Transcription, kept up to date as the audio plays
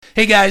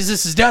Hey guys,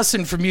 this is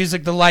Dustin from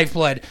Music the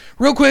Lifeblood.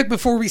 Real quick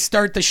before we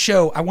start the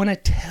show, I want to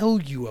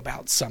tell you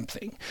about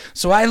something.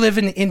 So I live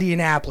in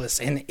Indianapolis,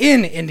 and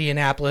in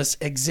Indianapolis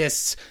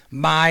exists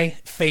my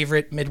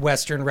favorite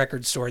Midwestern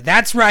record store.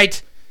 That's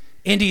right,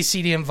 Indie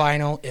CD and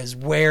Vinyl is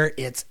where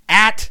it's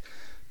at.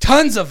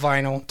 Tons of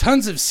vinyl,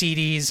 tons of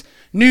CDs,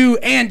 new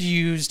and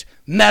used,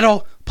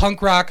 metal,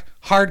 punk rock,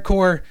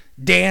 hardcore,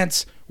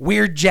 dance,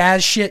 weird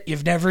jazz shit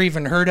you've never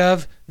even heard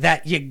of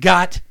that you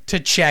got to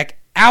check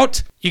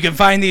out. You can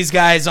find these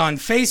guys on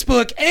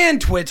Facebook and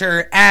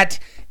Twitter at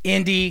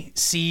Indie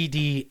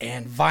CD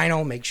and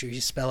Vinyl. Make sure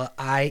you spell it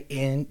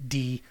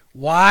INDY.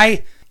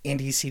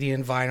 Indie CD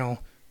and Vinyl,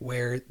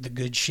 where the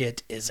good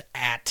shit is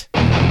at.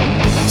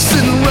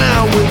 Sitting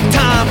around with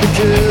time to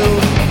kill.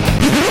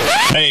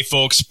 Hey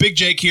folks, Big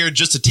Jake here,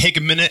 just to take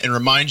a minute and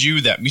remind you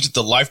that Music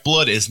the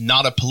Lifeblood is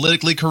not a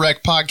politically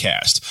correct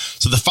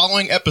podcast, so the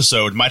following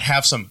episode might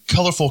have some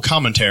colorful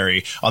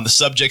commentary on the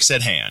subjects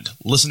at hand.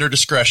 Listener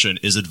discretion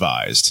is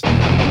advised.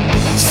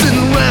 Sitting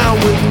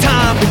around with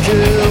time to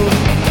kill.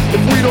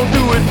 If we don't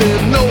do it,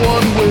 then no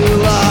one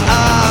will. Our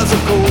eyes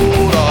are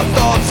cold, our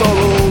thoughts are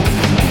low.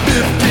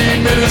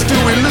 15 minutes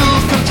till we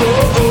lose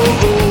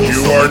control.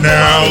 You are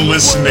now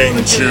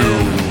listening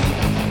to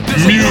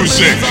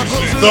Music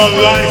the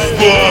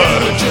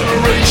Lifeblood. A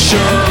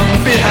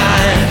generation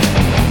behind,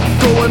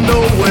 going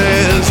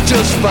nowhere's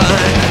just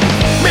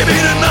fine. Maybe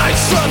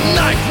tonight's the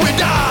night we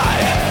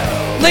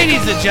die.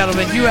 Ladies and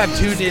gentlemen, you have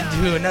tuned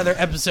into another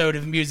episode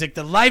of Music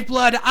the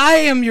Lifeblood. I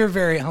am your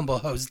very humble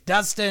host,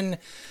 Dustin.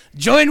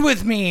 Joined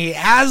with me,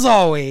 as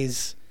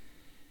always,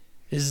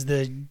 is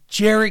the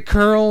Jerry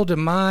Curl to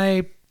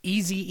my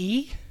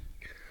Eazy-E.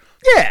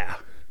 Yeah.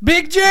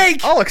 Big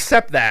Jake! I'll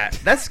accept that.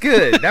 That's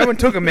good. That one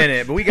took a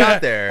minute, but we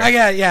got there. I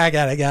got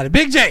it.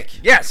 Big Jake!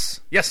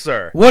 Yes. Yes,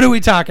 sir. What are we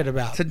talking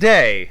about?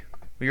 Today,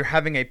 we are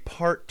having a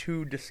part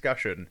 2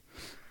 discussion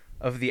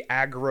of the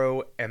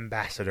Agro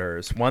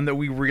Ambassadors. One that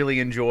we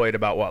really enjoyed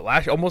about,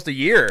 almost a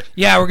year?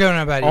 Yeah, we're going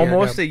about a year.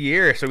 Almost a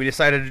year. So we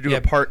decided to do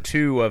a part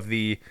 2 of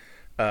the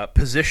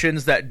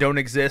positions that don't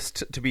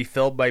exist to be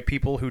filled by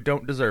people who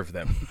don't deserve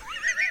them.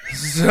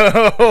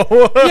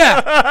 So...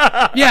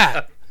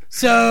 Yeah.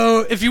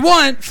 So, if you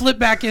want, flip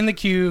back in the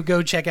queue,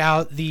 go check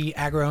out the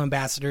Agro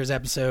Ambassadors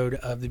episode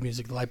of the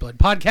Music the Lifeblood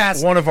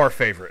podcast. One of our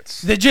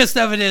favorites. The gist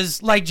of it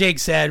is, like Jake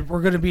said,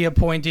 we're going to be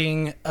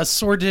appointing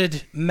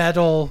assorted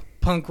metal,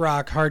 punk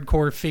rock,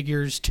 hardcore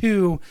figures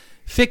to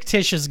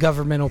fictitious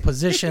governmental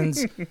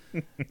positions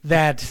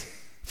that,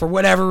 for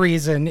whatever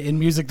reason, in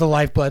Music the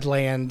Lifeblood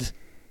land,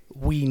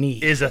 we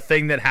need. Is a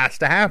thing that has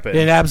to happen.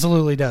 It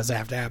absolutely does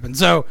have to happen.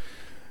 So...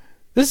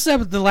 this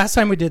is the last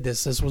time we did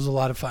this. This was a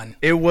lot of fun.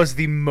 It was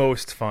the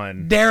most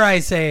fun. Dare I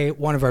say,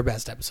 one of our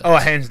best episodes. Oh,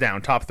 hands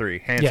down. Top 3.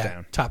 Hands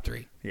down. Top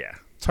 3. Yeah.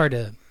 It's hard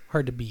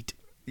to beat.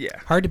 Yeah.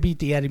 Hard to beat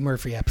the Eddie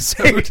Murphy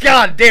episode.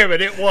 God damn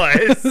it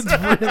was.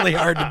 It's really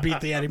hard to beat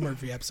the Eddie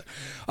Murphy episode.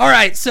 All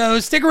right, so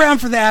stick around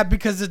for that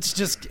because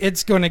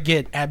it's going to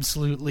get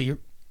absolutely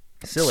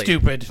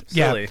stupid.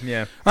 Silly,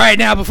 yeah. All right,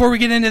 now, before we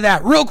get into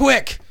that, real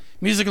quick,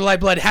 Music of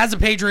Lifeblood has a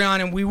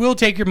Patreon, and we will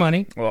take your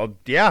money. Well,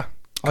 yeah.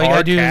 All you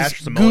gotta do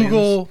cash, is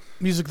Google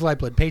Music of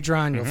Lifeblood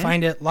Patreon. You'll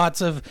find it.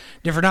 Lots of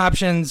different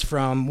options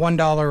from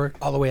 $1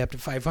 all the way up to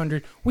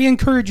 $500. We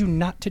encourage you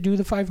not to do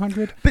the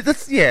 $500. But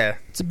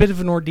It's a bit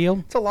of an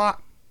ordeal. it's a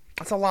lot.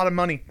 That's a lot of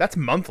money. That's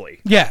monthly.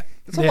 Yeah.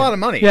 That's a lot of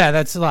money. Yeah,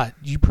 that's a lot.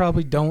 You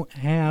probably don't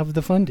have the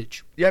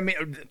fundage. Yeah, I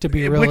mean, to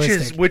be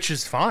realistic. which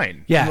is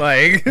fine. Yeah.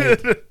 Like,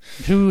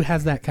 who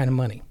has that kind of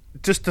money?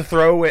 just to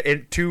throw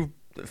it two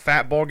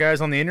fat ball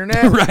guys on the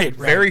internet. Right.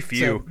 Very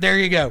few. So, there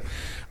you go.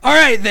 All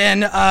right,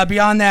 then.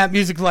 Beyond that,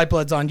 Music of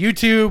Lifeblood's on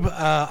YouTube.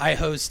 I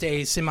host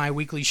a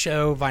semi-weekly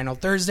show, Vinyl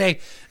Thursday,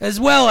 as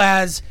well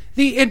as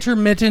the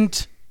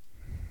intermittent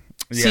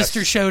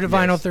sister show to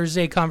Vinyl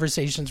Thursday,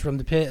 Conversations from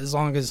the Pit, as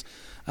long as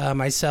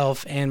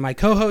myself and my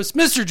co-host,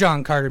 Mr.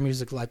 John Carter,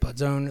 Music of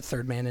Lifeblood's own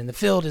third man in the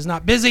field, is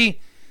not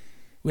busy.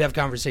 We have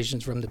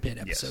Conversations from the Pit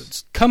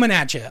episodes coming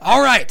at you.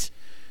 All right.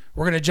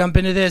 We're going to jump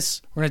into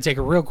this. We're going to take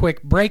a real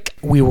quick break.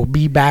 We will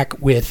be back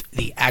with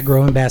the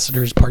Agro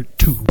Ambassadors Part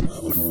 2.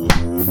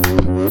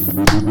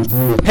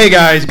 Hey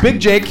guys,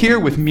 Big Jake here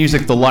with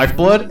Music the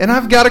Lifeblood, and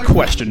I've got a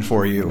question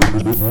for you.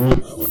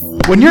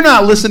 When you're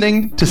not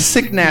listening to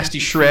Sick Nasty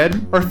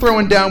Shred or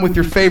throwing down with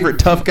your favorite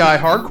tough guy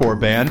hardcore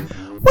band,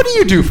 what do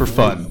you do for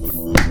fun?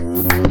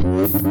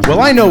 Well,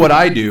 I know what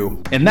I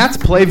do, and that's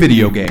play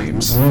video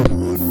games.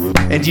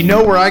 And you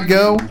know where I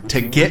go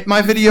to get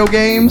my video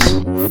games?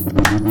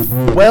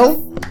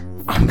 Well,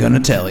 I'm gonna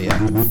tell you.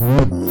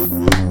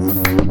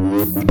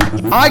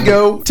 I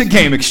go to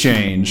Game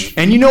Exchange.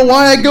 And you know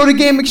why I go to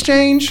Game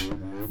Exchange?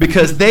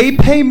 Because they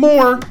pay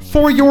more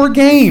for your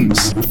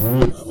games.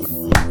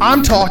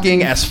 I'm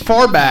talking as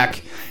far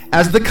back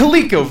as the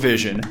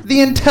ColecoVision, the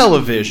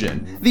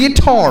Intellivision, the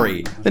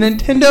Atari, the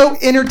Nintendo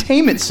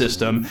Entertainment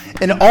System,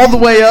 and all the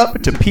way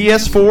up to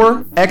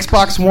PS4,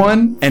 Xbox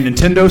One, and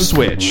Nintendo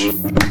Switch.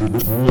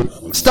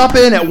 Stop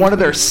in at one of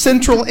their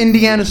Central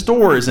Indiana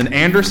stores in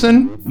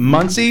Anderson,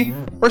 Muncie,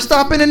 or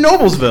stop in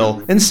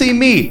Noblesville and see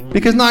me,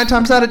 because 9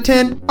 times out of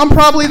 10, I'm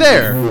probably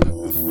there.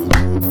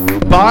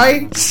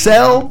 Buy,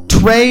 sell,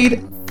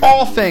 trade,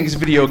 all things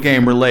video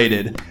game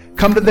related.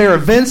 Come to their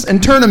events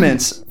and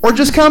tournaments, or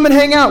just come and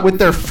hang out with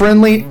their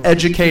friendly,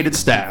 educated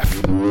staff.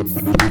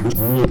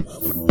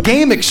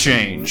 Game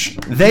Exchange.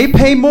 They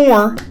pay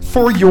more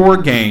for your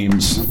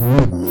games.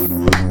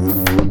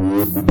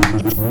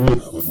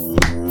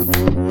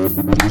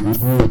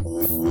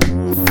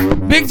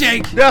 Big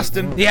Jake,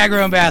 Dustin. the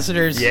Agro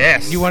Ambassadors.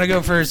 Yes. You want to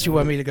go first? You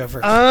want me to go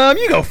first?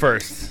 You go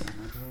first.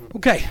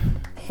 Okay.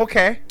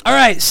 Okay. All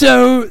right.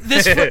 So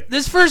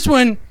this first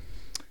one.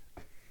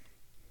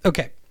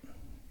 Okay.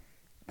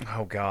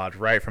 Oh God!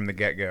 Right from the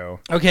get-go.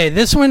 Okay.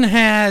 This one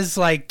has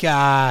like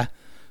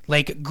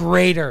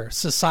greater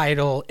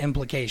societal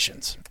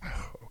implications.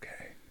 Okay.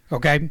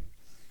 Okay.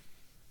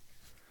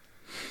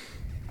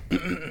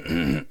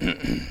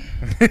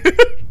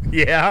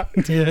 Yeah.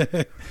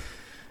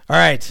 All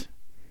right.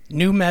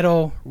 Nu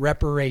metal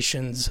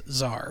reparations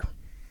czar.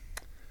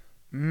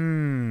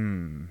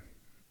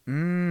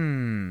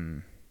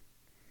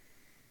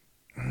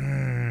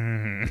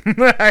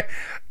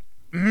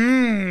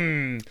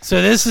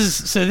 So this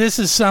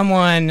is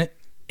someone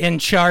in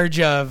charge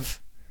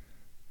of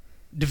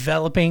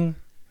developing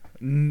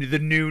The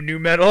new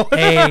metal.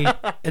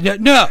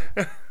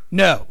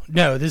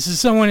 No. This is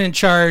someone in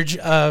charge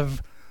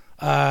of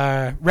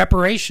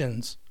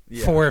reparations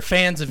for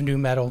fans of nu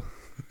metal.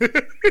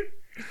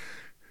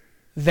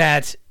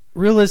 That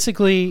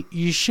realistically,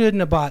 you shouldn't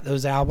have bought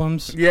those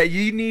albums. Yeah,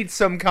 you need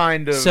some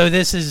kind of. So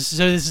this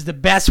is the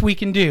best we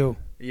can do.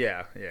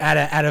 Yeah.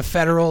 At a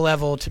federal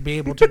level to be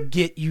able to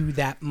get you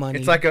that money.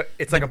 It's like a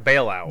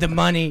bailout. The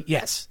money,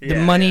 yes, the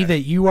Yeah, money yeah. that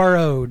you are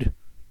owed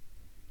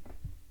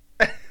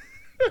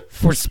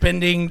for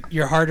spending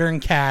your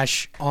hard-earned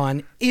cash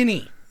on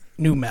any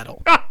nu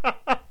metal.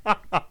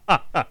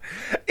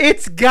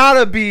 It's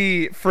gotta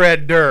be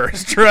Fred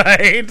Durst,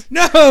 right?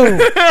 No.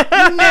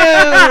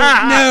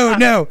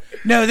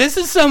 This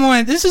is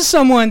someone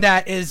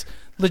that is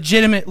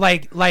legitimate.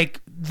 Like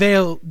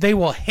they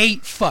will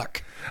hate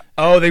fuck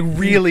Oh, they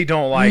really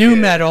don't like nu it.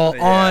 metal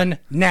Yeah. on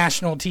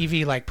national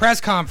TV, like press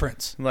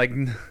conference. Like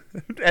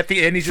at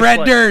the end, he's Fred just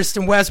like, Durst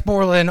and Wes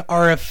Borland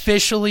are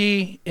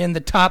officially in the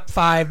top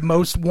 5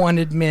 most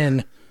wanted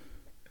men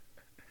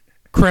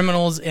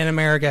criminals in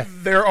America.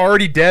 They're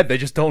already dead. They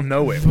just don't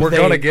know it. We're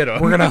gonna get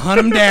them. We're gonna hunt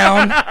them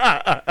down,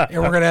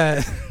 and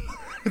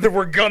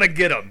we're gonna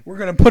get them. We're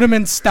gonna put them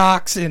in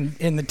stocks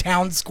in the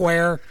town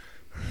square,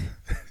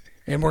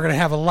 and we're gonna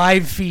have a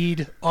live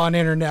feed on the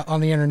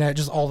internet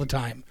just all the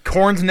time.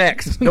 Corn's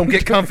next. Don't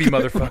get comfy,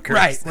 motherfuckers.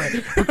 Right.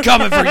 We're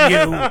coming for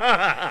you.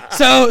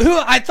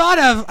 So I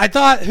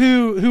thought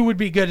who would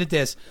be good at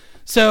this.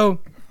 So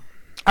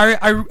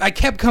I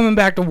kept coming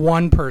back to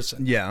one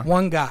person. Yeah.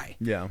 One guy.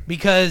 Yeah.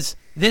 Because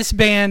this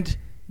band,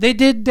 they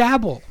did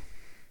dabble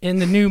in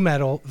the nu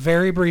metal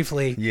very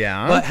briefly.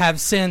 Yeah. But have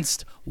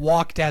since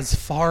walked as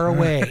far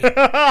away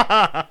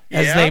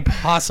as they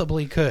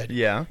possibly could.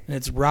 Yeah. And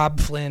it's Rob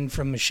Flynn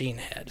from Machine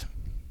Head.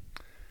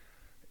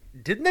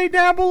 Didn't they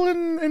dabble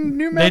in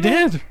new They metal?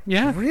 did.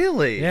 Yeah.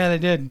 Really? Yeah, they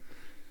did.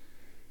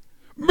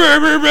 With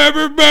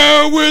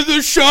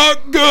a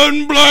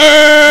shotgun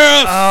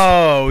blast.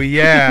 Oh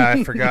yeah,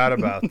 I forgot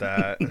about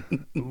that.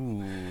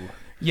 Ooh.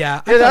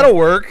 Yeah. Yeah, that'll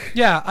work.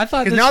 Yeah, I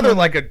thought Because this now they're one-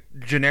 like a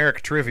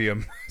generic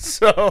Trivium.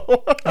 So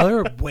Oh,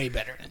 they're way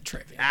better than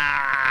Trivium.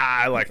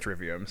 I like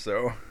Trivium.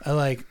 So I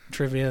like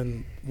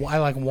Trivium. I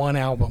like one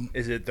album.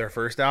 is it their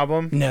first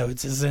album? No,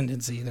 it's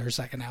Ascendancy, their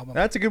second album.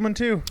 That's a good one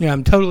too. Yeah,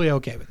 I'm totally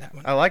okay with that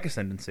one. I like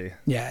Ascendancy.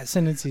 Yeah,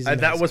 Ascendancy's That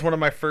amazing. was one of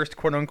my first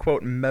quote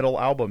unquote metal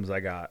albums I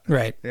got.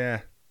 Right.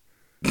 Yeah.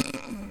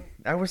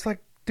 I was like,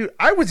 dude,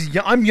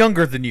 I'm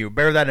younger than you.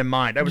 Bear that in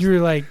mind. I was You were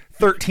like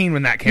 13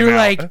 when that came out. you're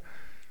like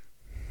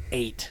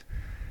 8.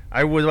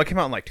 I came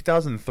out in like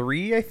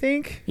 2003, I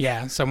think.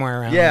 Yeah,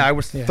 somewhere around. Yeah, there. I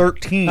was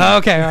 13. Oh,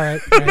 okay, all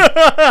right.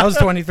 I was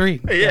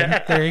 23.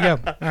 Yeah. There you go.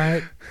 All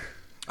right.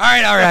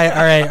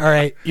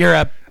 You're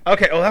up.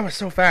 Okay. Oh, that was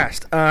so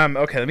fast.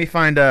 Okay, let me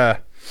find.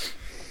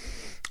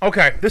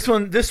 Okay, this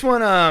one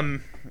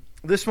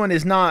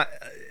is not,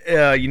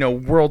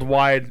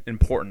 worldwide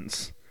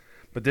importance,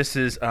 but this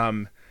is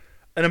an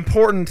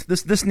important.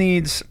 This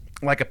needs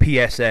like a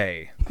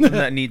PSA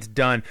that needs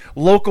done.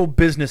 Local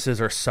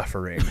businesses are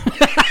suffering,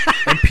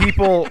 and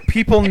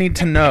people need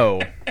to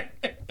know.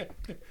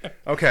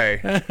 Okay,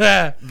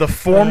 the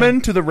foreman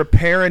to the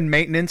repair and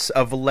maintenance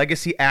of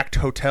Legacy Act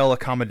Hotel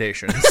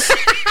accommodations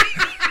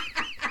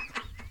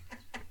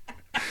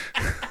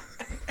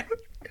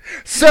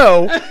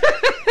So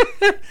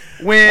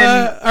when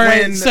All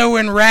right. So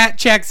when Rat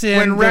checks in,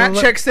 when Rat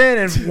checks in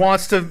and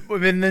wants to,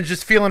 and then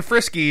just feeling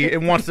frisky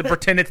and wants to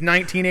pretend it's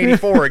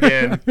 1984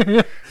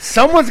 again,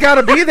 someone's got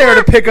to be there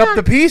to pick up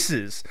the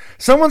pieces.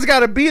 Someone's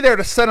got to be there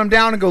to set them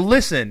down and go,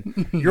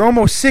 listen, you're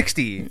almost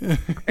 60,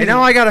 and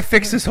now I got to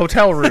fix this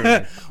hotel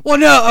room. Well,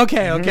 no.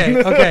 Okay.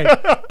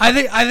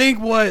 I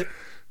think what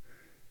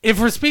if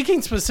we're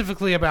speaking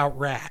specifically about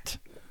Rat.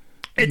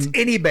 It's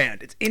any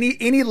band. It's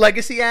any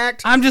legacy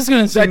act. I'm just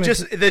gonna say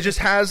that just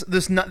has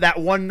that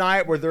one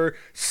night where they're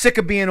sick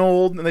of being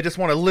old and they just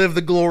want to live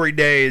the glory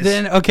days.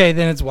 Then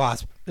it's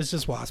Wasp. It's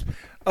just Wasp.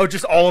 Oh,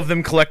 just all of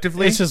them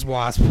collectively. It's just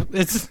Wasp.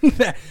 It's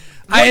because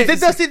they're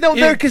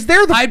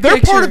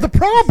part of the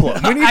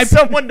problem. We need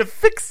someone to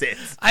fix it.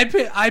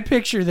 I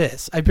picture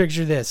this.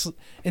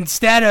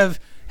 Instead of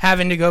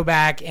having to go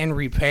back and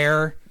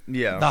repair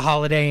the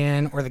Holiday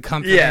Inn or the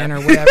Comfort Inn or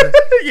whatever.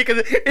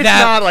 It's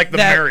not like the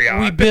Marriott.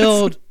 We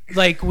build,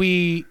 like,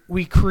 we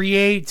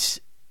create,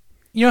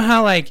 you know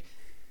how, like,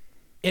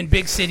 in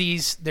big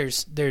cities,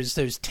 there's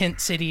those tent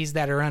cities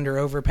that are under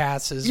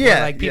overpasses where,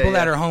 like, people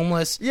that are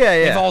homeless,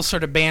 they've all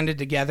sort of banded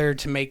together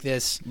to make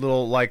this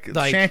little, like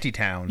shanty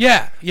town.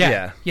 Yeah.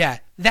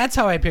 That's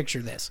how I picture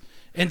this.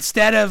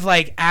 Instead of,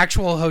 like,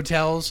 actual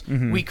hotels,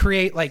 we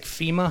create, like,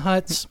 FEMA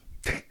huts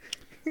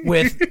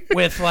with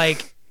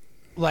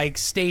like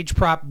stage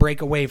prop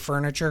breakaway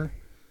furniture,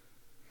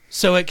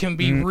 so it can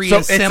be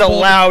reassembled. So it's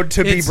allowed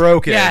to be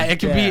broken. Yeah, it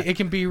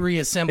can be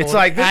reassembled. It's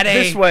like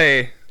this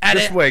way,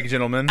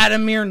 gentlemen, at a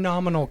mere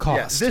nominal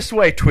cost. Yeah, this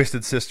way,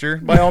 Twisted Sister.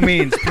 By all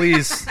means,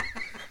 please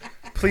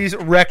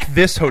wreck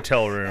this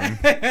hotel room.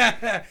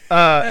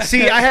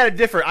 See, I had a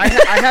different. I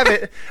have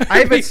it.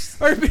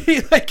 Or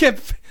be like a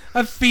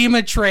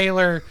FEMA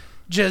trailer.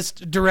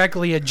 Just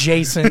directly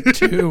adjacent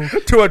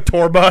to a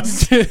tour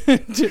bus.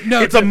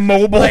 It's a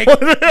mobile, like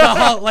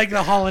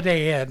the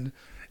Holiday Inn.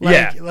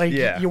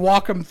 You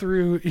walk them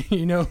through.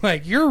 You know,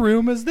 like your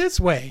room is this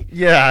way.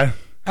 Yeah,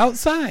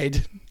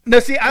 outside.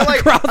 No, see, I like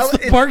across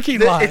the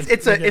parking lot.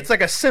 It's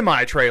like a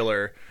semi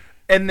trailer,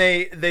 and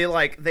they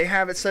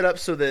have it set up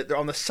so that they're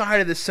on the side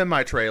of the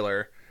semi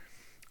trailer.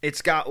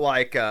 It's got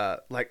like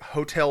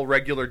hotel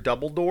regular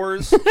double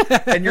doors,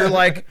 and you're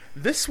like,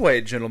 this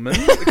way, gentlemen,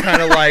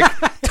 kind of like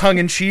tongue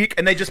in cheek,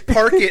 and they just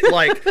park it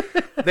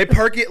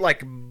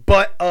like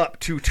butt up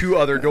to two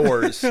other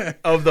doors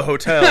of the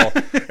hotel.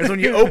 And so when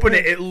you open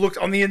it, it looks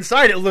on the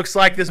inside, it looks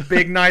like this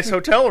big nice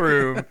hotel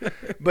room,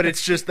 but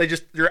it's just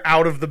you're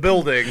out of the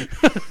building.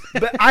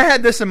 But I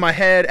had this in my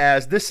head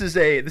as this is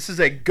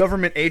a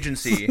government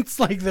agency. It's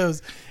like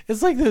those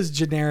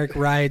generic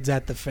rides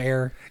at the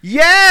fair.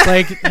 Yeah,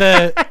 like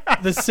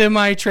the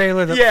semi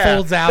trailer that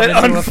folds out that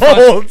into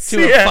unfolds.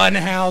 a fun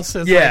house.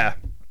 It's like,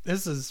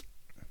 this is.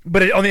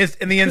 But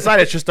in the inside,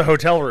 it's just a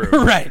hotel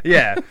room. Right.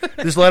 Yeah.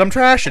 Just let them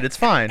trash it. It's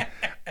fine.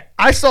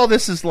 I saw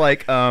this as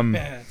like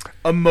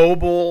a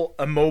mobile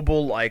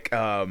like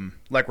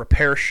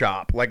repair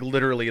shop. Like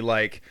literally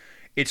like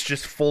it's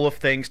just full of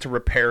things to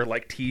repair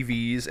like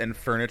TVs and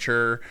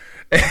furniture.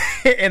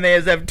 And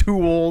they have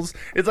tools.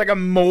 It's like a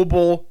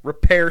mobile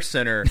repair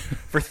center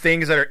for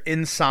things that are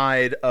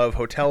inside of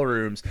hotel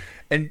rooms.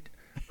 And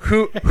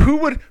who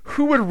would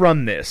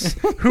run this?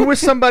 Who is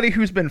somebody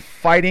who's been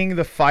fighting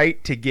the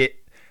fight to get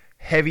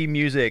heavy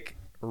music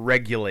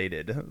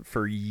regulated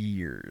for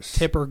years?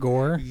 Tipper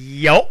Gore.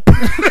 Yup.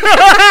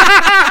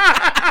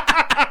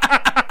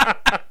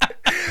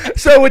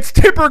 So it's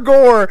Tipper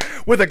Gore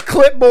with a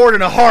clipboard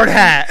and a hard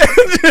hat.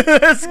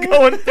 It's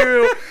going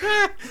through,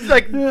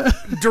 like,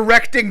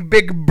 directing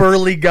big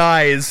burly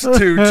guys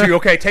to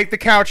okay, take the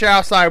couch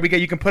outside.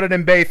 You can put it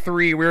in bay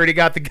 3. We already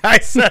got the guy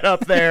set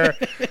up there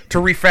to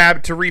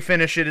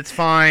refinish it. It's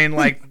fine.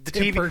 Like the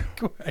TV,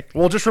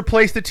 we'll just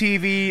replace the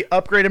TV,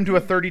 upgrade him to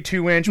a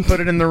 32-inch, put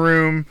it in the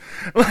room.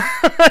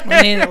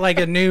 I mean, like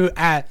a new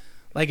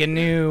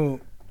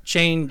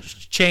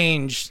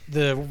change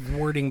the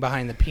wording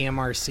behind the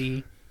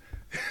PMRC.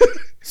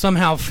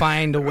 Somehow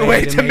find a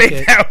way to make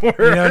it, that work.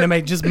 You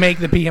know, just make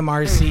the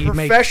PMRC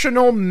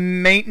professional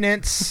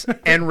maintenance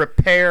and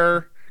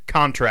repair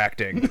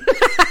contracting.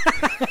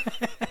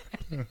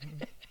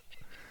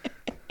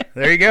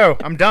 There you go.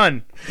 I'm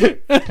done.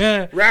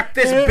 Wrap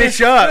this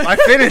bitch up. I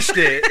finished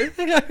it.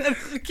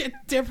 Get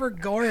Tipper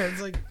Gore. It's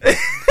like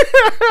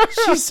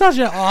she's such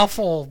an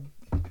awful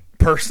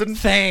person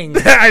thing.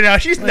 I know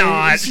she's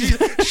not.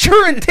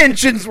 Her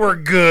intentions were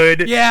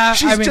good. Yeah,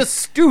 she's just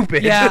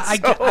stupid. Yeah,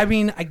 so.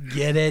 I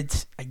get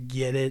it.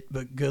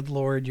 But good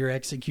Lord, your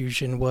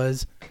execution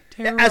was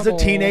terrible. As a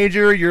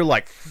teenager, you're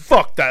like,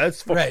 "Fuck that.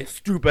 That's fucking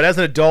stupid." As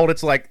an adult,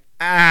 it's like,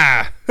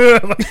 yeah.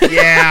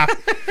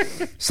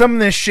 Some of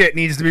this shit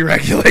needs to be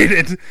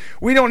regulated.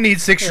 We don't need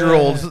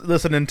 6-year-olds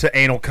listening to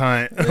anal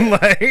cunt.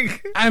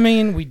 Like, I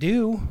mean, we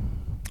do.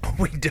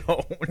 We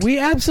don't. We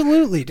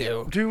absolutely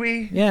do. Do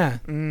we? Yeah.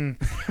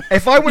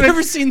 If I would have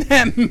ever seen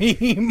that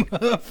meme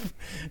of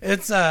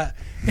it's a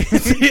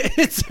kid.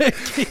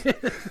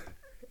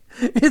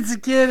 It's a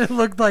kid that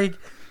looked like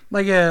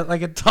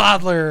a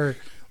toddler,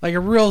 like a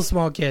real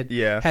small kid,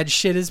 Yeah. had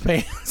shit his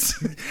pants.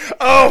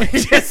 Oh,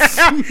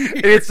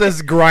 it's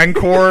this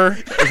grindcore.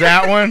 Is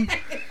that one?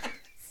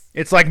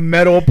 It's like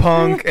metal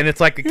punk, and it's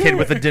like a kid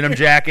with a denim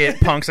jacket.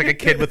 Punk's like a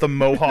kid with a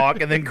mohawk,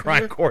 and then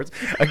grindcore's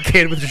a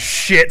kid with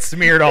shit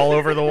smeared all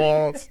over the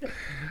walls.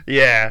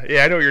 Yeah,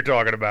 I know what you're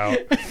talking about.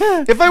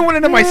 If I went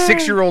into my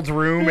 6-year-old's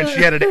room and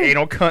she had an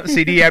anal cunt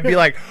CD, I'd be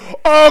like,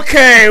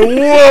 okay,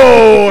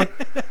 whoa,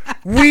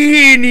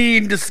 we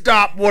need to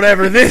stop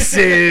whatever this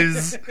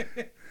is.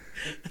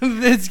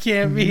 This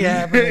can't be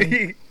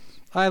happening.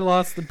 I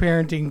lost the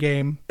parenting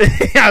game.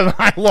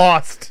 I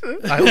lost.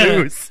 I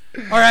lose.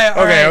 All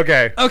right.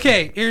 Okay.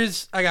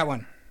 Okay, I got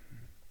one.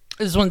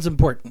 This one's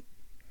important.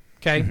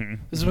 Okay?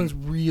 This one's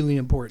really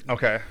important.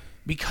 Okay.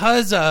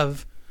 Because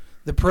of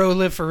the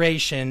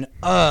proliferation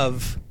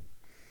of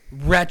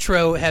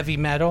retro heavy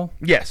metal,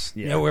 Yes.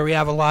 Yeah. you know, where we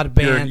have a lot of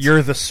bands.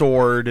 You're the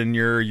Sword, and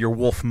you're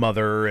Wolf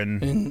Mother,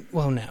 and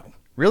well, no.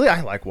 really,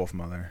 I like Wolf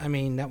Mother. I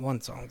mean, that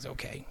one song's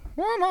okay.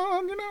 Woman,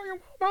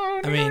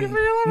 I mean,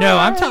 no,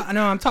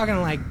 I'm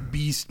talking like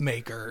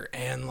Beastmaker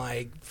and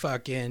like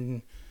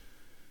fucking,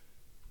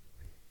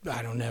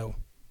 I don't know,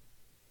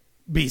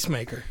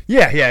 Beastmaker.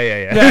 Yeah.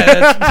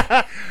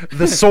 Yeah,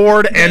 The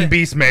Sword and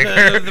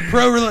Beastmaker.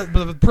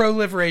 the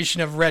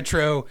proliferation of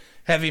retro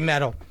heavy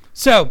metal.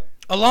 So,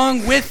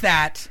 along with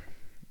that,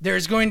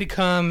 there's going to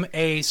come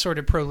a sort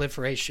of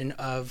proliferation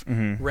of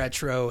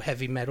retro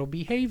heavy metal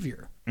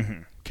behavior.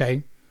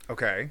 Okay?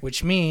 Okay.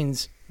 Which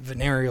means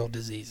venereal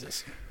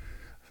diseases.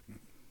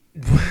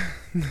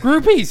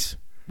 Groupies.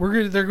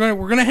 We're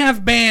gonna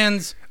have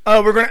bands.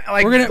 Oh, we're gonna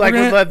We're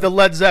gonna- the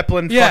Led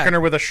Zeppelin Yeah. fucking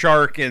her with a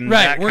shark and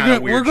that kind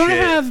of weird we're gonna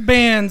shit. have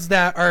bands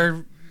that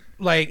are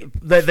like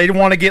They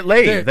want to get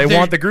laid. They're- They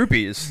want the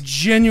groupies.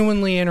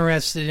 genuinely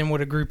interested in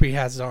what a groupie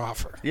has to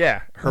offer.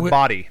 Yeah, her We-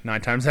 body 9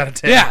 times out of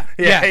 10.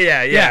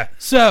 Yeah.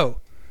 So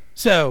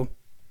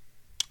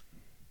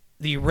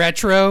the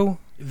retro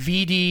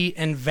VD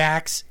and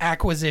VAX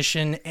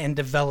acquisition and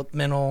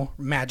developmental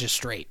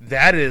magistrate.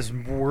 That is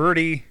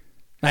wordy.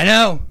 I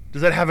know.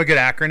 Does that have a good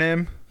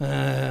acronym?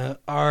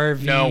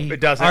 RV. No, it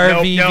doesn't.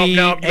 RVV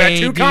No. You got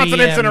 2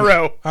 consonants in a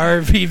row.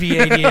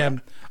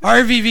 RVVADM.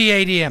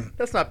 RVVADM.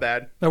 That's not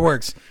bad. That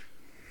works.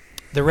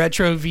 The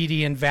Retro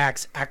VD and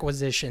VAX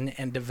acquisition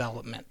and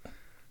development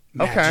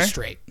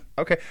magistrate.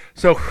 Okay.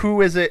 So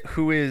who is it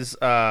who is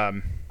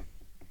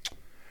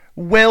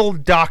well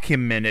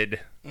documented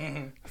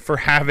for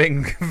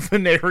having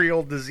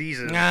venereal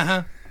diseases?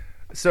 Uh-huh.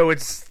 So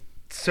it's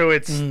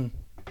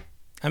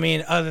I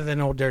mean, other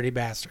than Old Dirty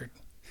Bastard.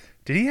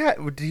 Did he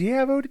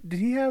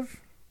have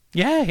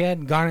Yeah,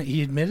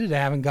 he admitted to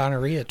having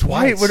gonorrhea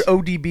why twice. would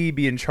ODB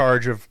be in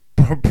charge of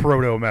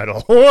proto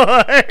metal?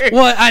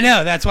 Well, I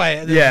know. That's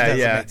why this Yeah, doesn't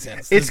yeah. make sense.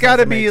 It's This got to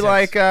doesn't make be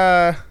sense.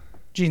 like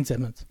Gene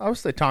Simmons. I would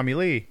say Tommy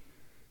Lee.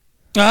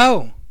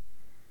 Oh.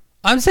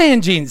 I'm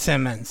saying Gene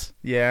Simmons.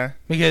 Yeah.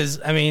 Because,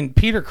 I mean,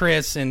 Peter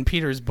Criss in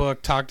Peter's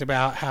book talked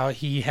about how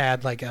he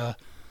had like a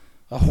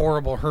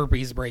horrible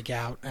herpes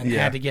breakout and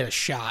Yeah. had to get a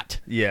shot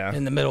Yeah.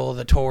 in the middle of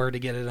the tour to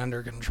get it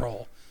under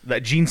control.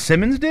 That Gene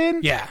Simmons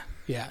did? Yeah.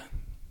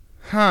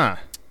 Huh.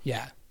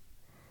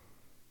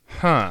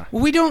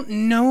 Well, we don't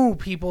know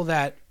people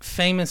that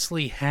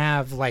famously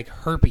have like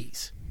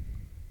herpes.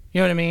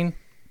 You know what I mean?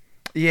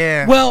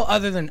 Yeah. Well,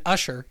 other than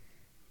Usher.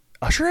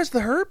 Usher has the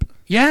herp?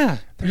 Yeah.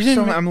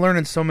 I'm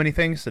learning so many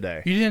things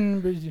today. You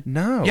didn't.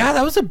 No. Yeah,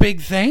 that was a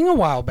big thing a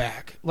while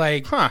back.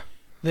 Like, Huh.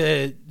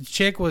 the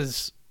chick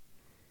was.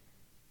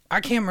 I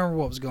can't remember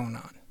what was going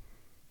on,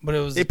 but it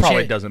was. It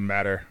probably doesn't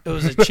matter. It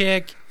was a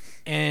chick,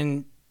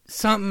 and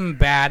something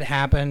bad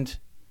happened,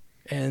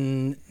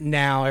 and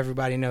now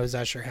everybody knows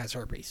Usher has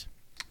herpes.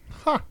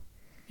 Huh.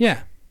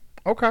 Yeah,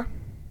 Okay.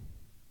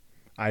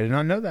 I did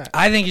not know that.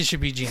 I think it should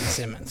be Gene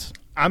Simmons.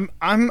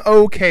 I'm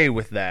okay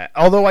with that.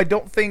 Although I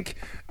don't think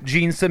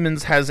Gene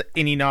Simmons has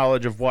any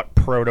knowledge of what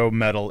proto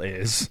metal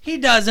is. He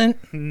doesn't,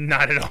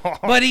 Not at all.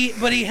 but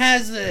he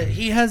has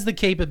the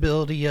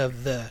capability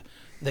of the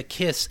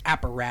Kiss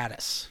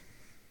apparatus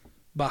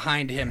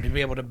behind him to be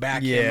able to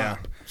back him Yeah.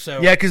 up.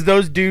 So Yeah, because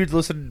those dudes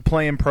listening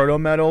playing proto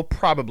metal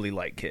probably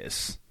like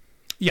Kiss.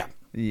 yeah,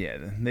 Yeah,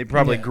 they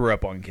probably Yeah. grew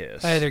up on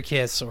Kiss. either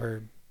Kiss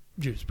or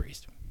Judas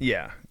Priest.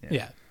 Yeah.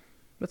 Yeah,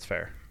 That's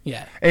fair.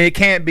 yeah, And it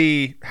can't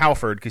be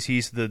Halford because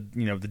he's the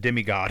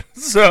demigod.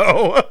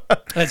 So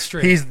that's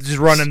true. he's just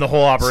running the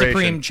whole operation.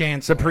 Supreme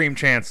Chancellor. Supreme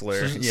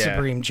Chancellor. Yeah.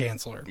 Supreme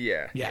Chancellor.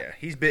 Yeah. Yeah. Yeah.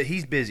 He's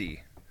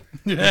busy.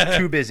 He's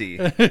too busy.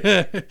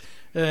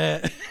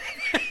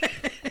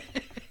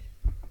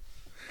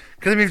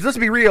 Because I mean, let's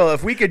be real.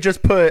 If we could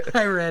just put,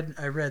 I read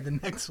the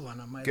next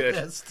one on my Good.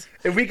 list.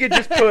 if we could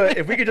just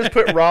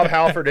put Rob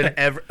Halford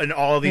in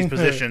all of these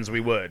positions, we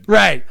would.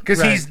 Right, Because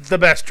right. he's the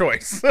best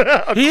choice.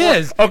 He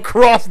is.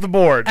 across the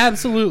board.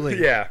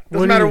 Absolutely. Yeah. What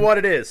Doesn't do matter you- what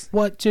it is.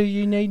 What do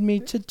you need me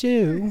to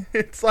do?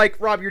 It's like,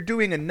 Rob, you're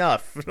doing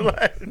enough.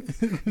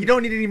 You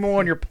don't need any more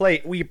on your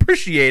plate. We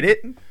appreciate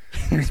it.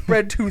 You're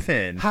spread too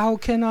thin. How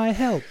can I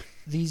help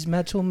these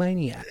metal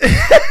maniacs?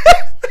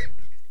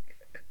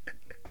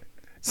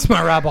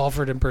 my Rob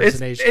Alford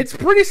impersonation. It's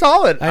pretty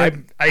solid. I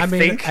mean,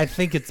 think. I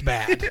think it's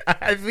bad.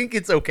 I think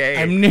it's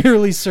okay. I'm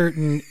nearly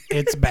certain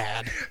it's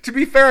bad. To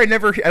be fair, I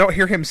don't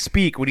hear him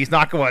speak when he's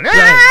not going.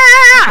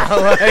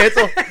 Ah! It's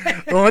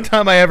the only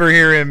time I ever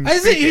hear him. I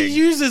think he speaking.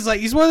 uses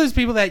Just one of those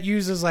people that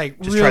uses tried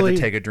really.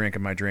 to take a drink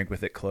of my drink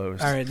with it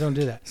closed. All right, don't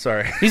do that.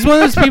 Sorry. He's one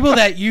of those people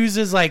that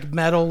uses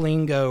metal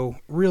lingo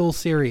real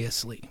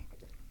seriously.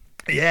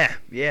 Yeah.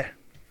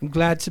 I'm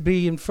glad to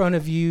be in front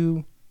of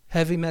you,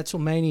 heavy metal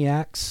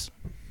maniacs.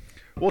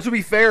 Well, to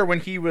be fair, when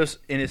he was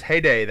in his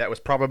heyday, that was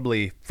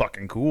probably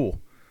fucking cool.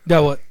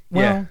 No, what?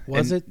 Well, Yeah.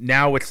 was And it?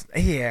 Now it's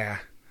Yeah.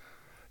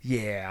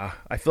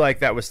 I feel like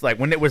that was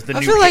when it was the I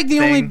new feel like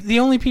hit the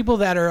only people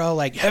that are all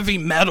heavy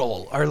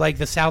metal are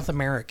the South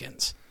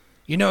Americans.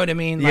 You know what I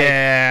mean?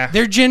 Yeah.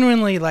 They're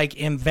genuinely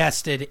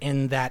invested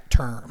in that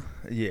term.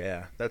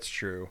 Yeah, that's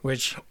true.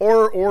 Which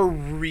Or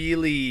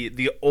really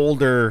the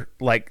older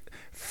I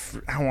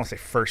don't want to say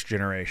first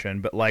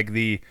generation, but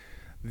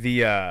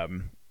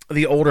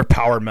the older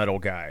power metal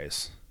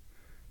guys.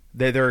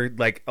 They're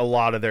a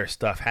lot of their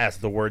stuff has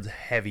the words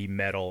heavy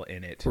metal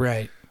in it.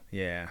 right.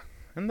 Yeah.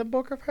 In the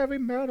book of heavy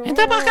metal. In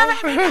the book of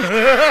heavy metal.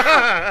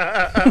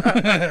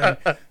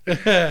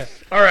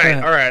 All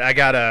right.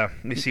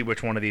 Let me see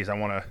which one of these I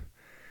want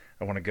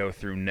to go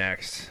through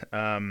next.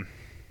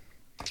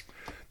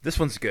 This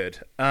one's good.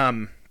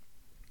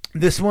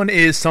 This one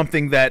is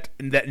something that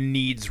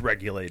needs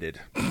regulated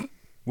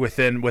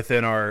within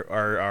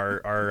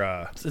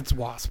our It's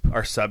Wasp.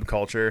 our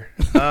subculture.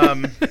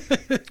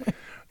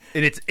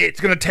 And it's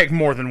going to take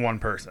more than one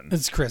person.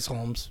 It's Chris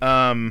Holmes.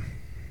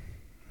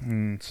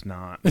 It's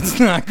not. It's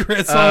not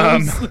Chris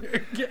Holmes.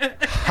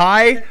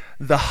 The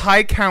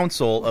High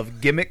Council of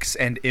Gimmicks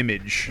and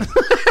Image.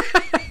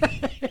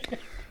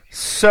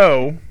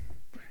 So,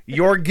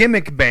 your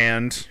gimmick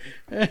band.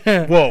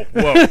 Whoa.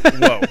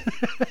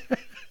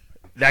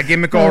 That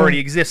gimmick already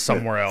exists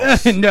somewhere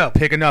else. No.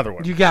 Pick another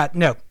one.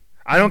 No.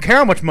 I don't care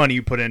how much money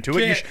you put into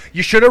it. Can't.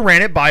 You should have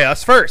ran it by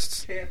us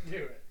first. Can't do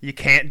it. You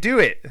can't do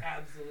it.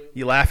 Absolutely.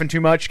 You laughing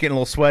too much? Getting a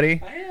little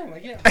sweaty? I am. I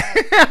get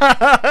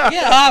hot. I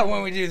get hot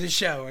when we do the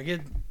show. I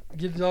get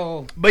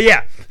all. But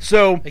yeah,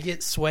 so I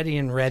get sweaty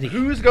and ready.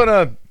 who is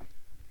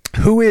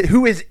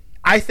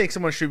I think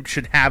someone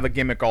should have a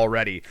gimmick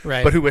already,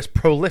 Right. but who is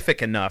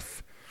prolific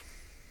enough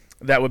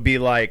that would be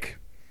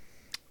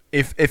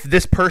if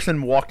this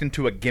person walked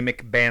into a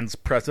gimmick band's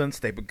presence,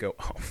 they would go,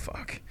 oh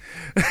fuck.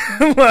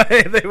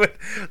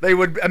 they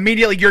would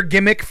immediately, your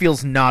gimmick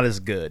feels not as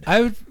good.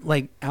 I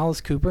would Alice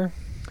Cooper.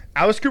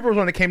 Alice Cooper was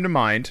one that came to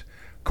mind.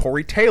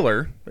 Corey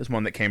Taylor is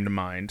one that came to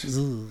mind.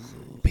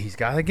 But he's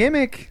got a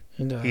gimmick.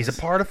 He does. He's a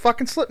part of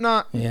fucking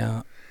Slipknot.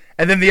 Yeah.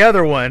 And then the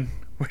other one,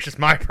 which is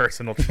my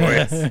personal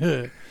choice,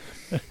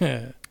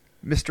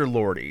 Mr.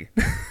 Lordy.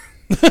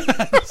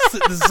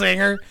 The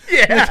singer.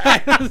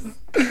 Yeah.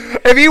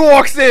 If he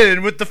walks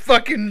in with the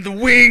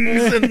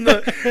wings and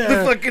the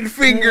fucking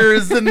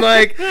fingers and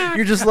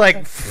you're just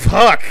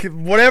fuck,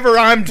 whatever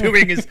I'm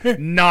doing is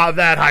not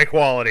that high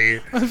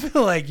quality. I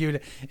feel like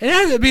it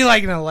has to be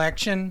an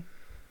election.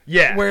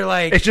 Yeah. Where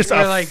it's just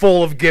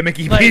full of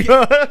gimmicky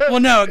people. Well,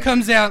 no, it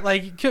comes out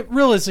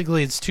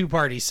realistically, it's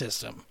two-party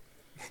system.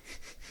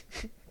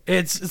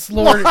 It's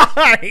Lord.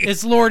 Why?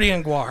 It's Lordy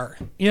and Guar.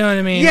 You know what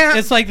I mean? Yeah,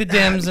 it's the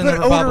Dems and but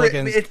the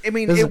Republicans.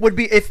 it would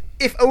be if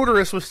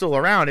Odorous was still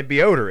around, it'd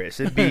be Odorous.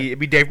 It'd be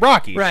Dave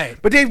Rocky. Right.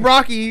 But Dave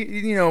Rocky,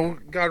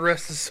 God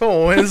rest his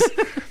soul,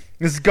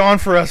 is gone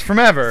for us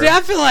forever. See,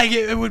 I feel like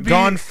it would be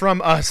Gone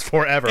from us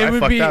forever. I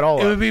fucked that all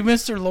up. It would be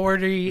Mr.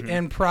 Lordy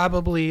and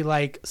probably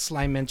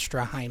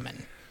Slimenstra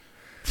Hyman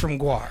from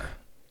Guar.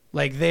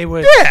 They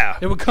would. Yeah.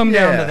 It would come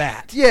down to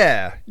that.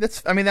 Yeah.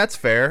 That's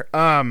fair.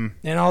 And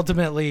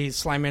ultimately,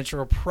 Slimenstra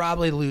will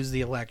probably lose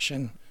the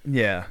election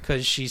Yeah.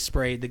 because she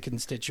sprayed the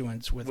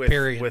constituents with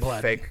period with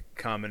blood. fake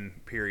common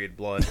period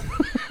blood.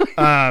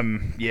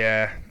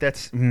 Yeah.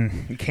 That's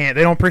you can't.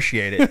 They don't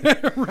appreciate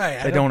it.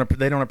 Right. They don't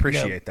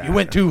appreciate that. You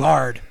went too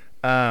hard.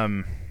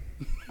 I'm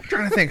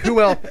trying to think who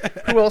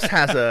else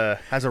has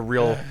a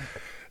real.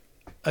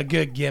 A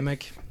good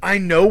gimmick. I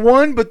know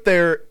one, but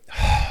they're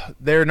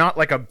not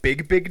a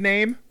big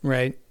name.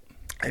 Right.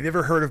 Have you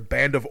ever heard of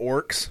Band of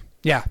Orcs?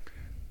 Yeah.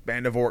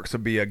 Band of Orcs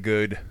would be a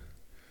good.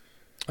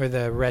 Or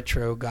the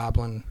retro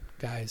goblin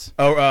guys.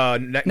 Oh,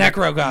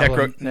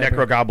 Necrogoblin.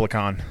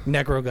 Necrogoblicon.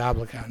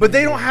 Necrogoblicon. But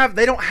they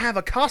don't have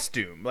a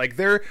costume.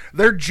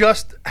 They're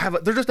just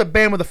a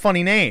band with a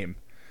funny name.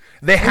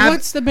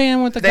 What's the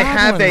band with the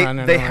goblin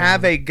running they around?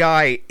 have a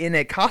guy in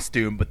a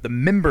costume, but the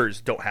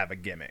members don't have a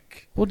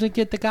gimmick. Well, to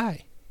get the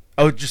guy.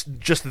 Oh, just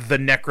the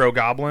Necro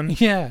Goblin.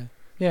 Yeah.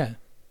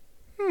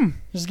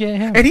 Just get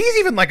him. And he's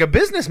even a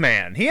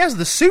businessman. He has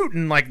the suit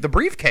and the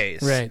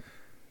briefcase. Right.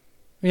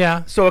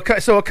 Yeah. So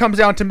it comes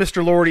down to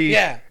Mr. Lordy.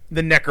 Yeah.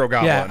 The Necro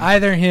Goblin. Yeah.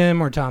 Either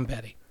him or Tom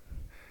Petty.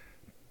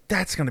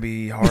 That's gonna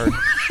be hard.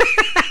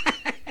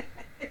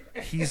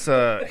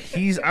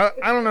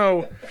 I don't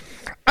know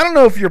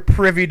if you're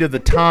privy to the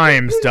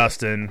times,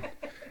 Dustin,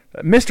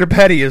 Mr.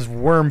 Petty is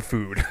worm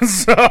food,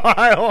 so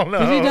I don't know.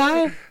 Did he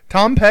die?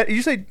 Tom Petty?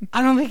 You say?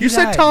 I don't think he you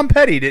said died. Tom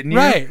Petty, didn't you?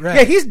 Right.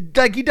 Yeah,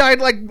 he died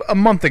like a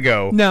month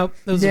ago. No,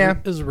 it was, Yeah.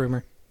 it was a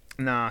rumor.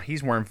 Nah,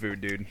 he's worm food,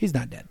 dude. He's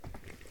not dead.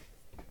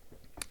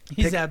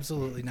 He's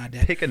absolutely not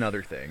dead. Pick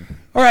another thing.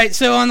 All right,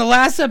 so on the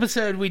last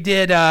episode, we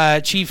did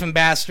Chief and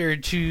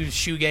Bastard to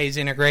Shoegaze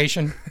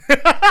integration.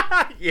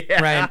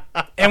 Yeah. Right.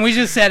 And we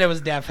just said it was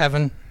Deaf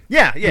Heaven.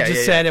 Yeah. We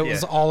just said it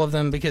was all of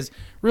them because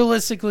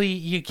realistically,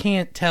 you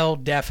can't tell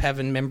Deaf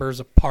Heaven members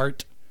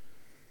apart.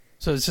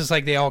 So it's just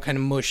like they all kind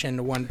of mush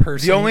into one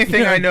person. The only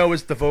thing I know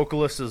is the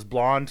vocalist is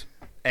blonde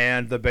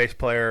and the bass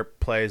player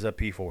plays a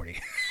P40.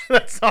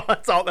 That's all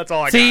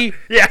I See? got.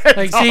 Yeah.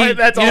 That's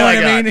all I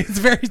got. I mean?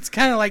 It's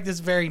kind of like this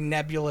very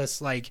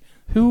nebulous, like,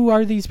 who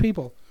are these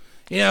people?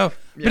 You know?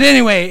 Yeah. But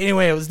anyway,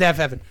 it was Deaf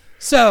Heaven.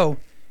 So,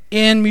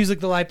 in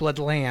Music the Lifeblood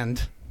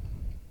land,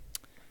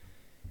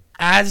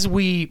 as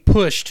we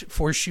pushed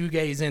for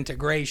shoegaze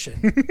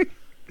integration,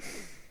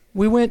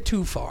 we went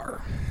too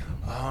far.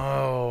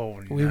 Oh,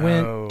 no. We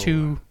went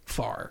too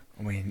far.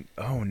 I mean,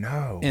 oh,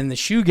 no. And the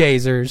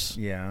shoegazers,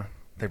 Yeah.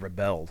 They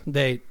rebelled.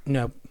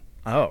 no,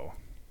 Oh.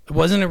 it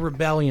wasn't a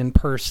rebellion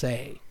per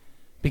se,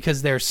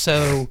 because they're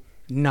so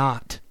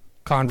not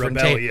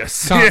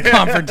Rebellious.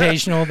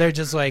 confrontational. They're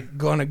just like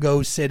gonna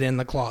go sit in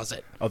the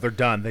closet. Oh, they're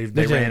done. They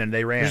ran.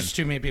 There's just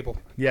too many people.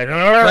 Yeah.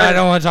 I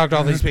don't want to talk to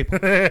all these people.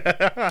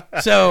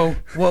 So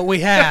what we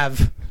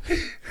have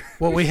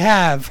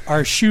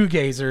are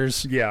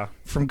shoegazers Yeah.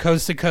 from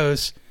coast to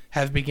coast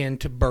have begun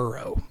to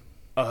burrow.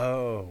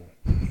 Oh.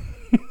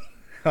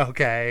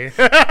 Okay.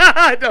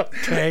 I don't,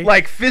 Okay.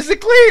 Like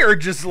physically or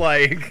just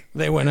like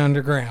They went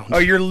underground. oh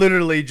you're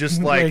literally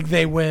just like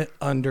they went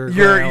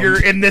underground.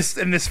 you're in this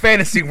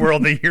fantasy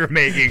world that you're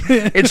making.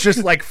 It's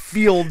just like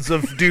fields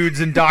of dudes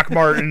in Doc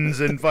Martens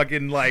and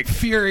fucking like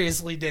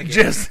furiously digging.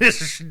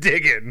 just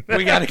digging.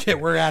 We're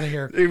out of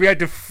here. We had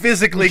to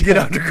physically get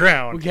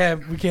underground.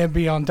 We can't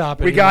be on top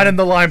of it. We got in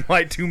the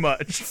limelight too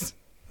much.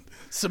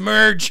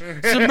 Submerge!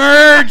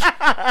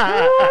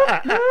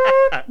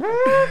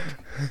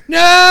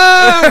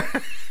 No!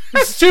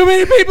 There's too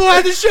many people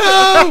at the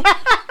show!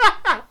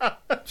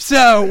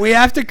 So, we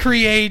have to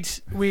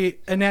create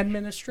an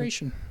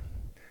administration.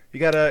 We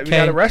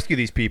gotta rescue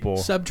these people.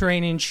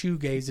 Subterranean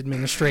shoegaze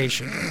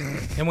administration.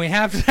 And we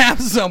have to have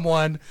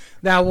someone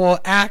that will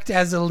act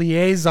as a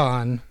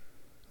liaison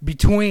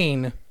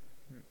between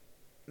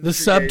the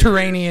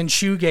subterranean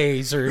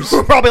shoegazers.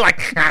 We're probably like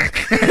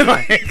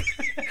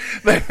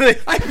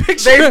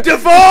they've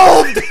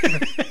devolved.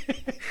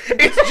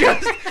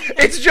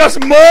 It's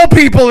just mole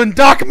people and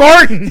Doc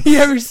Martens. You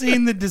ever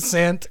seen The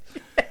Descent?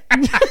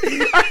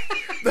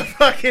 The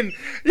fucking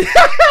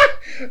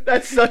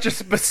that's such a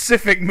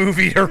specific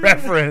movie to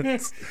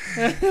reference.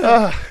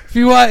 If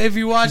you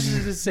watch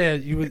The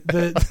Descent,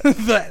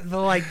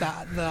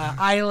 the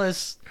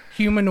eyeless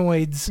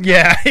humanoids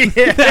Yeah.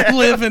 that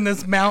live in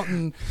this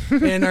mountain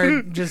and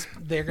are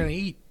they're gonna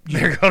eat you.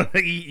 They're gonna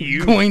eat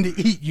you. Going to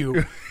eat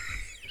you.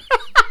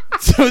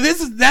 So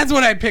that's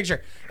what I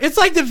picture. It's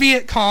like the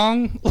Viet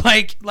Cong,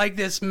 like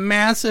this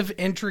massive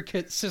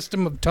intricate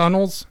system of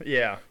tunnels.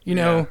 Yeah.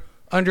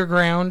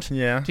 Underground.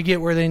 Yeah. To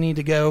get where they need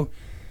to go.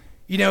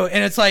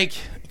 And it's like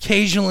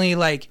occasionally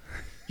like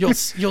you'll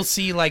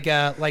see like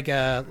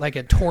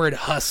a torrid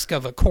husk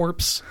of a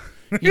corpse.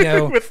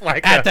 With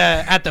like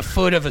at the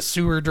foot of a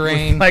sewer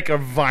drain. like a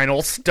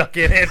vinyl stuck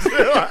in it.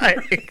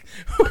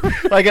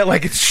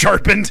 like it's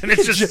sharpened and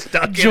it's just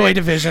stuck in Joy it.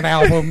 Division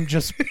album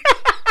just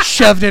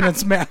shoved in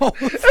its mouth.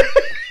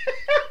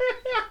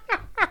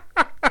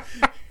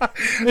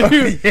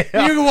 You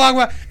can walk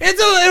by.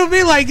 It'll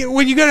be like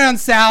when you go down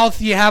south,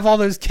 you have all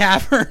those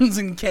caverns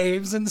and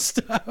caves and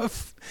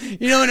stuff.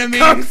 You know what I mean?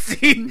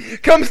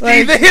 Come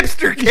see the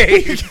hipster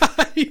cave.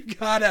 You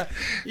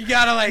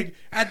gotta like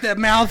at the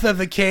mouth of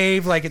the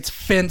cave, like it's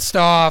fenced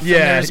off.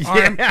 Yeah, and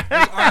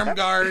there's armed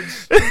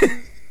guards.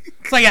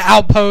 It's like an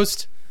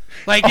outpost.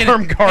 Like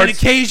Armed guards. And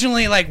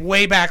occasionally, like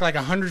way back, like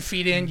 100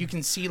 feet in, you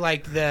can see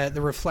like the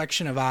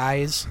reflection of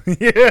eyes.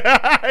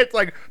 Yeah, it's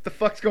like the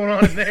fuck's going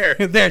on in there.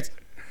 There's,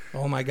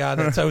 oh my god,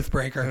 that's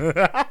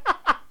Oathbreaker.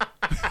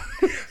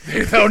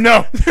 Oh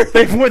no,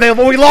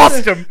 we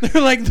lost him.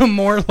 They're like the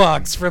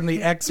Morlocks from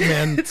the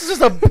X-Men. It's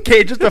just a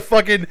cave, just a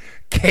fucking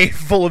cave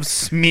full of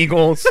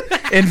Smeagol's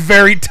in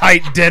very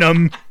tight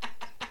denim.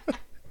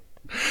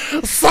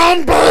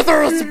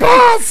 Sunbather is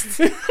best.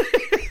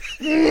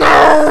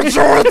 No,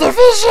 Joy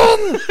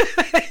Division.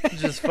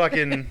 Just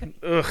fucking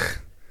ugh.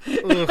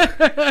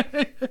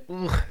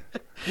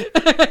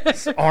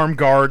 Armed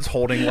guards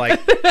holding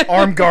like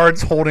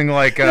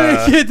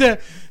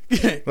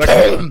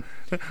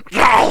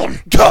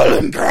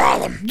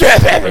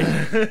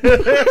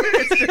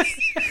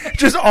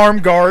just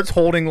armed guards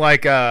holding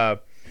what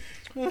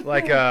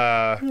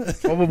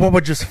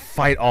would just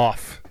fight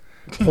off,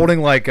 holding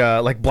like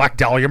Black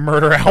Dahlia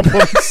murder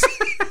albums.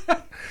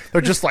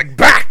 They're just like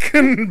back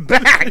and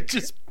back.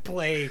 Just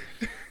play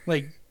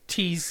like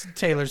tease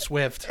Taylor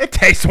Swift.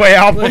 Tasteway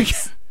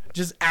albums.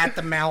 just at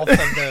the mouth of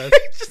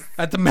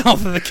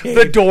the cave.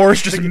 The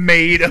door's just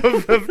made of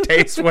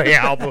Tasteway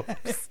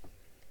albums.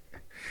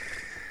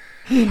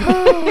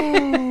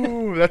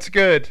 Oh, that's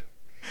good.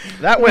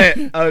 That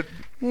went.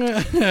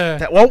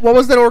 What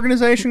was that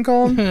organization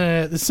called?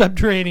 The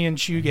Subterranean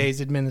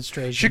Shoegaze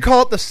Administration. Should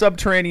call it the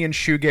Subterranean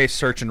Shoegaze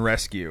Search and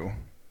Rescue.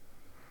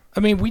 I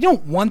mean, we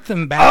don't want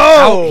them back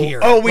out here.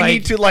 Oh, we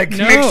need to make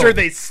sure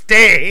they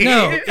stay.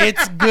 No,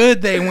 it's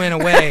good they went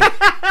away.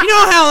 You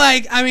know how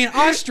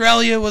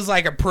Australia was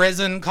like a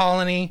prison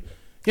colony.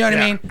 You know what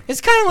I mean?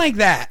 It's kind of like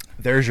that.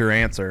 There's your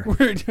answer.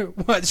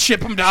 What? Ship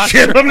them to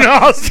Australia? Ship them to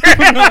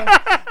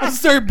Australia. They'll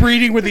start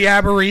breeding with the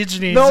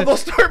Aborigines. No, they'll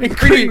start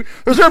breeding.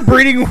 They'll start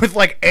breeding with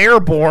like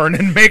Airborne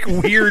and make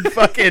weird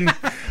fucking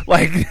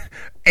like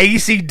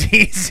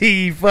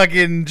AC/DC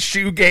fucking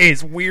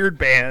shoegaze weird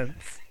bands.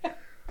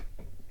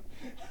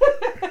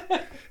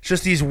 It's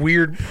just these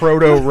weird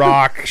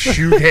proto-rock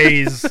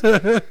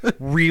shoegaze,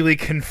 really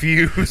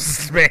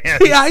confused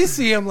bands. Yeah, I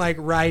see them like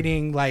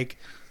riding like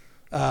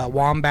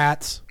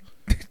wombats,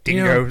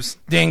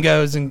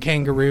 dingoes, and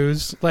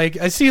kangaroos. Like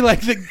I see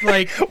like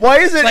why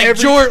is it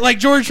like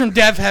George from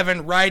Deaf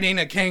Heaven riding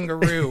a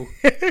kangaroo?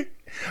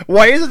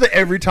 Why is it that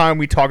every time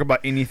we talk about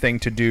anything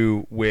to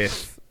do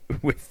with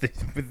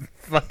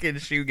fucking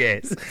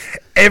shoegaze,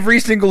 every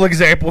single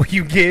example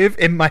you give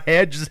in my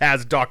head just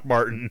has Doc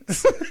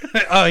Martens?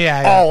 Oh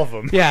yeah, all of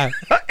them. Yeah,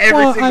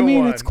 every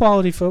single one. It's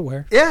quality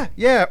footwear.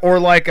 Yeah. Or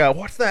like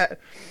what's that?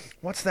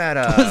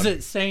 Was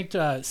it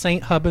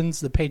Saint Hubbins,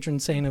 the patron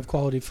saint of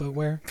quality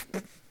footwear?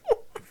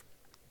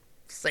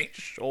 Saint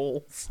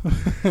Shoals.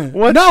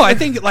 No, I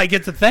think like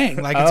it's a thing.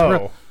 Like it's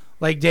real.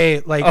 Like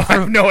I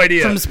have no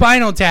idea. From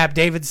Spinal Tap,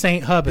 David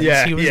St. Hubbins.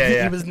 Yeah,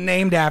 he was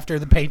named after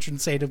the patron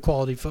saint of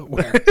quality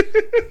footwear.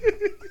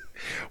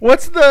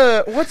 What's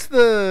those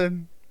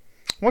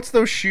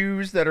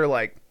shoes that are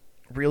like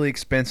really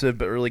expensive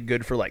but really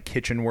good for like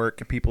kitchen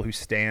work and people who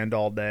stand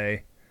all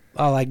day?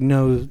 Oh, like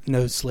no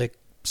slick.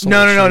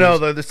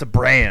 No. That's a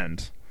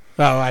brand.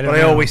 Oh, I don't know.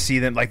 But I always see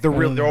them like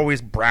they're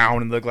always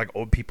brown and look like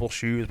old people's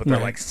shoes, but they're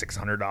like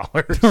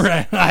 $600.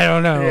 Right. I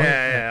don't know.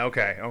 Yeah.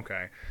 Okay.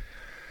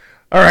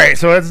 All right,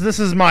 so this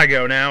is my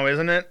go now,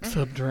 isn't it?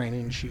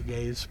 Subterranean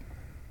shoegaze.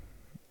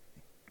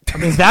 I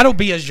mean, that'll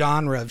be a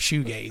genre of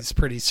shoegaze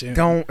pretty soon.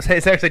 Don't say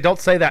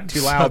that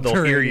too loud;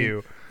 they'll hear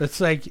you.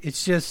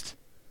 It's just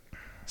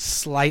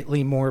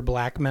slightly more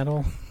black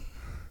metal.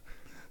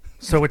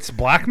 So it's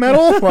black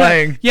metal,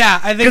 like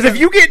yeah, I think because if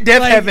you get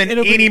Death Heaven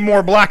any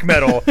more black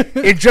metal,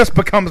 it just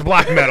becomes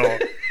black metal.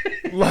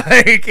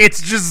 Like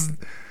it's just,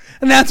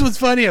 and that's what's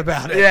funny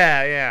about it.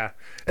 Yeah.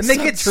 And they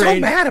get so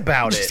mad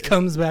about it. Just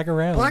comes back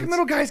around. Black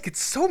metal guys get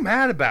so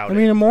mad about it. I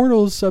mean,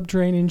 Immortal's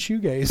Subterranean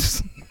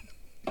Shoegaze.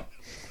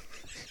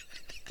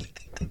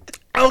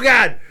 Oh,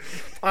 God.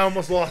 I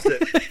almost lost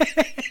it.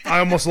 I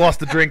almost lost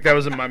the drink that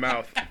was in my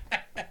mouth.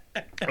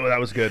 Oh, that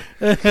was good.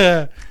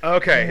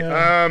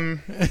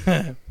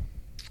 Okay.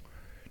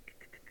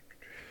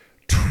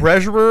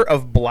 Treasurer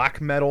of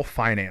black metal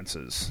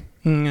finances.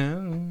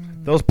 No.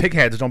 Those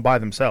pigheads don't buy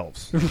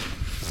themselves.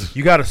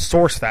 You got to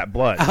source that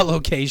blood.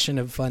 Allocation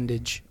of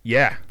fundage.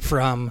 Yeah.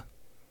 From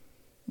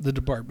the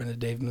Department of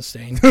Dave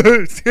Mustaine.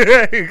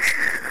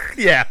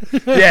 Yeah.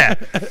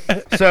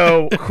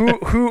 So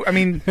who? I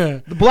mean,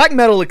 the black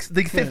metal.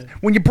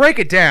 When you break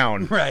it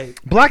down, right?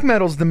 Black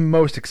metal's the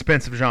most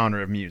expensive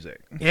genre of music.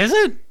 Is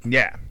it?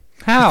 Yeah.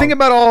 How? Think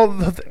about all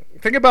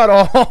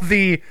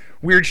the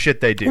weird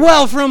shit they do.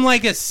 Well, from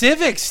like a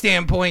civic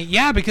standpoint,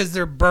 yeah, because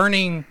they're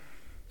burning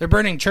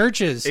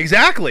churches.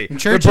 Exactly.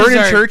 They're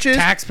burning churches.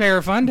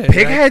 Taxpayer funded.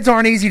 Pigheads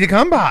aren't easy to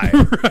come by.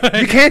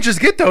 Right. You can't just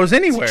get those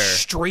anywhere. It's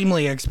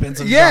extremely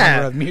expensive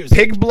genre of music.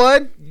 Pig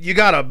blood, you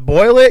gotta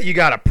boil it, you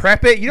gotta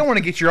prep it. You don't want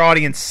to get your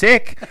audience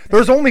sick.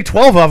 There's only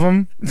 12 of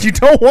them. You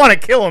don't want to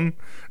kill them.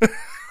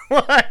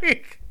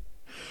 Like,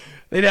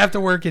 they'd have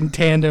to work in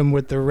tandem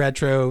with the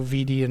retro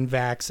VD and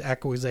Vax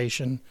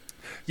acquisition.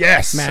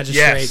 Yes,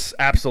 magistrate. Yes,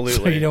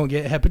 absolutely. So you don't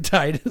get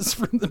hepatitis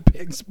from the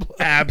pig's blood.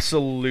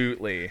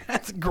 Absolutely.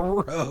 That's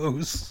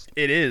gross.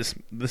 It is.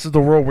 This is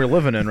the world we're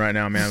living in right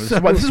now, man.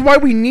 This is why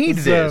we need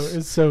this.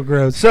 It's so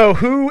gross. So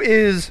who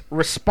is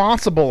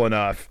responsible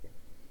enough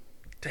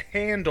to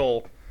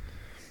handle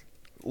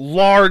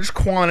large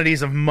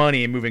quantities of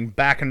money moving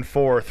back and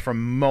forth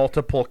from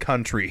multiple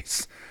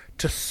countries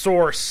to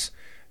source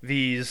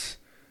these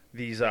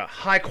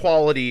high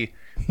quality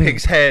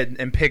pig's head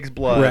and pig's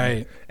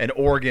blood and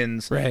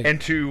organs, and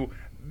to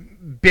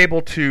be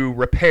able to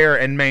repair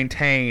and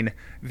maintain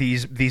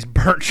these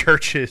burnt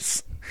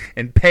churches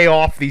and pay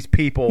off these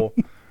people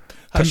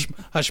to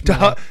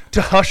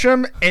hush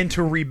them and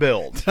to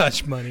rebuild.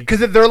 Hush money. Because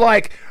they're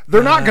like,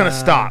 they're not going to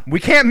stop. We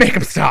can't make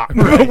them stop,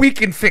 but we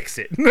can fix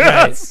it.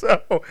 Right.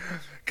 So,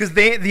 because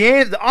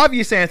the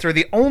obvious answer,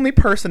 the only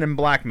person in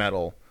black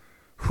metal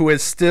who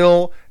is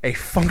still a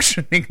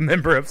functioning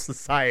member of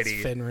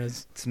society, it's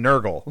Fenriz. It's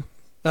Nurgle.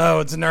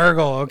 Oh, it's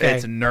Nurgle. Okay,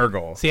 it's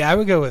Nurgle. See, I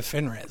would go with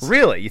Fenriz.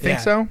 Really? You think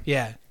so?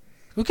 Yeah,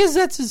 because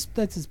that's his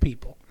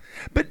people.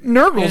 But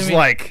Nurgle's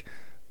like,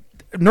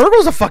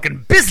 Nurgle's a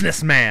fucking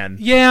businessman.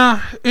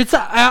 Yeah,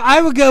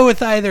 I would go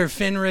with either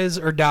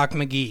Fenriz or Doc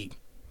McGee.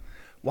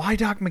 Why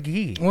Doc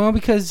McGee? Well,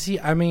 because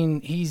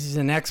he's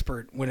an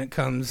expert when it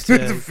comes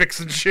to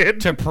Fixing shit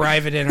to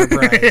private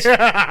enterprise.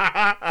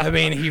 I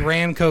mean, he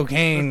ran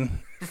cocaine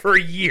for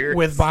years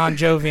with Bon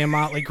Jovi and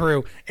Motley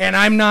Crue, and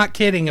I'm not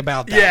kidding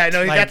about that. Yeah,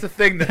 no, that's a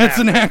thing. That's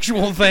an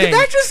actual thing. Did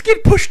that just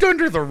get pushed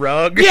under the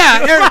rug?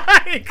 Yeah,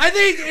 Like, I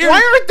think.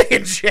 why aren't they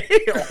in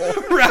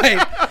jail?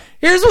 Right.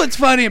 Here's what's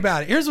funny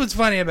about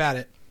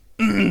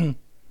it.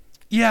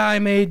 Yeah, I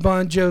made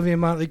Bon Jovi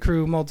and Motley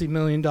Crue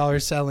multi-million-dollar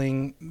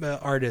selling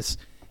artists.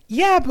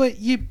 Yeah, but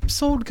you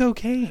sold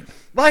cocaine.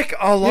 Like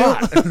a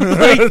lot.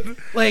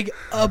 like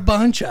a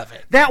bunch of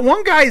it. That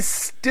one guy's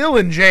still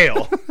in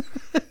jail.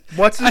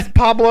 What's his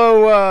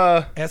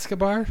Pablo?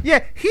 Escobar?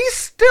 Yeah, he's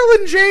still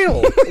in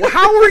jail.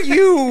 How are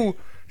you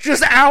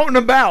just out and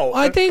about?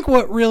 I think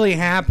what really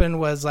happened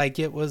was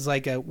it was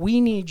like we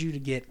need you to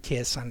get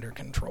Kiss under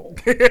control.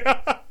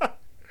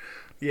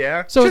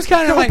 Yeah. So just it's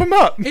kind of like him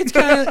up. it's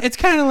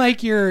kind of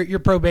like your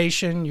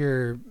probation,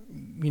 your.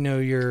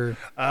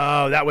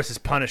 Oh, that was his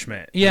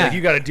punishment. Yeah. Like,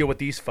 you got to deal with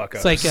these fuck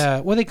ups. It's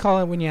like what do they call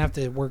it when you have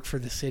to work for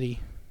the city?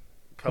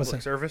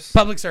 Public service?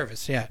 Public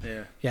service, yeah.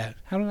 Yeah.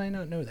 How did I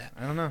not know that?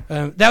 I don't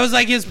know. That was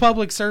like his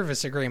public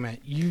service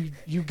agreement. You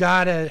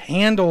gotta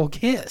handle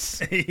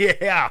Kiss.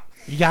 Yeah.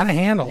 You gotta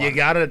handle You them.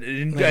 gotta,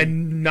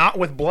 and not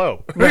with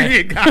blow. Right.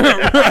 You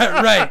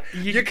gotta, right.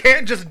 You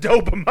can't just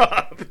dope them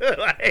up.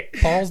 Like,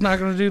 Paul's not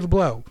gonna do the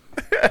blow.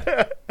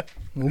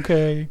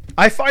 Okay.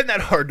 I find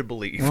that hard to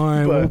believe. All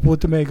right, but- we'll put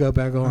the makeup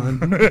back on.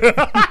 Put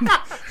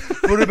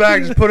it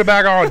back. Just put it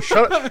back on.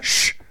 Shut up.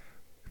 Shh.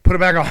 Put it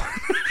back on.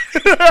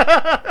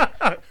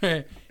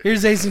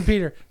 Here's Ace and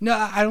Peter. No,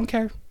 I don't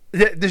care.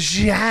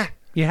 Yeah.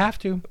 You have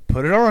to.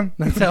 Put it on.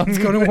 That's how it's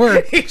going to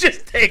work. He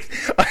just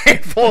takes a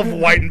handful of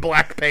white and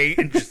black paint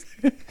and just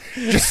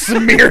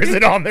smears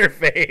it on their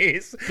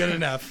face. Good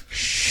enough.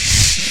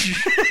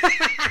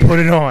 Put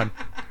it on.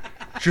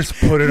 Just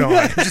put it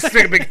on. Just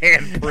take a big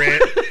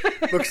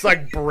handprint. Looks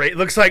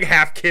like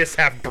half Kiss,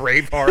 half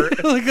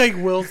Braveheart. Look like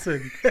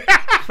Wilson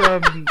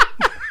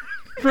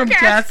from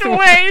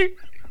Castaway.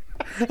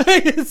 I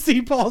can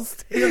see Paul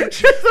Stanley.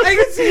 I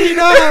can see,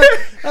 I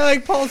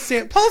like Paul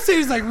Stanley. Paul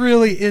Stanley's like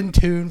really in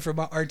tune from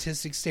an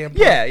artistic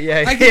standpoint.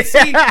 Yeah. I can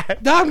see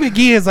Doc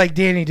McGee is like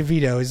Danny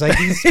DeVito. He's like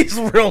He's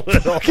real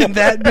little. fucking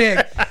that big.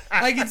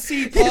 I can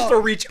see Paul. He has to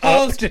reach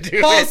up to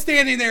do Paul's it.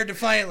 standing there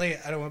defiantly.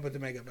 I don't want to put the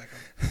makeup back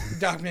on.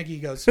 Doc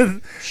McGee goes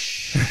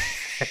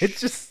It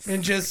just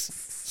and just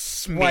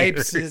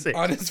swipes smears it it.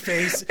 on his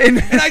face, and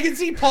I can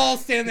see Paul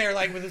stand there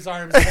like with his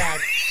arms back.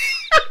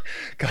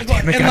 God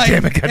damn it! and God like,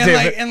 damn it! God and damn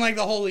like, it! and like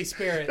the Holy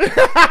Spirit. You know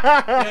what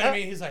I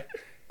mean? He's like,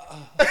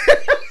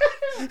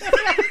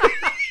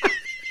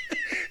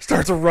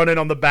 Starts running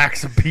on the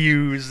backs of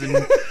pews and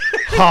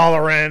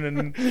hollering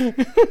and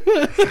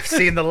I've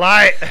seen the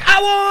light.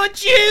 I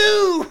want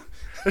you.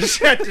 Just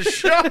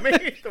show me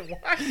the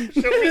way.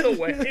 Show me the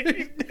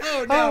way.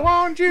 Oh I no.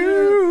 want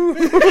you.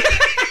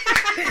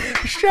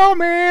 Show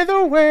me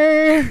the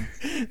way.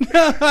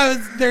 No, that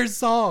was their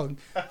song.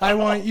 I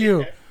want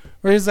you.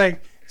 Where he's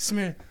like,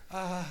 smear.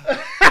 I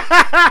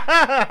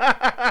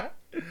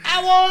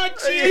want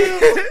you.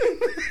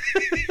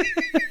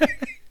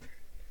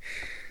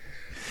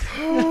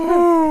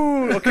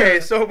 Okay,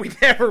 so we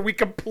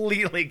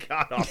completely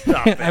got off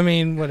topic. I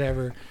mean,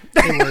 whatever.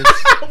 It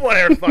works.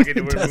 Whatever, fucking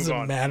do it. Move doesn't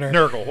on. matter.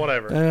 Nurgle,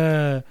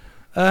 whatever.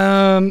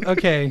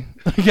 Okay.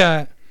 I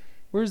got.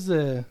 Where's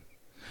the?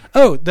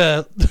 Oh,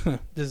 the.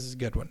 This is a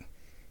good one.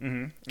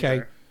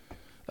 Okay.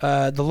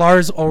 The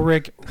Lars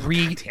Ulrich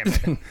Damn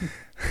it.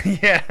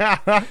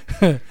 Yeah.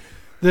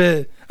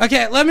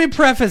 Okay, let me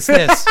preface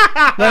this.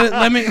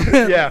 let me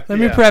Yeah, let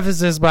me yeah. preface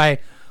this by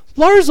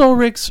Lars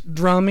Ulrich's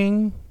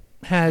drumming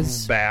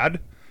has Bad.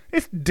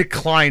 It's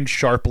declined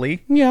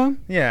sharply. yeah.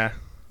 Yeah.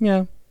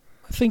 I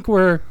think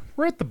we're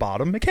We're at the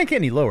bottom. It can't get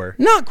any lower.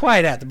 not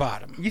quite at the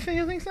bottom. You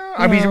think so?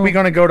 I mean, are we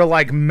going to go to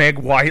like Meg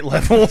White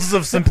levels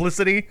of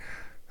simplicity?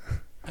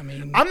 I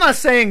mean, I'm not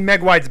saying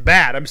Meg White's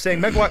bad. I'm saying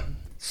Meg White,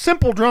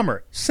 simple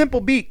drummer, simple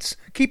beats,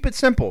 keep it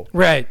simple.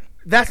 right,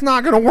 That's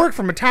not going to work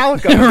for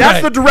Metallica. Right.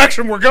 That's the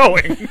direction we're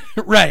going.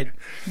 right.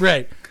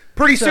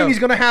 Pretty So- soon he's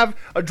going to have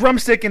a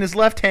drumstick in his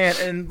left hand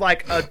and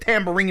like a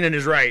tambourine in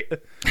his right.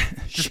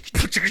 just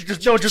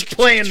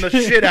playing the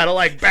shit out of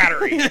like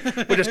battery.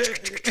 We're just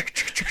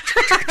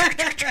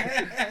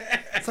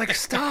it's like,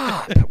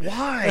 stop.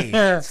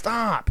 Why?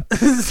 Stop.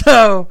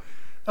 So,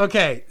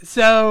 okay,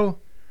 so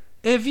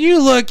if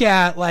you look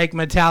at like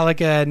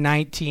Metallica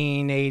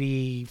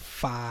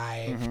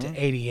 1985 to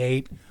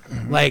 88,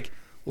 like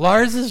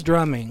Lars's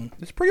drumming,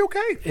 It's pretty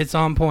okay. it's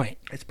on point.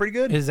 It's pretty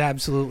good. Is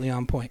absolutely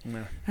on point.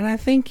 And I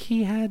think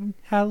he had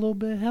a little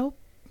bit of help.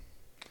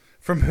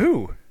 From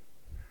who?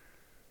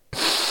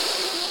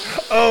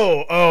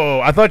 Oh,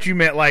 I thought you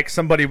meant like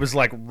somebody was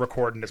like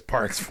recording his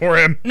parts for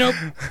him. Nope.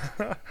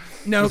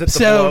 Nope. Was it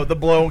So the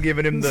blow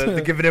giving him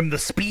the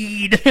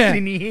speed Yeah. he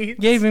needs?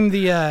 gave him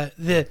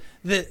the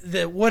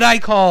what I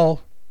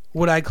call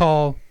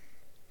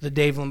the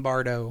Dave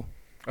Lombardo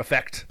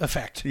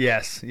Effect.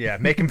 Yes. Yeah.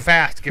 Make him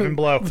fast. Give him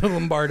blow. The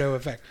Lombardo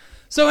effect.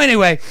 So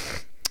anyway,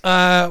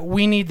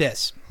 we need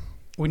this.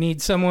 We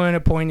need someone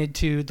appointed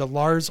to the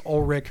Lars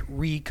Ulrich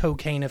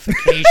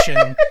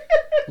Recocainification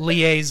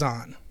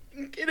Liaison.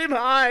 Get him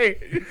high.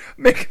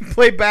 Make him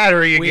play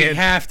battery We again.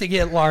 have to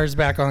get Lars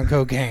back on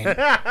cocaine,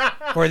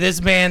 or this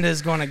band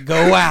is going to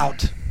go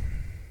out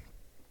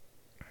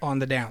on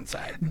the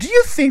downside. Do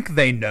you think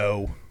they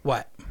know?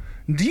 What?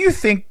 Do you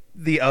think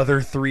the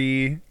other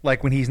three,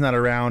 like when he's not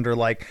around, are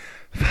like,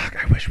 fuck,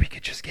 I wish we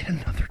could just get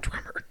another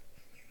drummer?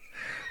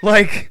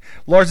 Like,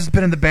 Lars has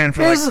been in the band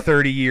for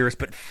 30 years,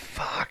 but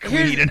fuck,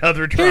 we need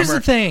another drummer.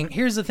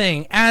 Here's the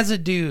thing. As a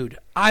dude,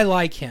 I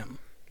like him.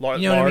 You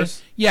know Lars? what I mean?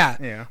 Yeah.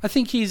 Yeah. I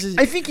think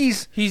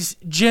he's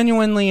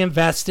genuinely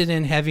invested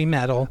in heavy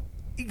metal.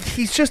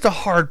 He's just a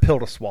hard pill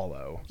to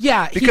swallow.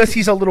 Yeah. Because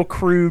he's a little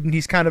crude and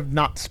he's kind of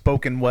not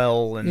spoken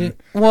well. And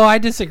well, I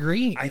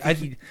disagree. I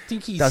think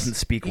he he doesn't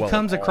speak well He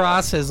comes at all.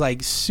 across as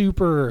like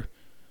super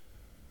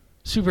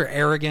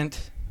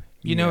arrogant.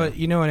 You know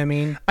what I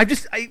mean?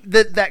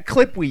 That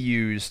clip we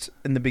used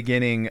in the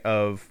beginning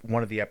of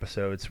one of the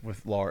episodes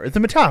with Lars, it's the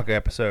Metallica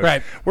episode,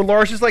 right? Where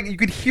Lars is like, you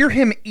could hear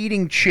him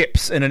eating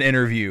chips in an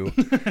interview,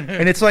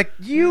 and it's like,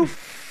 you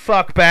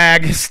fuck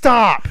bag,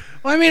 stop.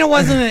 Well, I mean, it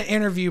wasn't an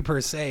interview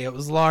per se. It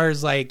was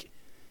Lars like,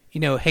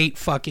 hate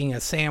fucking a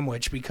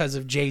sandwich because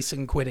of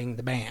Jason quitting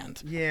the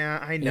band. Yeah,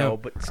 I know,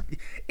 but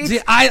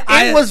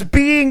it was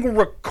being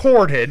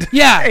recorded.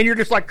 Yeah, and you're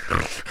just like,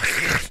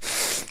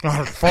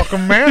 oh,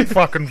 fucking man,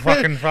 fucking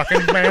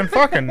man,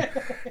 fucking.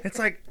 It's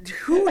like,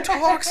 who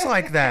talks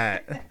like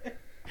that?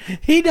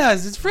 He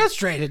does. It's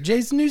frustrated.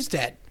 Jason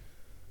Newsted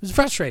was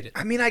frustrated.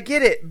 I mean, I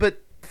get it,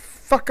 but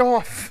fuck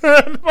off.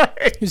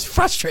 He's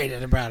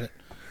frustrated about it.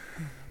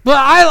 But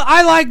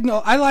I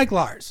like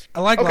Lars.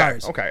 I like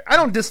Lars. Okay. I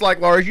don't dislike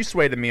Lars. You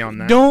swayed me on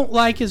that. Don't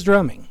like his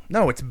drumming.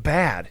 No, it's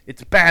bad.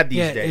 It's bad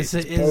these days.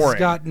 It's boring. It's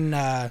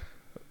gotten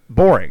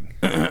boring.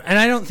 And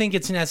I don't think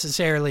it's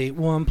necessarily,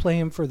 well, I'm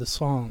playing for the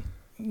song.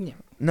 Yeah.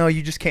 No,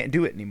 you just can't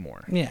do it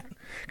anymore. Yeah.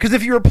 Because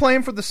if you were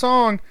playing for the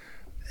song,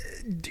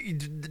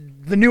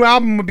 the new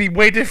album would be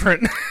way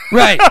different.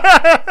 Right.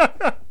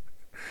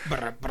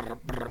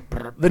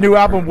 The new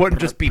album wouldn't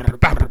just be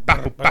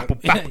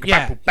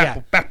yeah.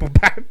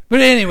 But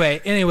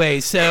anyway,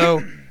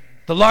 so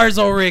the Lars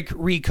Ulrich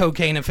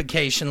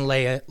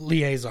Recocainification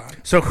Liaison.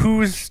 So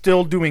who's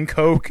still doing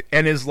coke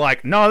and is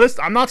like, no,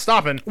 I'm not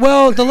stopping.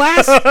 Well, the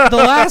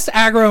last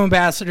Agro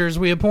ambassadors,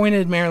 we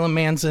appointed Marilyn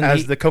Manson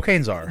as the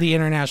cocaine czar, the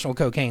international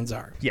cocaine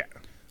czar. Yeah.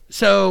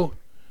 So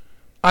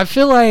I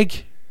feel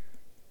like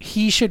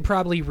he should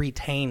probably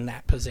retain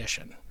that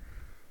position.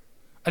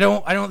 I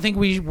don't think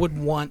we would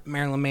want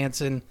Marilyn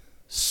Manson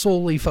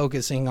solely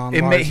focusing on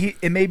Lars.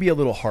 It may be a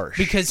little harsh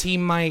because he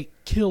might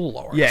kill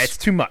Lars. Yeah, it's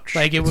too much.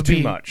 Like it's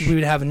too much. We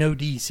would have an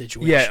OD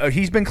situation. Yeah,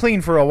 he's been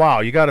clean for a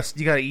while. You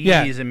gotta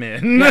ease him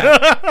in.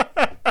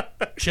 Yeah.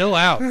 Chill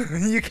out.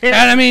 You can't.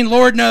 And I mean,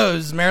 Lord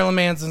knows Marilyn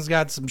Manson's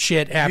got some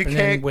shit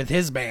happening with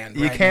his band.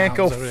 You can't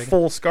go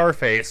full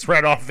Scarface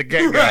right off the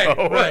get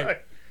go.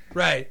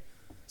 Right.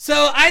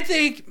 So I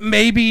think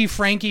maybe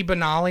Frankie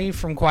Banali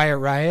from Quiet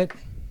Riot.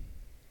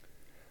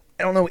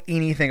 I don't know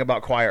anything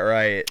about Quiet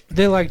Riot.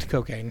 They liked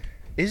cocaine.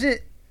 Is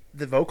it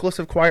the vocalist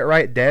of Quiet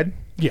Riot dead?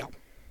 Yeah.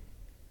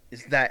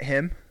 Is that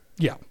him?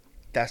 Yeah.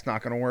 That's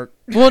not going to work.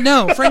 Well,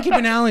 no. Frankie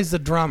Banali's the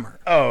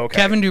drummer. Oh, okay.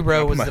 Kevin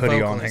Dubrow was the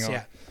vocalist. On, hang on.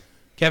 Yeah.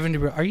 Kevin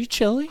Dubrow. Are you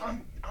chilly?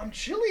 I'm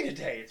chilly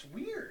today. It's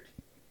weird.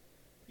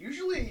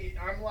 Usually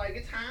I'm like,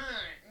 it's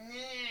hot.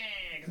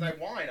 Because I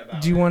whine about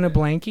it. Do you want a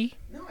blankie?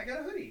 No, I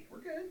got a hoodie. We're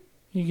good.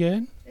 You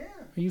good? Yeah.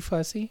 Are you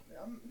fussy?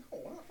 I'm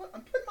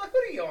putting my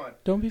hoodie on.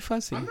 Don't be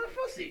fussy. I'm not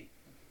fussy.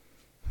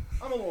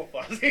 I'm a little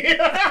fussy.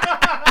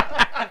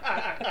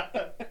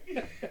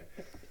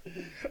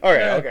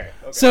 Okay.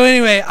 So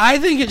anyway, I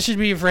think it should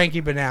be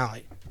Frankie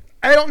Banali.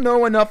 I don't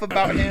know enough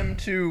about him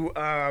to...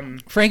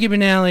 Frankie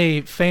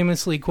Banali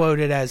famously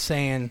quoted as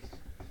saying,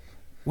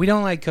 "We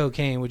don't like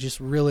cocaine, we just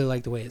really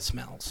like the way it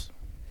smells."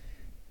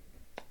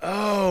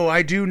 Oh,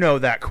 I do know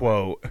that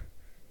quote.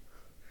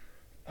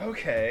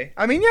 Okay.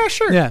 I mean, yeah,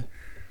 sure. Yeah.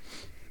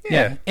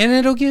 And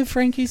it'll give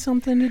Frankie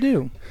something to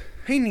do.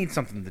 He needs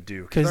something to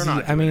do. Because,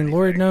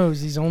 Lord knows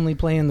he's only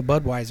playing the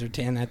Budweiser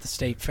tin at the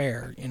state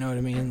fair. You know what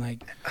I mean?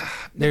 Like,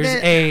 there's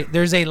a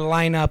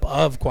lineup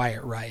of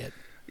Quiet Riot.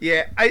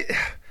 Yeah,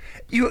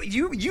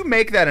 you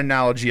make that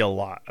analogy a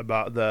lot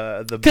about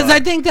the because I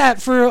think that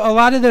for a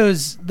lot of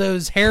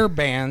those hair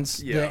bands,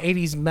 the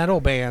 80s metal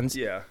bands,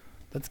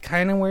 that's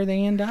kind of where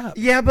they end up.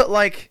 Yeah, but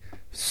like,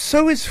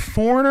 so is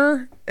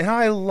Foreigner, and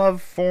I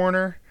love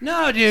Foreigner.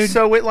 No, dude.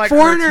 So it hurts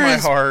my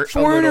heart.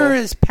 Foreigner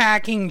is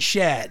packing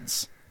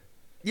sheds.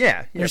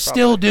 Yeah, they're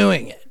still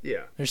doing it.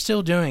 Yeah, they're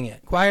still doing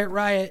it. Quiet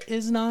Riot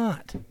is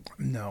not.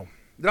 No,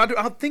 I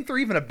don't think they're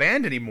even a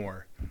band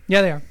anymore.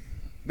 Yeah, they are.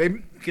 They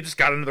just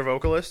got another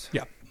vocalist.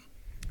 Yeah.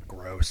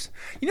 Gross.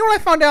 You know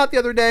what I found out the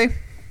other day?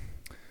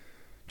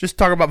 Just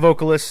talk about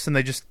vocalists, and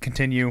they just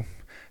continue.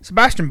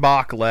 Sebastian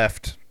Bach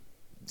left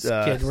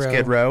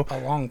Skid Row a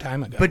long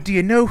time ago. But do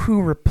you know who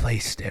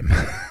replaced him?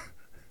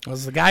 It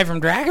was the guy from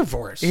Dragon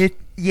Force.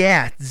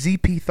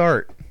 ZP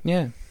Thart.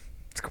 Yeah.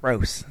 It's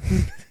gross.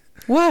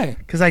 Why?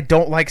 Because I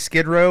don't like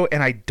Skid Row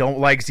and I don't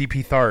like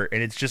ZP Thart,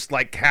 and it's just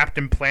like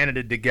Captain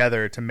Planeted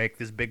together to make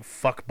this big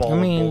fuckball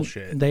of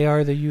bullshit. They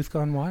are the youth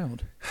gone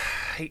wild.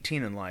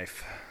 18 in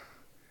life.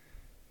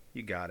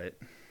 You got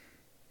it.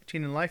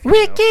 18 in life.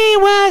 Ricky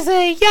was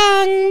a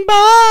young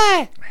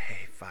boy.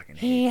 Hey, fucking.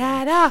 He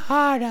had a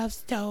heart of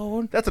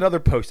stone. That's another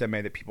post I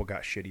made that people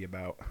got shitty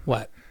about.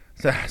 What?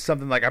 So,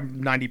 something like,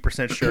 I'm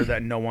 90% sure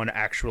that no one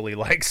actually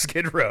likes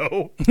Skid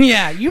Row.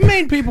 Yeah, you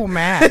made people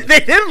mad. They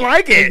didn't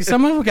like it.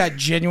 Some of them got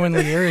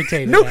genuinely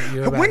irritated No, at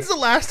you about when's it. the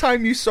last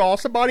time you saw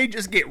somebody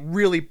just get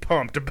really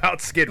pumped about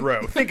Skid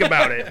Row? Think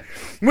about it.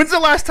 When's the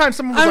last time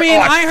someone was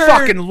I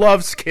fucking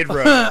love Skid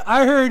Row?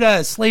 I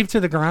heard Slave to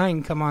the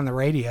Grind come on the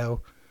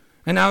radio,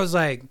 and I was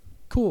like,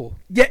 cool.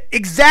 Yeah,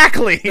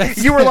 exactly.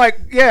 You were like,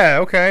 yeah,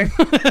 okay.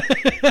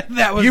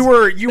 That was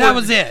That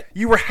was it.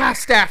 You were half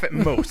staff at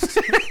most.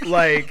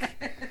 Like,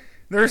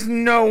 there's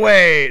no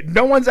way.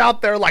 No one's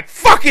out there like,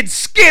 fucking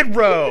Skid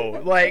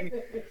Row. Like,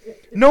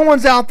 no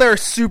one's out there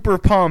super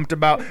pumped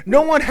about.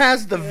 No one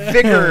has the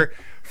vigor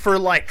for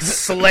like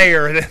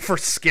Slayer than for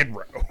Skid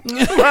Row.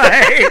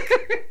 Like,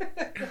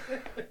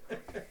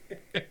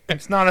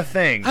 it's not a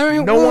thing. I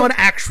mean, no one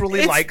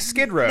actually likes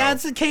Skid Row.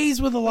 That's the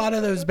case with a lot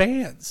of those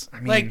bands. I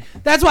mean,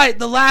 that's why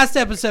the last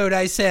episode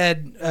I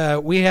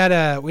said we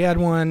had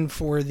one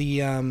for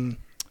the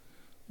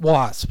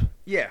Wasp.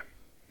 Yeah.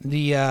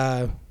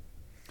 The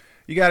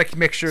you got to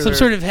make sure some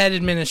sort of head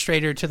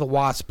administrator to the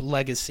Wasp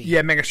legacy.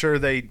 Yeah, making sure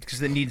because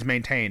it needs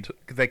maintained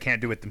because they can't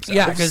do it themselves.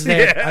 Yeah, because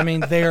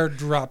they're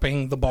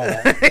dropping the ball.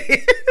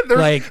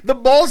 Like the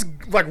ball's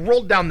like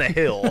rolled down the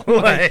hill,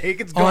 like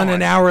it's gone. On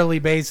an hourly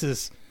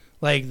basis.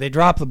 Like they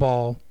drop the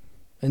ball,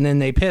 and then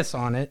they piss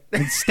on it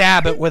and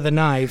stab it with a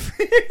knife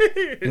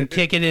and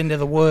kick it into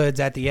the woods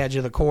at the edge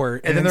of the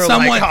court. And then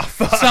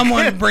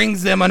someone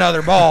brings them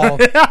another ball,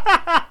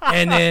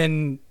 and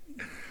then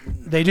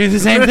they do the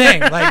same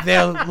thing. Like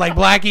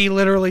Blackie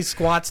literally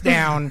squats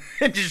down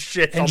and just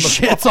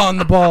shits on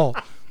the ball.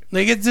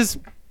 Like it's just,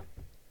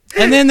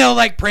 and then they'll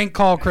like prank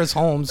call Chris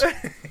Holmes.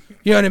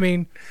 You know what I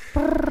mean?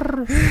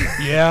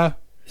 Yeah,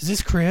 is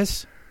this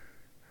Chris?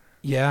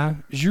 Yeah.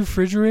 Is your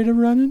refrigerator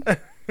running?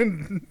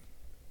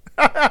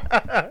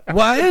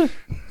 What?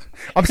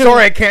 I'm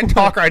sorry, I can't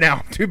talk right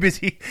now. I'm too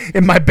busy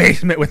in my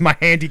basement with my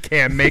handy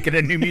cam making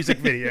a new music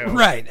video.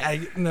 Right.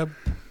 No,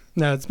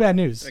 it's bad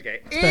news.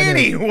 Okay.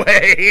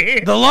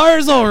 Anyway. The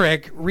Lars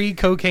Ulrich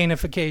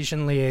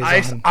re-cocainification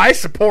liaison. I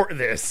support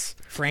this.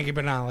 Frankie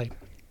Banali.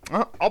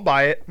 I'll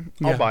buy it.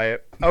 I'll buy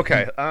it.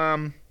 Okay.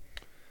 I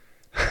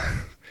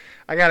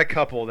got a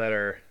couple that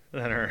are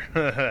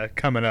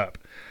coming up.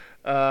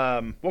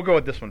 We'll go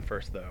with this one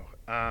first, though.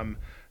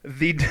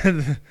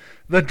 The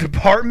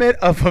Department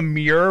of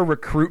Amur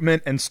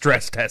Recruitment and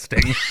Stress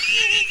Testing.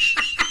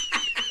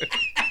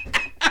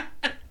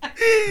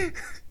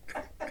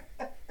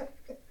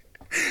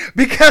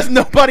 Because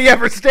nobody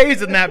ever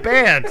stays in that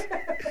band.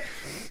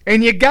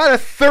 And you gotta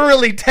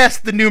thoroughly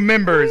test the new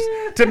members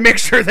to make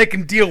sure they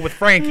can deal with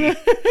Frankie.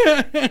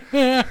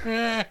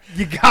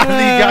 You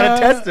gotta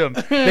test them.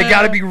 They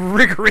gotta be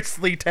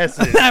rigorously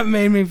tested. That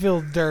made me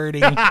feel dirty.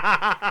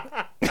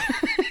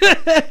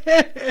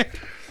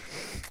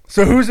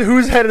 So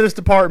who's head of this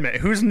department?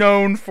 Who's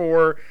known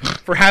for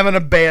having a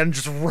band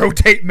just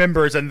rotate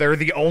members and they're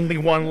the only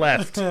one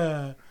left?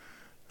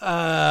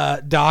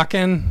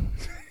 Dokken.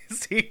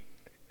 See,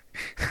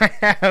 I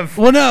have.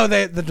 Well, no,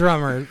 the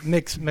drummer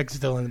Mick's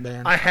still in the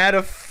band. I had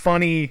a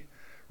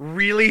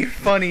really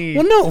funny.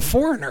 Well, no,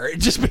 Foreigner.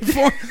 It'd just be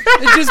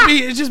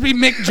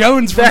Mick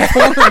Jones from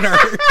Foreigner,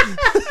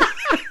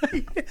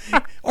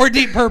 or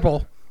Deep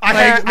Purple. I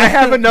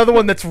have another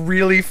one that's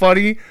really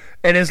funny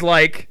and is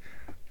like.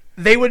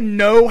 They would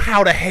know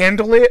how to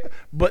handle it,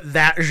 but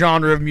that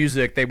genre of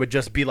music, they would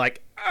just be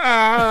like,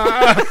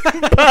 but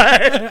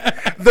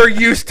they're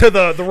used to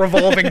the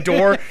revolving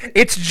door.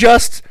 It's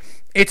just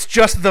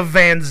the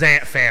Van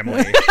Zant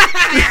family.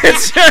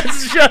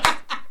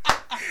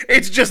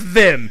 It's just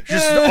them,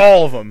 just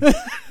all of them,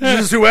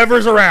 just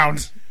whoever's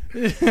around.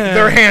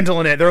 They're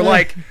handling it. They're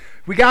like,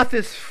 we got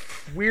this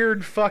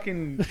weird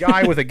fucking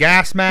guy with a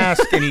gas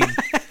mask, and he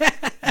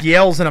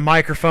yells in a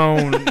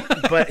microphone,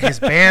 but his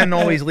band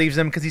always leaves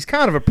him because he's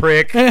kind of a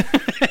prick.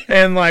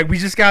 And like, we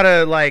just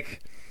gotta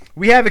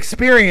we have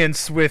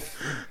experience with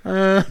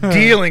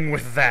dealing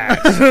with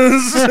that.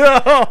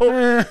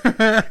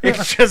 So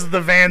it's just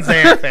the Van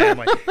Zandt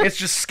family. It's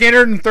just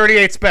Skinner and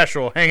 38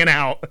 Special hanging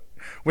out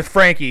with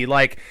Frankie.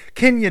 Like,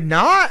 can you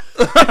not?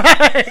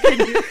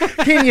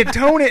 Can you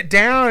tone it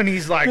down? And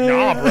he's like,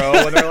 nah,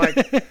 bro. And they're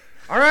like,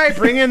 all right,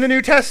 bring in the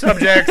new test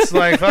subjects.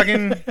 Like,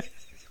 fucking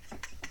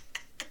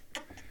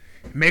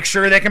make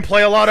sure they can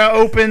play a lot of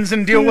opens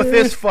and deal with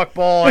this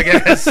fuckball, I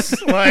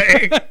guess.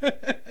 Like,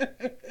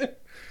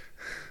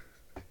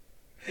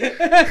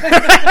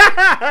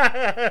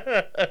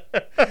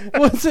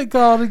 what's it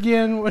called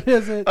again? What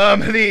is it?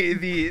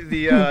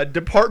 The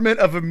Department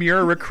of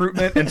Amur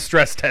Recruitment and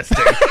Stress Testing.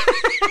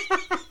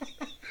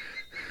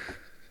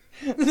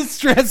 The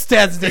stress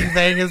testing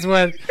thing is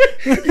what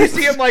You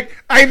see him like,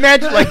 I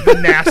imagine like the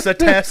NASA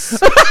tests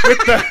with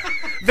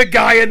the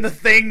guy in the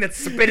thing that's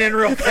spinning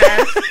real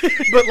fast,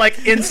 but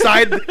like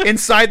inside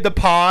the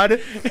pod,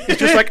 it's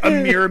just like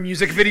Amir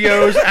music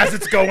videos as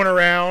it's going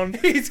around.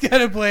 he's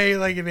gotta play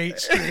like an H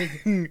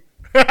string.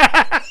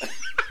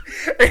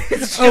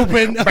 It's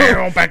Open. and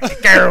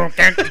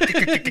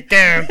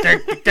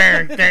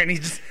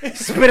he's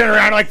just spinning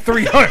around like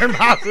 300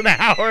 miles an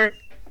hour.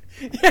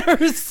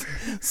 There's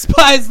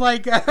spies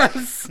like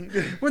us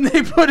when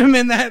they put him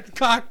in that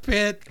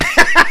cockpit.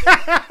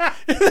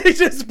 They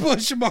just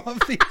push him off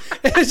the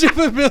edge of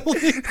a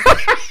building.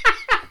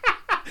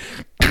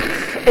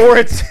 Or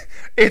it's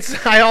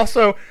I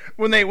also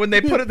when they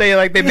put it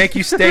they make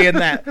you stay in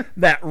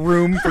that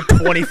room for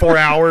 24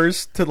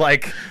 hours to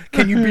like,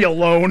 can you be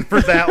alone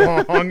for that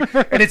long?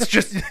 And it's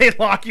just they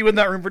lock you in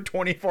that room for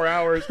 24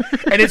 hours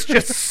and it's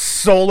just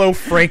solo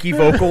Frankie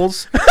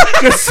vocals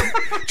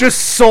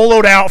just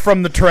soloed out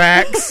from the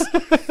tracks.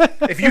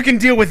 If you can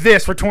deal with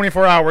this for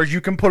 24 hours,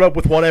 you can put up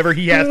with whatever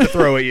he has to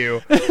throw at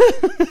you.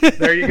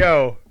 There you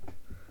go.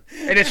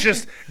 And it's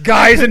just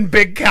guys in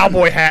big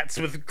cowboy hats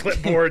with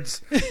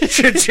clipboards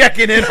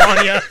checking in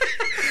on you.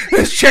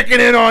 Just checking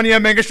in on you,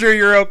 making sure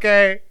you're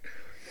okay.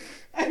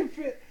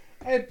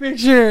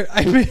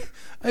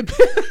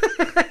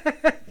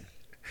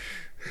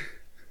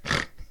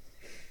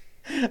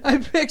 I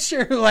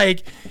picture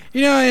like,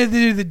 you know, I had to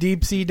do the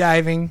deep sea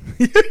diving.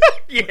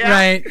 Yeah.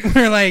 Right?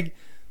 Where like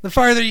the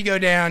farther you go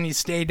down, you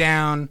stay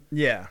down.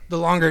 Yeah. The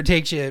longer it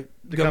takes you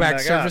to go come back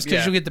back to surface up, because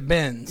yeah. you'll get the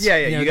bends. Yeah,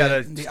 yeah, know, you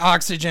gotta the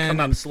oxygen. Come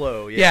up and-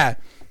 slow. Yeah.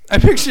 I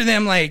picture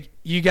them like,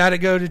 you got to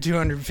go to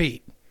 200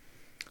 feet.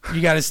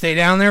 You got to stay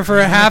down there for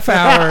a half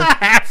hour.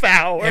 Half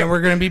hour. And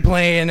we're going to be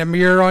playing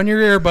Amir on your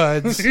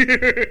earbuds.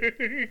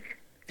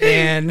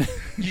 And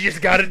You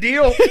just got to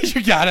deal.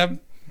 you got to.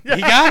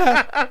 You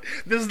got to.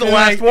 This is the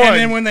last one. And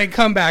then when they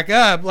come back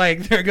up,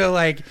 like, they're go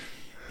like,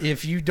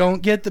 if you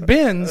don't get the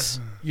bends,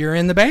 you're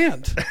in the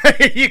band.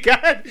 you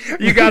got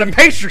to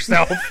pace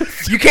yourself.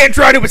 You can't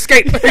try to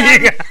escape.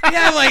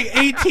 Yeah, like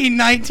 18,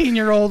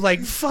 19-year-old, like,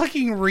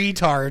 fucking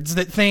retards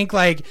that think,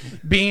 like,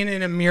 being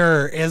in a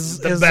mirror is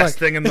best like,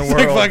 thing in the it's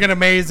world. like fucking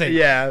amazing.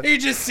 Yeah. You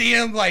just see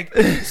them, like,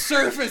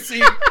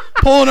 surfacing,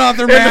 pulling off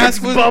their And mask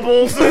it's with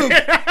bubbles.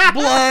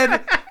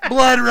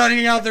 blood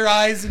running out their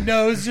eyes and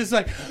nose, just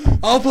like,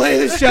 I'll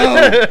play the show.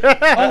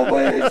 I'll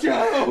play the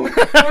show.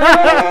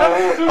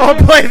 I'll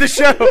play the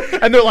show.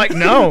 And they're like,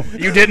 no,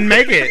 you didn't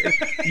make it.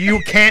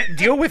 You can't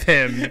deal with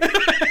him.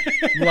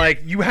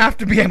 Like, you have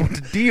to be able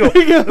to deal.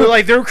 They're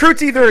like, the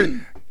recruits either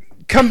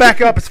come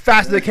back up as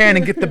fast as they can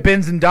and get the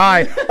bins and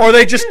die, or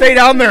they just stay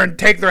down there and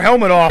take their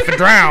helmet off and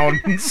drown.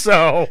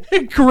 So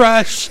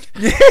Crushed.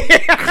 they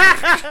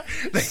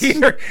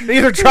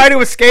either try to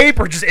escape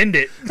or just end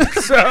it.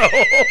 So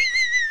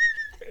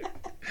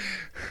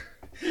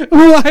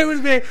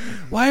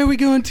Why are we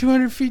going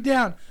 200 feet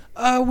down?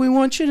 We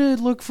want you to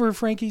look for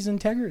Frankie's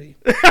integrity.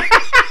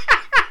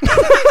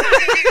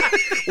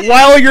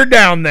 while you're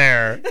down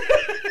there,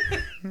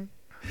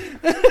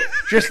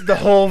 just the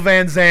whole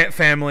Van Zant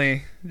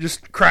family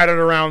just crowded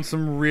around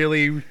some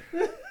really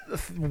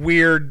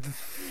weird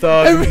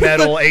thug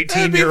metal That'd be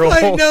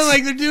 18-year-olds. like, no,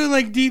 like they're doing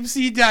like deep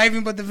sea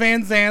diving, but the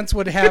Van Zants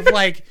would have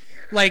like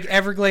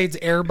Everglades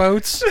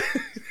airboats.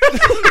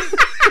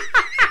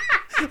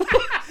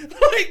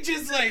 Like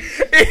just like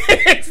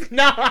It's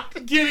not.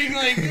 getting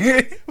like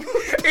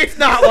It's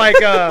not like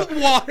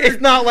water.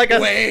 It's not like a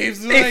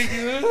waves. it's-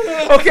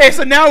 Like, Okay,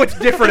 so now it's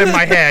different in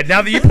my head.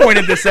 Now that you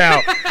pointed this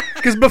out,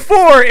 because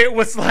before it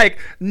was like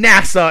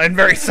NASA and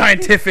very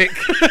scientific,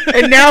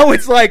 and now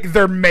it's like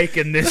they're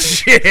making this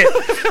shit.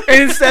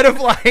 And instead of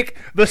like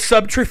the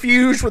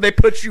subterfuge where they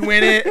put you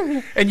in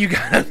it and you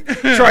gotta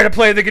try to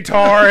play the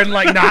guitar and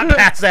like not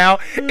pass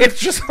out, it's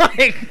just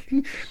like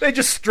they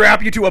just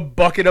strap you to a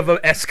bucket of an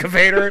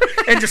excavator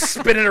and just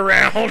spin it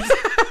around.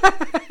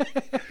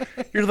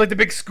 You're like the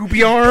big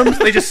Scoopy arms.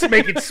 They just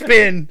make it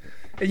spin,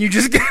 and you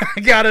just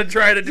gotta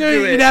try to do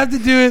you'd it. have to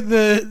do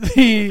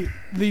it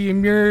the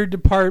Amir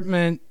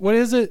department. What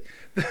is it?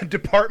 The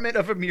Department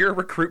of Amir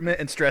Recruitment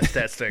and Stress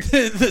Testing.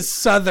 The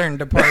Southern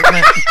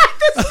Department.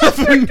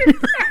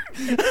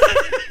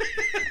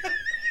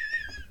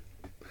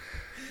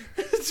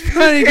 It's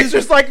funny. It's 'cause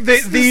just like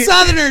the the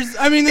Southerners.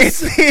 I mean, It's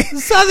the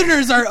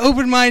Southerners are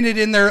open-minded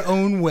in their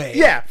own way.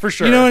 yeah, for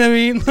sure. You know what I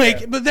mean?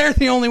 Like, but they're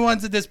the only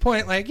ones at this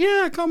point. Like,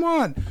 yeah, come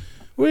on.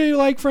 We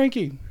like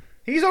Frankie.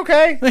 He's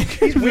okay.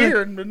 He's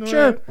weird. but,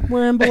 Sure,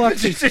 we're in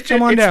Biloxi. It's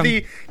Come on down.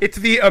 It's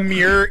the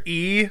Amir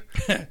E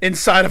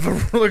inside of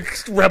a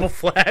rebel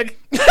flag.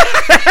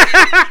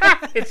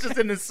 It's just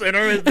in the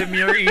center is the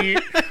Amir E.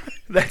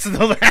 That's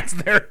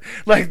their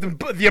like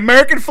the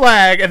American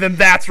flag, and then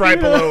that's right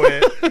below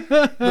it.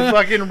 The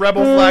fucking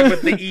rebel flag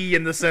with the E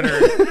in the center.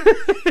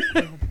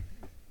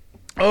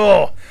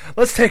 Oh,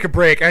 let's take a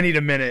break. I need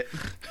a minute.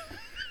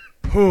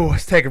 Ooh,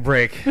 let's take a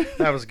break.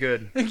 That was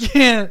good. I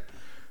can't.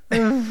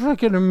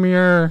 Fucking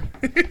Amir.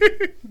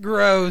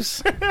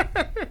 Gross.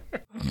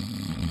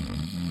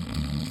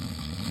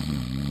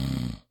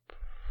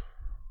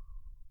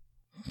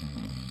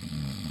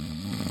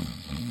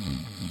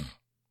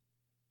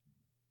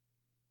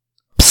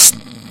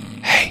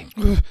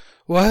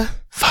 What?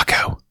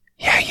 Fucko.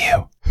 Yeah,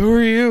 you. Who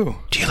are you?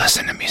 Do you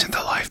listen to Music the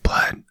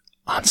Lifeblood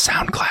on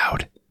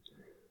SoundCloud?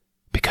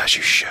 Because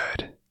you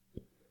should.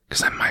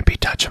 Because I might be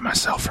touching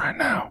myself right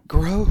now.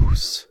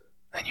 Gross.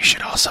 And you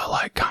should also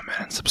like, comment,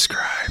 and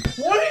subscribe.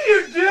 What are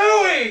you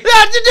doing?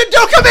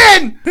 Don't come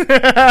in!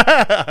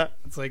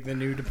 It's like the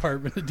new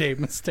Department of Dave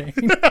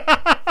Mustaine.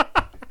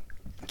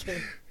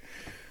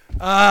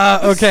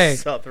 Okay.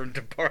 Southern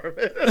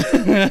Department.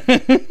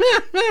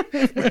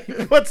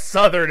 What's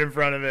Southern in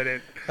front of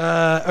it?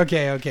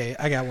 Okay.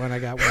 I got one.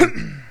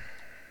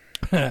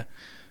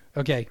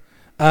 Okay.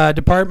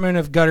 Department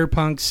of Gutter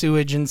Punk,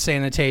 Sewage, and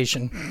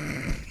Sanitation.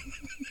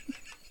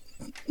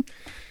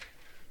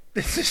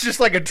 This is just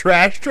like a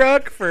trash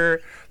truck that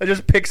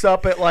just picks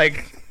up at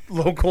like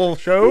local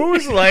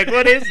shows? Like,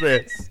 what is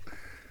this?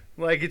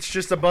 Like, it's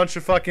just a bunch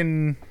of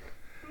fucking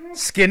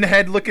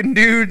skinhead looking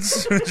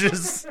dudes.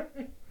 Just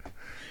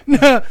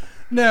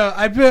No.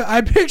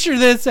 I picture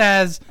this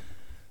as,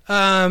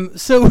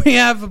 so we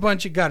have a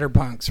bunch of gutter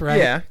punks,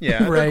 right?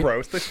 yeah, Right. they're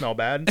gross. They smell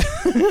bad.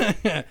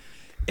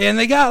 And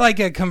they got like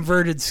a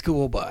converted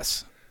school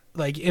bus,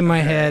 like in my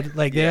head,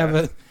 like they have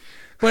a,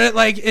 but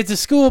it's a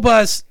school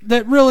bus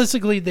that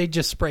realistically they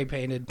just spray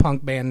painted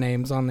punk band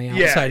names on the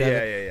outside of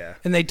it, Yeah.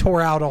 and they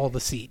tore out all the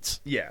seats,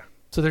 Yeah.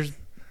 so there's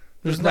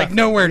like nothing.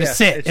 nowhere to Yeah,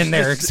 sit it's in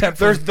there just- except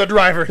for there's the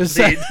driver's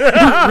seat.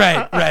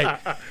 right.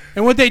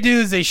 And what they do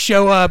is they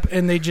show up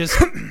and they just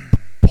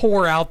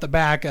pour out the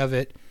back of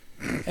it,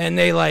 and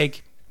they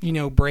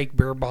break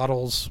beer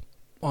bottles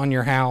on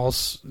your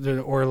house,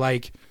 or Are they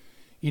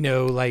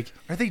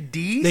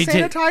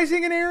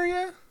desanitizing an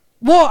area?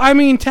 Well, I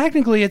mean,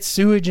 technically it's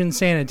sewage and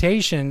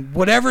sanitation.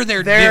 Whatever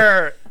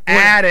They're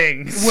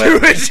adding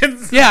sewage and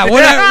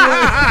whatever.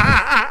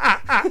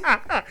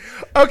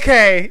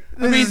 Okay,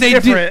 I mean, is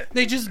different.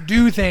 they just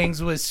do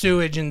things with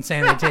sewage and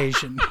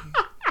sanitation.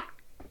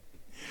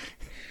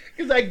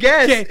 Because I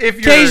guess if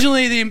you're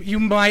Occasionally you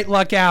might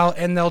luck out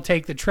and they'll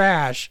take the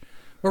trash.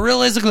 But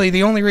realistically,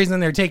 the only reason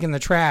they're taking the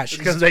trash is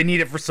because they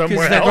need it for somewhere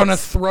because they're else. going to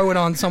throw it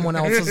on someone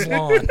else's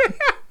lawn.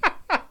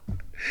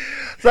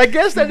 So I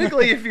guess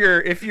technically,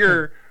 if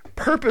you're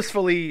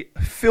purposefully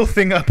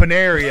filthing up an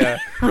area,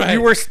 Right.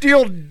 you are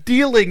still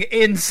dealing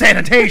in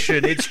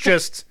sanitation. It's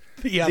just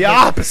the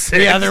opposite.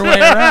 The other way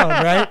around,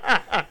 right?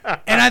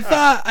 And I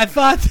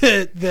thought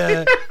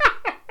that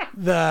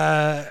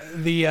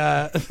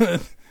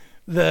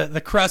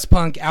the crust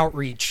punk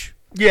outreach.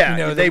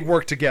 Yeah, they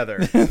work together.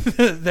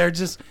 They're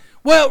just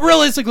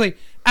realistically,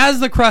 as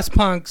the crust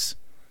punks,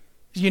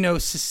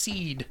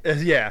 secede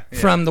Yeah.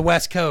 from the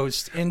West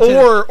Coast into,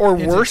 Or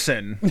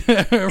worsen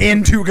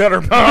into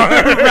gutter punk.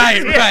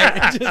 right.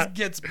 It just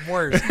gets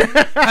worse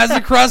as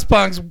the crust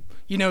punks,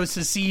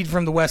 secede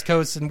from the West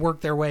Coast and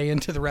work their way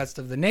into the rest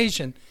of the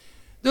nation.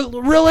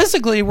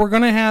 Realistically, we're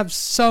going to have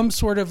some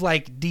sort of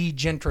like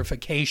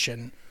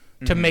degentrification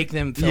to make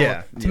them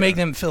feel make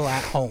them feel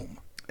at home.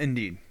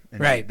 Indeed.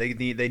 Right. They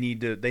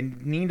need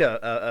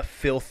a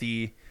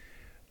filthy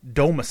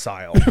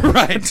domicile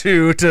Right.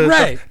 to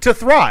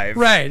thrive.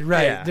 Right.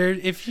 Yeah. There,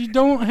 if you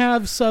don't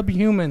have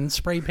subhuman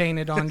spray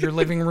painted on your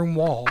living room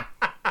wall,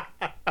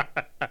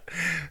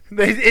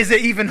 Is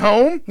it even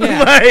home?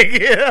 Yeah.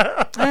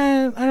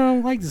 I I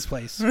don't like this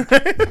place.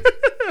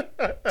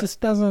 Just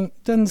doesn't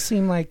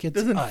seem like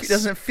it's us.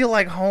 doesn't feel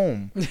like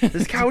home.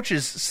 This couch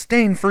is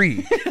stain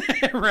free.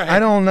 Right. I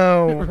don't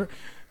know.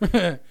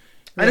 I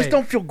Right. just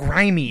don't feel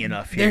grimy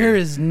enough here. There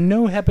is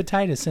no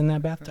hepatitis in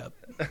that bathtub.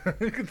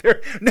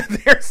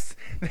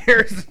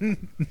 There's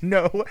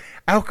no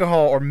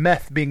alcohol or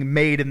meth being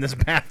made in this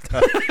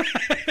bathtub.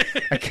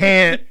 I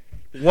can't.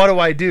 What do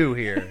I do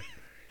here?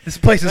 This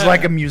place is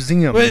like a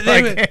museum. But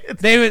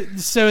they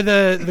would. So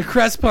the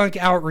crust punk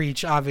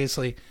outreach,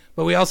 obviously,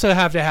 but we also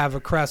have to have a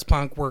crust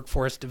punk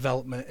workforce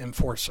development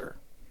enforcer.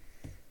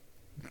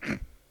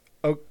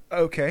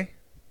 Okay.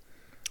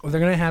 Well,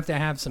 they're gonna have to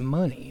have some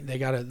money. They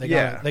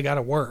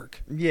gotta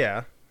work.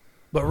 Yeah.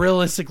 But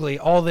realistically,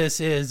 all this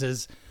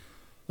is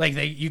like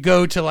you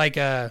go to like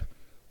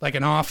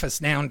an office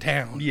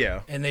downtown.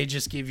 Yeah. And they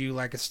just give you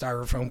like a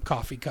styrofoam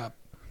coffee cup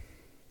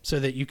so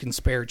that you can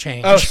spare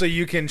change. Oh, so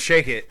you can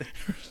shake it.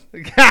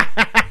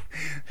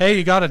 Hey,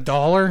 you got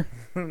 $1?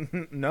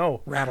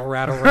 No. Rattle,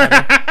 rattle,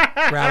 rattle.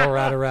 Rattle,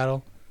 rattle,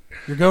 rattle.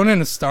 You're going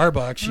into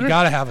Starbucks. You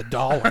got to have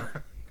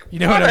 $1. You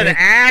know what I What mean? an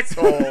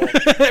asshole.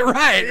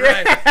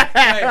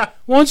 Right.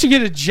 Why don't you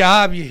get a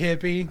job, you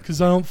hippie?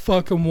 Because I don't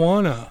fucking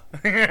wanna.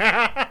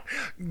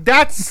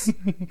 That's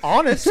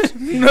honest.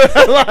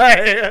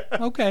 Like,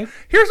 Okay.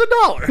 here's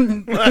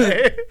 $1.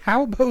 Like,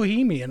 How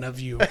bohemian of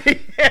you.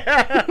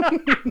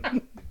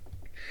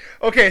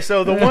 okay,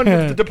 so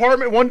one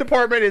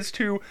department is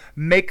to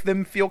make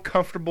them feel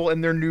comfortable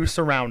in their new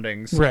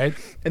surroundings. Right.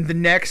 And the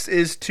next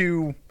is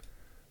to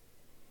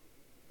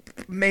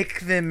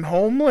make them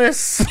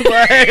homeless.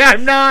 Like,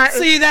 I'm not.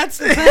 See, that's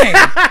the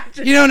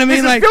thing. You know what I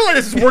mean? I feel like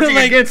this is working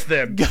against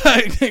them.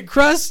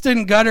 Crust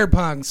and gutter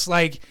punks,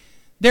 like,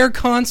 they're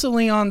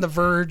constantly on the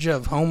verge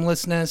of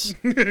homelessness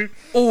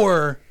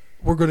or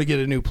we're going to get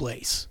a new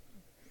place.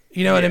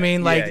 You know what I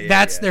mean? Like, yeah,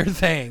 that's yeah. their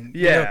thing.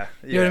 Yeah,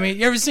 You know what I mean?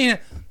 You ever seen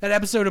that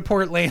episode of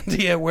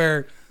Portlandia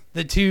where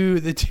the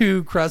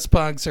two crust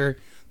punks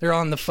they're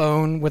on the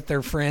phone with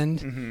their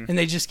friend and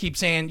they just keep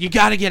saying, "You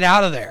got to get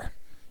out of there.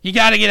 You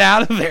got to get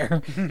out of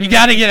there. You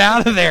got to get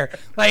out of there."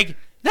 Like,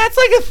 that's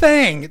like a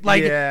thing.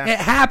 Like, it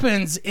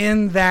happens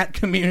in that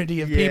community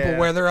of people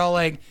where they're all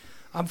like,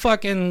 "I'm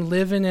fucking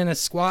living in a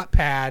squat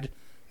pad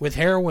with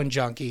heroin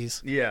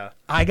junkies. Yeah.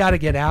 I got to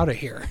get out of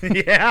here."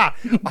 Yeah.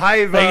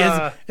 I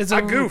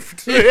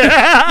goofed.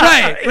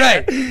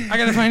 Right. I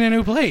got to find a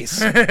new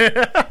place.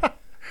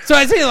 So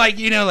I say, like,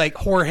 like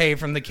Jorge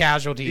from the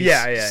Casualties.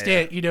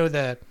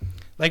 Yeah.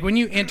 Like when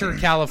you enter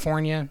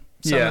California,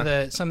 some Yeah. of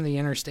the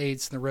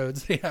interstates and the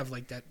roads, they have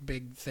like that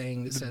big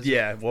thing that says,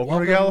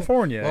 welcome to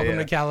California. Welcome yeah.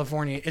 to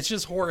California. It's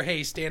just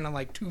Jorge standing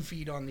like 2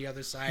 feet on the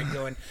other side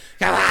going,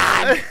 "Come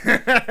on."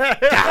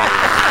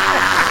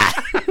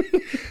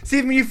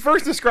 See, when you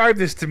first described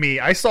this to me,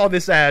 I saw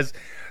this as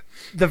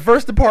the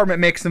first department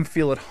makes them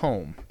feel at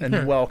home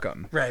and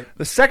welcome. Right.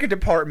 The second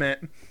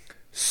department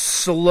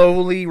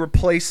slowly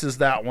replaces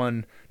that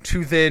one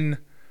to then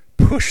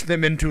push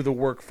them into the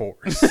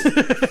workforce.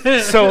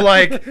 So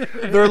like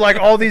they're like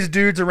all these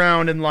dudes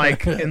around in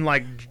like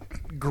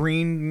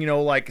green,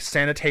 like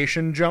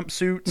sanitation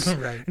jumpsuits,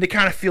 Right. and it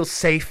kind of feels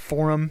safe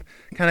for them.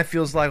 Kind of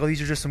feels like,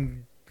 these are just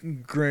some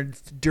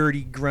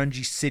dirty,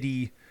 grungy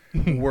city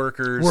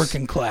workers,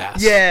 Working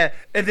class. Yeah,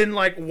 and then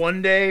like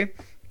one day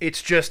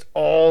it's just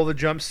all the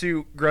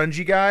jumpsuit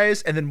grungy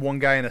guys, and then one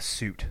guy in a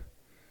suit,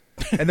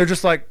 and they're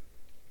just like,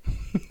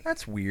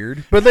 "That's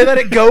weird," but they let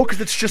it go because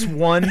it's just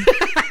one.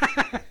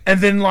 And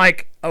then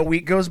like a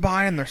week goes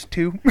by and there's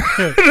two.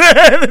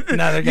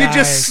 Another guy. You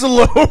just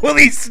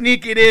slowly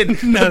sneak it in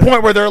to the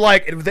point where they're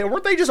like,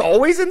 weren't they just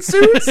always in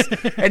suits?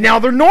 And now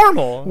they're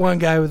normal. One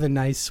guy with a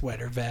nice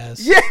sweater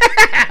vest.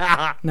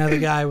 Yeah. Another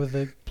guy with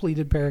a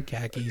pleated pair of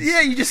khakis.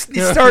 Yeah, you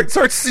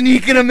start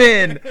sneaking them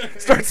in.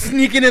 Start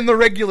sneaking in the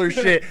regular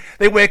shit.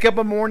 They wake up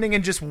a morning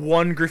and just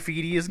one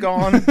graffiti is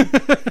gone.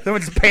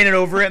 Someone just painted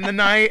over it in the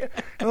night. And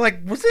they're like,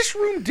 "Was this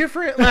room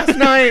different last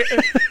night?"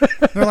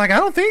 They're like, "I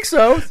don't think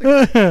so." It's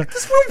like,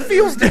 this room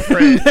feels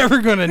different.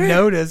 Never gonna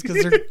notice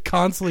because they're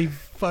constantly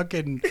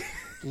fucking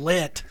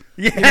lit.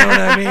 Yeah. You know what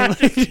I mean?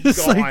 Like,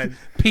 just Gone. like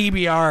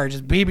PBR,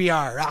 just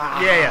BBR.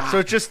 Ah. Yeah. So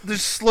it's just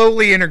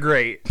slowly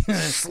integrate.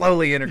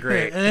 Slowly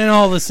integrate. And then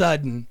all of a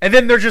sudden, And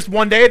then they're just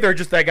one day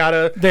they got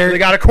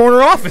a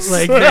corner office.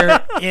 like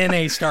they're in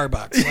a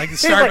Starbucks. Like the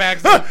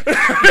Starbucks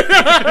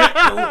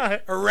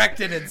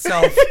erected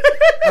itself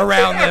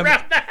around them,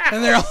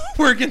 and they're all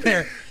working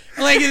there.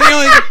 Like they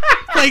only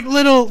like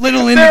little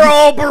They're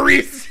all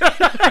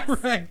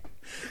baristas. right.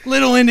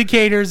 Little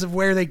indicators of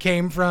where they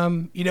came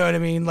from. You know what I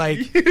mean?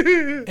 Like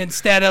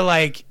instead of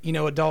like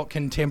adult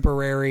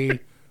contemporary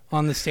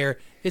on the stair,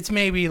 it's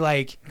maybe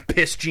like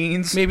Piss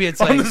jeans. maybe it's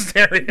on like the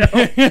stereo.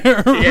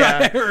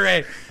 Yeah.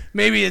 right.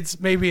 Maybe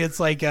it's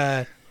like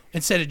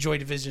instead of Joy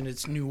Division,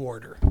 it's New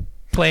Order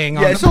playing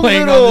on There's the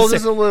playing little- on the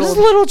there's stair. a little- There's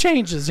little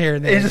changes here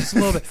and there. It's- Just a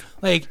little bit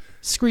like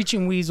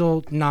Screeching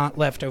Weasel, not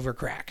leftover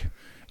crack.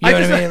 You know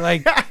what I mean?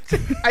 Like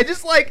I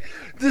just like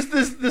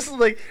this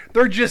like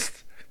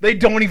they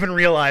don't even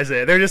realize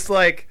it. They're just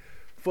like,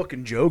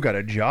 "Fucking Joe got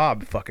a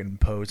job, fucking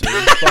poser,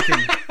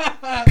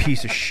 fucking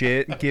piece of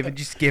shit,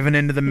 giving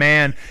in to the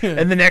man."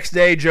 And the next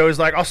day, Joe's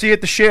like, "I'll see you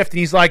at the shift," and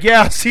he's like,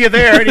 "Yeah, I'll see you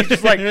there." And he's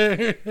just like,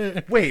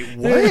 "Wait,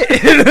 what?"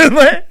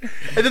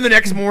 And then the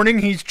next morning,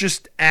 he's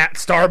just at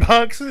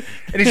Starbucks, and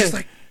he's just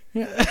like,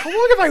 "How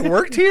long have I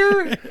worked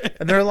here?"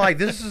 And they're like,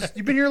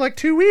 "You've been here like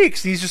 2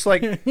 weeks." And he's just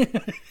like, "Are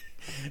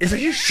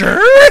you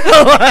sure?"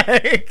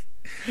 Like,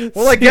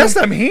 well, I guess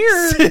I'm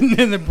here. sitting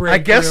in the break I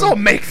guess room. I'll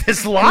make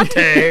this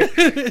latte.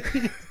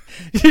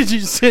 Did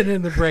you sit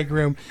in the break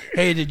room?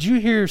 Hey, did you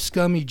hear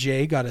Scummy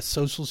J got a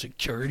social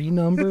security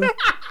number?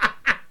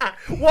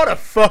 What a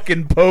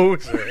fucking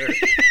poser.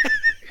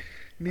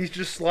 And he's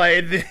just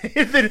like,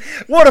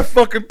 what a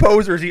fucking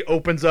poser as he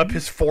opens up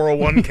his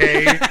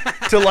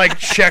 401k to like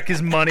check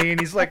his money, and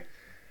he's like,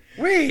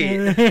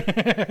 "Wait,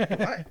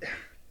 what?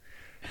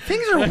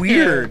 Things are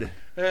weird."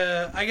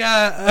 I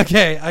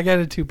got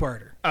a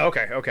two-parter. Oh,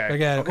 okay. I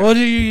got it. Well,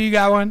 you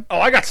got one?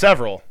 Oh, I got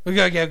several. We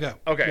go. Okay. Go.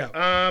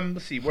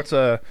 Let's see. What's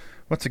a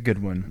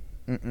good one?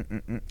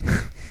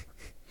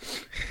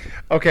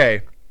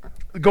 Okay.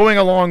 Going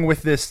along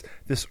with this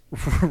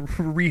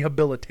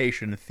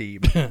rehabilitation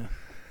theme.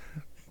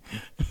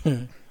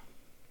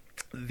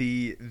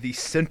 the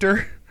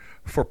Center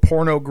for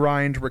Porno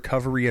Grind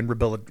Recovery and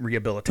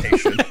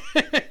Rehabilitation.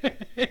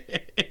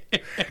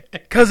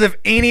 Because if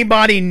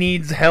anybody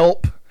needs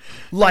help,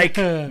 like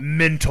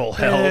mental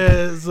help,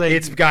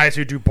 it's guys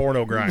who do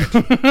porno grind.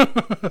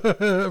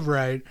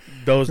 Right.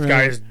 Those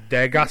guys,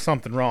 they got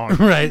something wrong.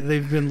 Right.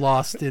 They've been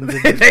lost into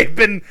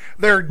the,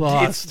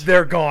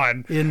 they're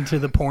gone. into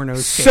the porno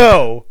scape.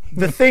 So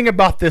the thing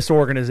about this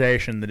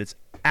organization that it's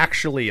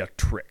actually a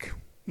trick.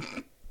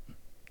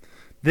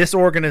 This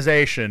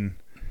organization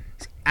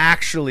is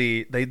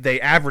actually they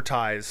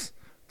advertise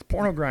it's a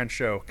porno grind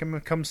show.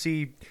 Come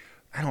see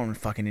I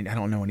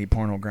don't know any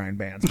porno grind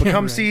bands, but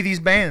come Right. see these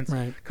bands.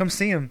 Right. Come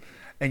see them.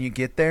 And you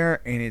get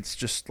there, and it's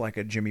just like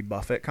a Jimmy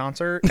Buffett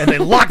concert, and they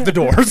lock the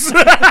doors.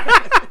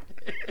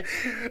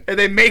 And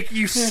they make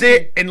you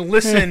sit and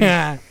listen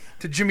to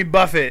Jimmy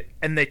Buffett,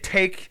 and they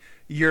take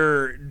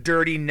your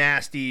dirty,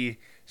 nasty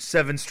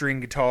 7-string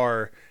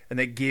guitar, and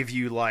they give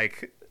you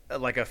like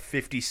a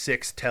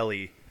 56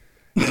 Telly.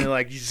 And they're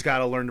like, you just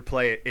gotta learn to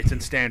play it. It's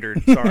in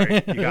standard. Sorry,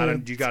 you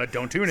gotta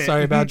don't tune it.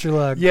 Sorry about your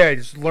luck. Yeah,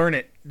 just learn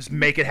it. Just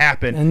make it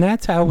happen. And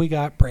that's how we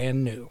got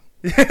brand new.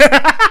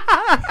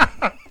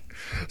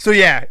 So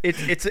yeah,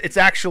 it's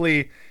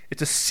actually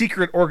a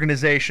secret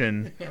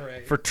organization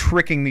Right. for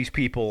tricking these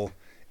people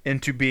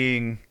into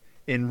being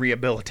in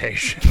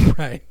rehabilitation.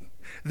 Right.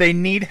 They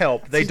need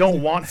help. They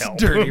don't want help.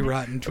 Dirty,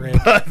 rotten trick.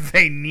 But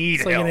they need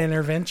It's like help. an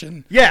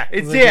intervention. Yeah,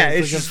 it's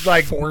like just a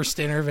like forced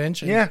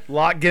intervention. yeah,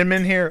 get them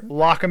in here,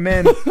 lock them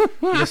in,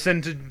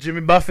 listen to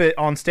Jimmy Buffett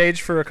on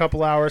stage for a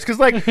couple hours. Because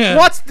like,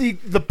 what's the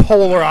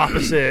polar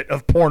opposite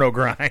of porno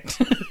grind?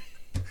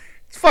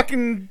 It's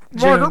fucking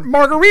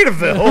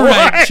Margaritaville,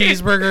 Right. right?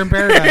 Cheeseburger in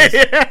paradise.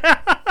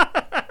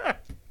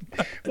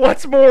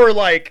 What's more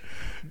like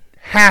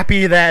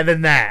happy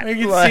than that? I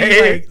can see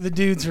like the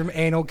dudes from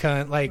Anal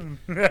Cunt, like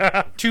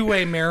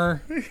two-way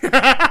mirror. You know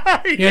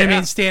what I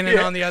mean? Standing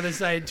on the other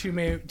side,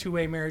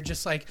 two-way mirror,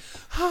 just like,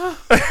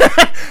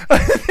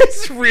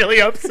 it's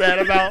really upset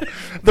about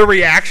the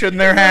reaction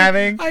they're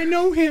having. I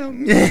know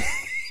him.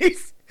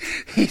 He's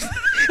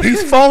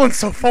fallen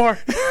so far.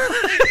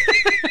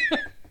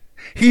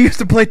 He used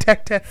to play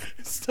Tech.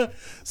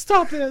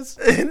 Stop this.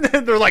 And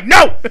then they're like,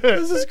 no!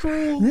 This is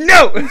cruel.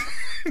 No!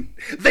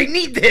 They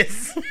need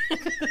this.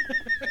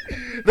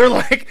 They're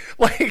like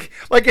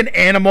an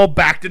animal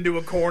backed into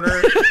a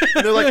corner.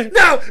 And they're like,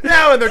 no!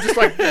 And they're just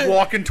like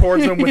walking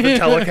towards them with the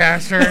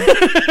Telecaster.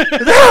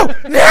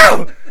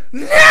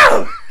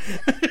 No!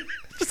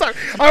 Sorry,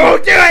 I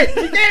won't do it!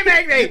 You can't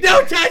make me!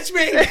 Don't touch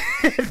me.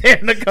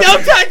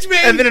 Don't touch me!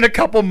 And then in a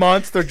couple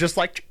months, they're just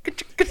like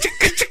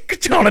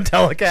on a You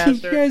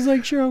Telecaster. guys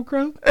like Sheryl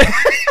Crow?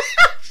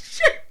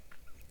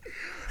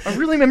 I'm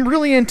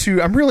really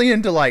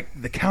into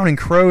like the Counting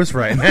Crows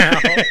right now.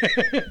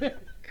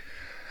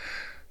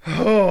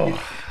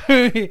 Oh,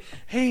 Hey,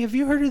 have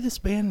you heard of this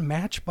band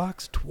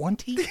Matchbox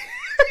 20?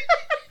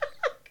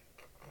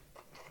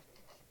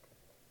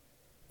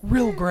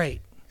 Real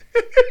great.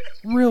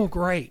 Real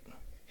great.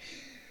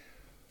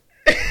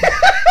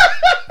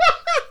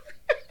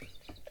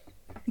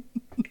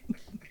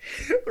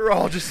 they're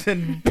all just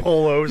in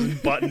polos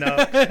and button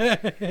up.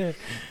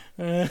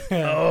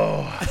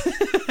 Oh,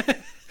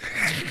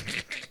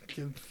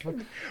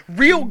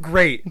 real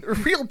great,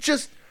 real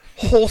just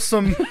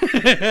wholesome,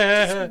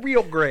 just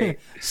real great.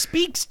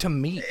 Speaks to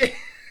me.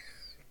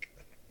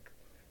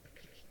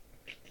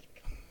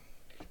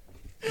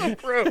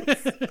 Gross.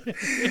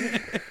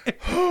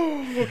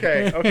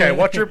 Okay.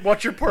 What's your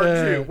part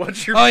two?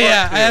 What's your Oh part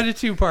yeah, two? I had a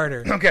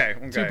two-parter. Okay.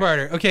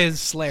 Two-parter. Okay, it's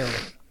Slayer.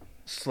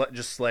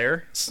 Just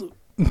Slayer.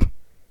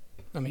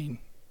 I mean,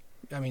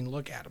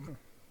 look at him.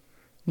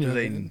 Do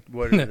they?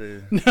 What are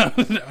the?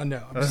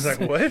 No. I was like,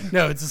 what?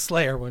 No, it's a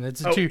Slayer one.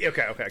 It's a Oh, two.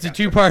 okay. It's a Gotcha.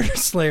 two-part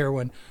Slayer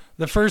one.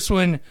 The first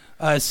one,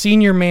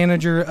 senior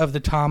manager of the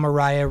Tom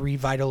Araya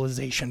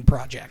Revitalization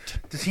Project.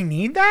 Does he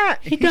need that?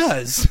 He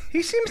does.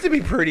 He seems to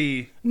be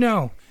pretty.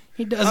 No,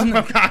 he doesn't.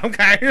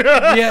 Okay.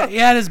 Yeah, he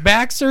had his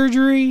back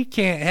surgery.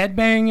 Can't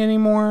headbang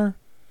anymore.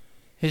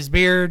 His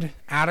beard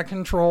out of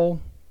control.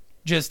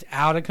 Just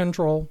out of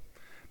control.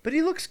 But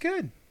he looks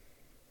good.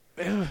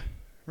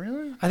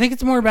 Really? I think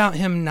it's more about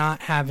him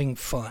not having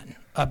fun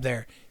up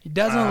there. He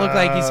doesn't look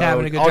like he's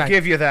having a good I'll time.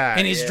 give you that.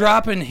 And he's yeah.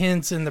 dropping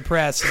hints in the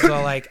press. He's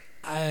all like,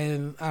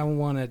 I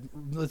want to,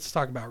 let's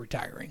talk about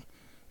retiring. I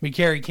mean,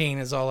 Kerry King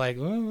is all like,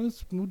 well,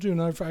 we'll do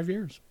another 5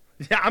 years.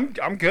 Yeah,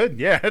 I'm good.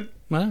 Yeah.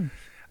 Well,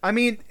 I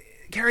mean,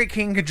 Kerry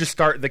King could just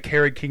start the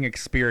Kerry King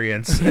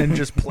experience and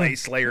just play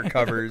Slayer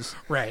covers.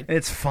 right.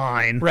 It's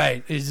fine.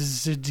 Right.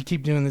 It's just to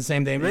keep doing the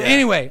same thing. But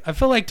anyway, I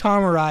feel like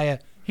Tom Araya,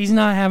 he's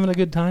not having a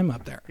good time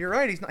up there. You're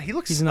right. He's not. He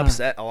looks He's not.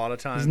 upset a lot of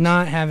times. He's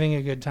not having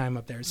a good time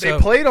up there. So, They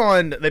played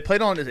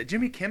on. Is it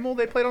Jimmy Kimmel?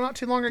 They played on not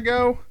too long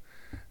ago.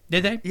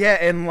 did they? Yeah,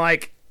 and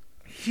like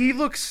he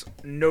looks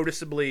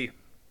noticeably.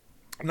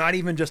 Not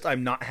even just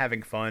I'm not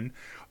having fun.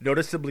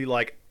 Noticeably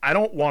like I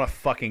don't want to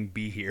fucking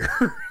be here.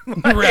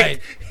 Like, Right.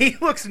 He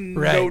looks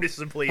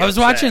noticeably. I was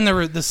upset.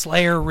 watching the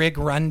Slayer rig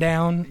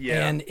rundown,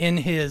 Yeah. and in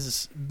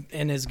his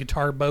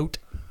guitar boat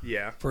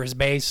Yeah. for his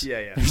bass,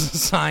 Yeah. there's a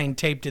sign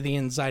taped to the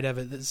inside of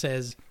it that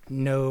says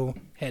 "No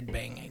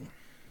headbanging."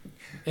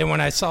 And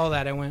when I saw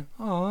that, I went,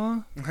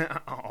 "Aw,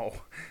 Oh.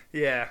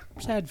 Yeah.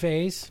 sad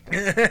face."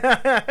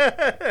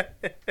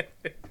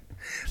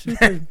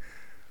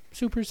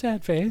 Super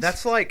sad face.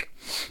 That's like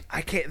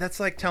I can't. That's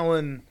like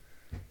telling.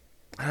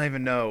 I don't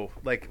even know.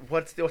 Like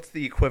what's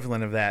the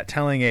equivalent of that?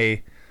 Telling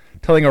a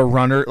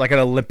runner, like an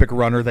Olympic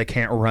runner, they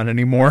can't run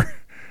anymore.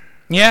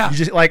 yeah, You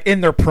just like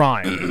in their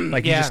prime,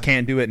 like you Yeah. just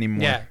can't do it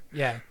anymore.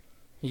 yeah.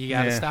 You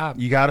gotta Yeah. stop.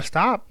 You gotta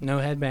stop. No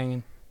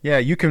headbanging. Yeah,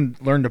 you can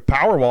learn to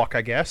power walk,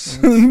 I guess.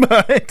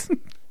 But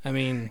I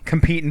mean,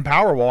 compete in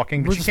power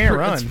walking, but you can't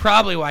run. It's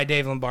probably why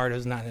Dave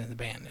Lombardo's not in the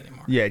band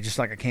anymore. Yeah, just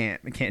like I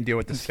can't deal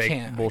with this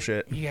fake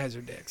bullshit. You guys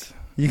are dicks.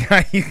 You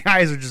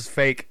guys are just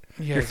fake.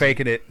 You're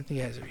faking it.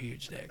 You guys are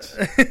huge dicks.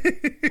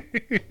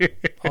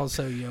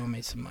 Also, you owe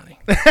me some money.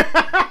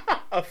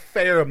 A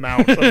fair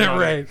amount of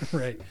money.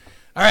 Right.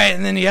 All right,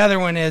 and then the other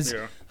one is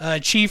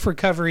chief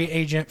recovery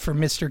agent for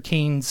Mr.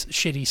 Keen's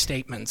shitty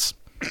statements.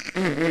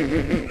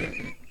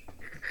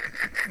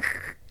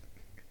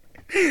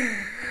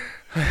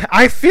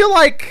 I feel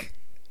like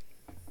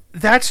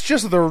that's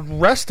just the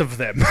rest of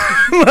them.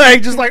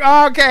 Like, just like,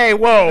 okay,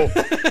 whoa.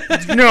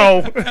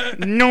 No.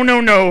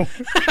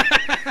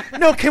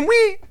 No, can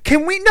we,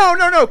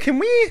 no. Can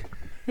we,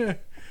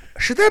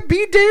 should that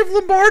be Dave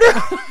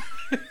Lombardo?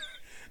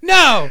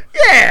 No.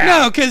 Yeah.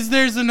 No, because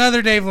there's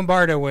another Dave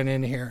Lombardo one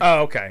in here.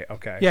 Oh, okay.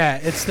 Yeah,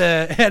 it's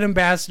the head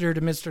ambassador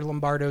to Mr.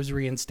 Lombardo's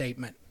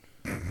reinstatement.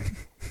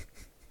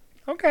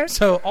 Okay.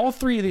 So all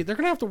three of these, they're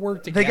going to have to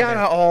work together.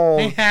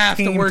 They have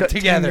to work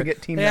together.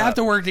 They have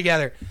to work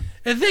together.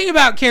 The thing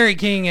about Kerry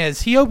King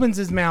is he opens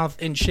his mouth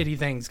and shitty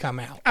things come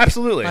out.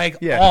 Absolutely.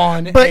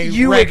 On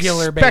a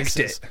regular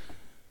basis. It.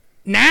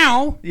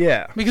 Now,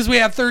 yeah, because we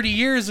have 30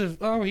 years of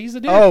he's a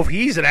dick. Oh,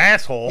 he's an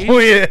asshole.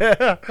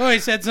 Yeah. He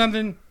said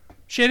something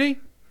shitty.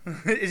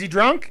 Is he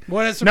drunk?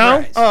 What a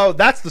surprise! No. Oh,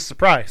 that's the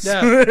surprise.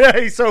 Yeah.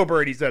 He's sober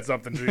and he said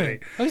something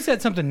shitty. He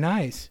said something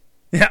nice.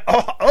 Yeah.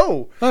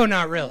 Oh,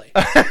 not really.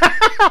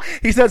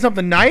 He said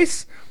something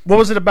nice. What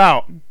was it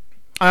about?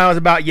 It was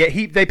about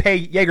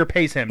Jaeger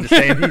pays him to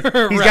say he's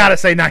Right. got to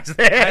say nice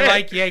things. I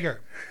like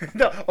Jaeger.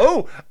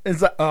 No,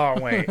 it's like,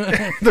 wait.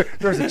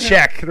 There's a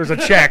check.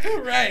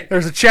 Right.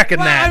 There's a check in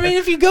that. I mean,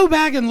 if you go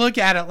back and look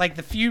at it, like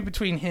the feud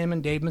between him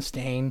and Dave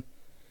Mustaine,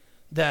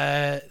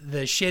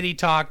 the shit he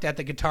talked at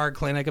the guitar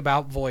clinic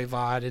about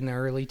Voivod in the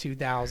early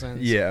 2000s.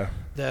 Yeah.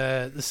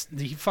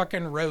 He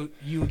fucking wrote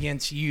You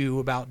Against You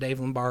about Dave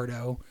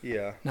Lombardo.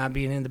 Yeah. Not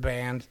being in the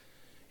band.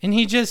 And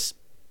he just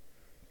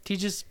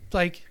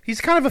like,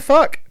 he's kind of a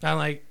fuck.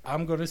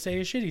 I'm going to say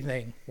a shitty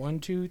thing. 1,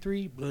 2,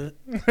 3. Bleh.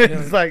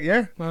 It's like,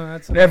 yeah. Well,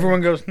 that's and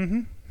everyone goes,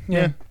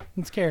 yeah.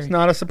 It's scary. It's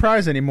not a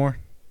surprise anymore.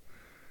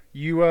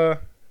 You,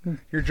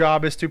 your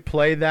job is to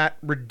play that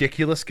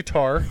ridiculous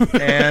guitar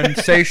and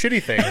say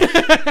shitty things.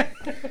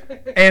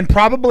 And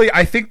probably,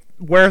 I think,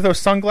 wear those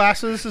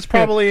sunglasses is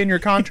probably in your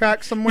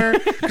contract somewhere.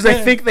 Because I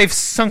think they've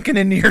sunken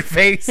into your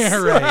face.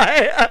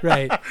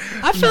 Right.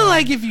 I feel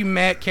like if you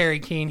met Kerry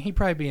King, he'd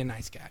probably be a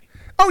nice guy.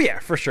 Oh yeah,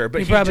 for sure.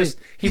 But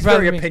he's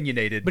very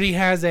opinionated. But he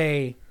has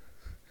a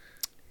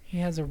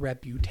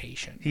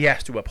reputation. He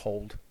has to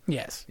uphold.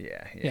 Yes.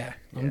 Yeah.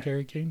 I'm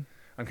Kerry King.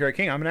 I'm Kerry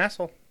King. I'm an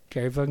asshole.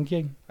 Kerry fucking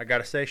King. I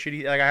gotta say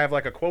shitty. Like I have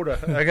like a quota.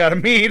 I gotta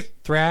meet.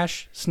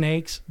 Thrash,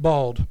 snakes,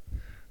 bald.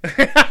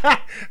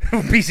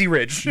 BC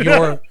Ridge.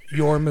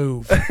 Your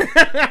move.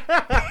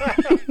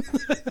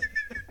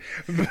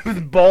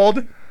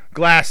 Bald,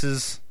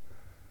 glasses.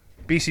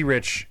 BC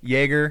Rich,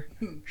 Jaeger,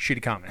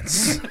 shitty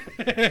comments.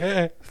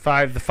 The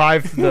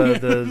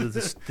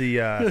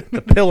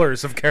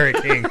pillars of Kerry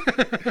King.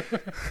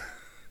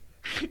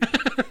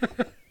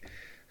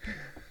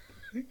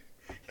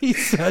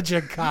 He's such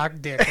a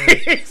cockdicker.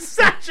 He's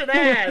such an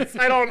ass.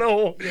 I don't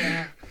know.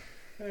 Yeah.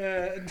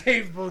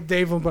 Dave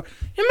Lombardo.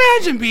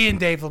 Imagine being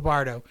Dave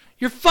Lombardo.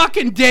 You're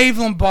fucking Dave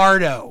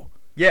Lombardo.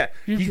 Yeah,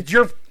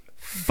 you're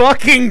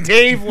fucking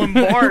Dave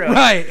Lombardo.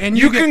 Right, and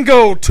you can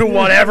go to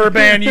whatever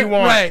band you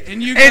want. Right,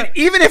 and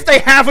even if they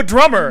have a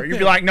drummer, you'd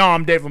be like, "No,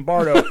 I'm Dave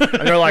Lombardo,"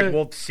 and they're like,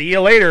 "Well, see you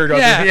later."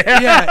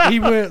 Yeah. He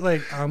went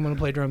like, "I'm gonna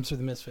play drums for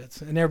the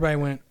Misfits," and everybody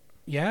went,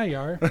 "Yeah, you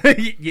are."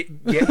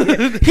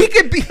 Yeah. He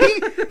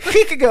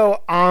could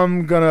go,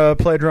 "I'm gonna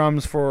play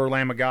drums for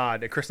Lamb of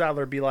God," and Chris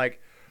Adler would be like,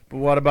 "But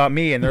what about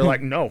me?" And they're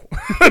like, "No."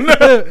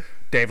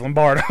 Dave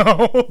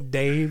Lombardo.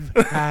 Dave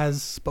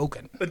has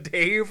spoken.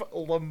 Dave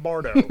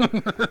Lombardo.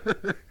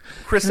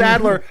 Chris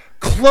Adler,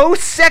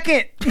 close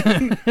second,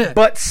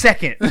 but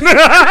second.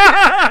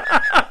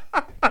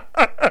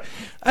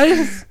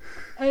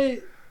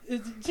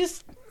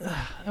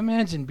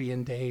 Imagine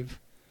being Dave.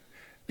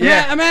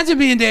 Yeah. Imagine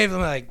being Dave. I'm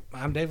like,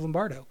 I'm Dave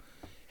Lombardo.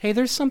 Hey,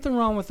 there's something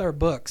wrong with our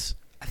books.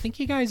 I think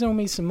you guys owe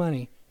me some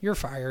money. You're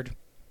fired.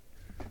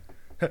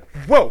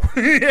 Whoa.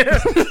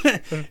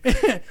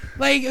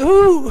 Like,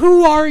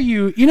 who are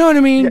you? You know what I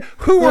mean? Yeah.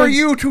 Who are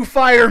you to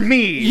fire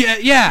me?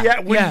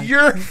 Yeah. When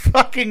you're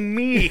fucking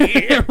me.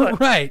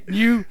 Right.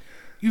 You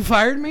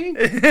fired me?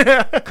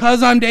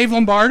 Because I'm Dave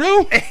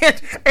Lombardo?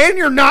 And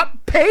you're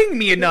not paying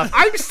me enough.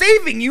 I'm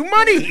saving you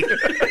money.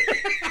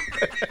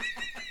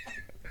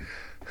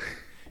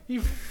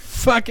 You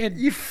fucking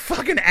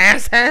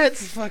asshats.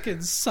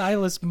 Fucking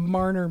Silas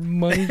Marner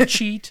money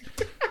cheat.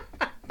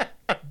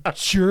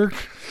 Jerk.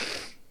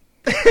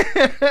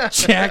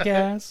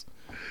 Jackass.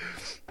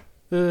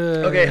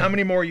 Okay, how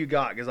many more you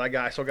got? Because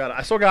I still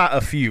got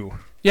a few.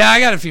 Yeah, I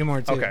got a few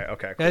more too. Okay, cool.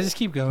 Yeah, just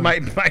keep going.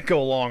 Might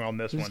go long on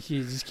this one.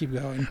 Just keep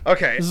going.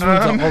 Okay, this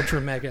one's an ultra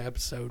mega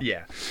episode.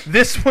 Yeah,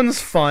 this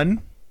one's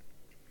fun.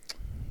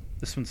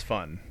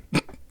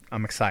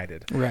 I'm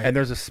excited. Right. And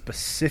there's a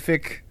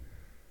specific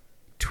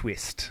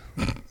twist.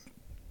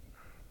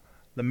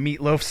 The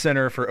Meatloaf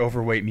Center for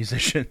Overweight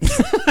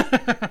Musicians.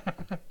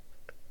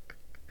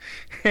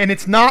 And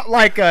it's not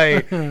like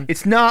a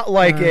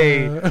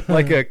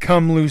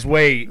come lose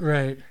weight.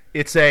 Right.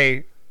 It's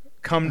a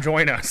come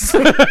join us.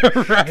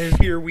 Right.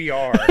 Here we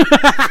are.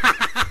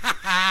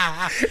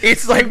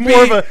 It's like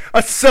more of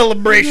a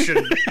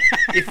celebration,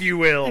 if you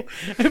will.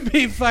 It'd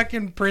be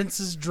fucking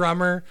Prince's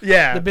drummer.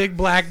 Yeah. The big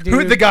black dude.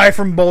 Who the guy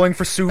from Bowling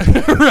for Soup?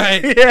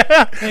 Right.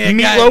 Yeah. Hey,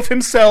 Meatloaf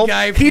himself.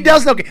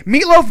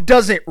 Meatloaf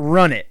doesn't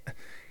run it.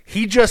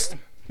 He just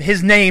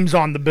his name's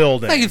on the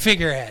building. Like a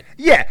figurehead.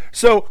 Yeah.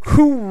 So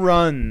who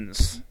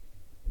runs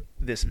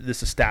this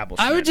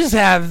establishment? I would just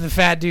have the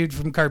fat dude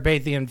from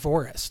Carpathian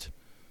Forest.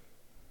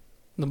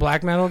 The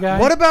black metal guy.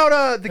 What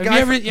about the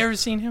Have guy? you ever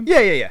seen him?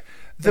 Yeah.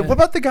 What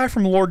about the guy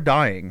from Lord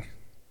Dying?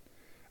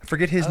 I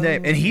forget his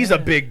name, and he's a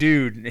big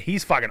dude. And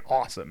he's fucking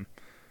awesome,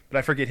 but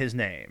I forget his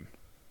name.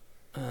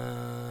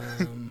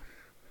 I'm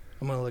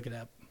gonna look it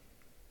up.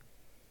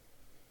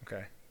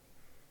 Okay,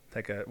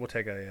 we'll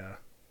take a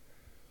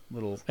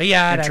little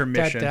Yeah,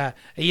 intermission. All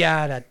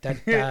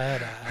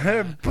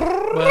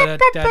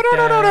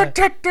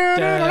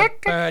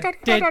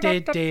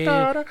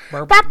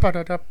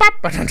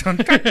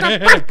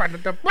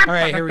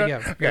right, here we go.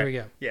 Here we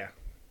go. Yeah,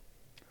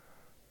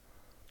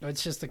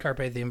 It's just the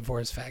Carpathian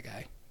Forest fat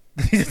guy.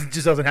 he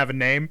just doesn't have a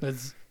name.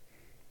 It's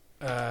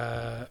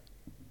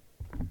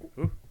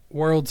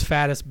world's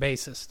fattest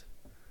bassist.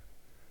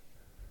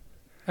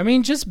 I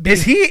mean, just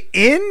Is he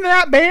in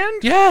that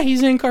band? yeah,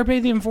 he's in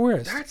Carpathian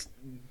Forest. That's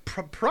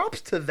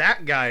props to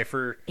that guy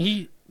for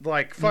He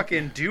like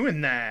fucking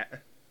doing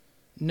that.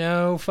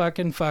 no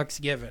fucking fucks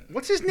given.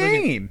 What's his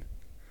name?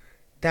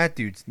 That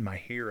dude's my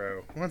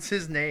hero. What's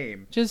his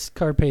name? Just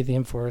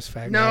Carpathian Forest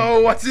fat guy.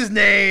 No, what's his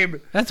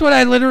name? That's what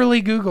I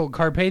literally Googled.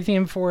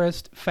 Carpathian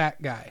Forest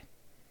fat guy.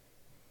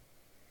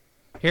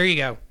 Here you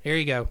go. Here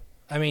you go.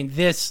 I mean,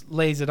 this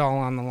lays it all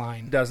on the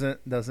line.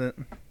 Doesn't.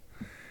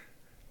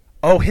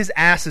 Oh, his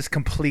ass is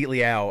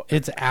completely out.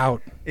 It's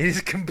out. It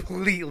is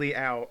completely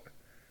out.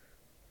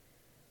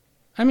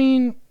 I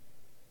mean,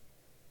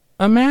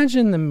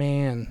 imagine the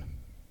man.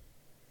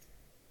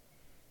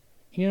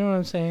 You know what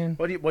I'm saying?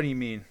 What do you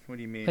mean? What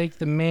do you mean? Like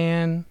the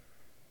man.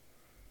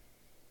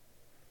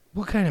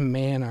 What kind of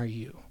man are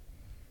you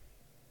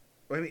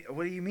What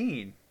do you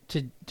mean?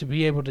 to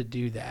be able to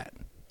do that?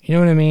 You know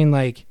what I mean?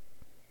 Like,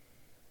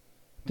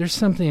 there's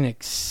something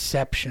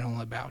exceptional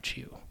about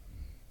you.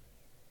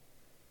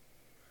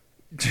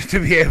 To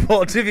be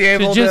able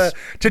just-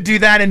 to do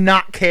that and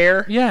not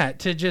care. Yeah,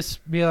 to just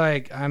be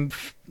like,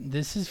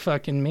 this is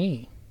fucking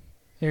me.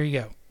 There you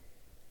go.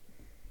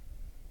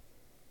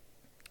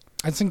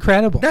 That's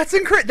incredible. That is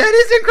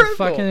incredible.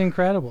 Fucking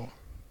incredible.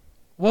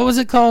 What was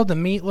it called? The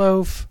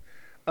Meatloaf?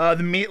 The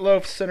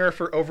Meatloaf Center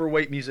for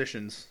Overweight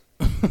Musicians.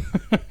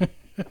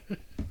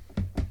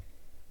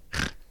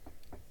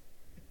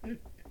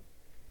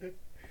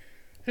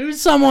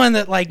 Who's someone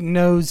that like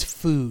knows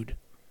food?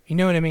 You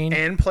know what I mean?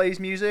 And plays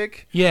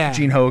music. Yeah.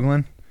 Gene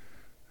Hoglan.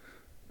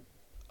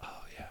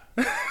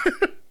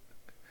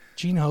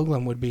 Gene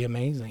Hoglan would be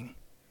amazing.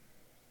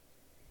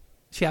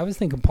 See, I was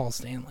thinking Paul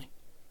Stanley.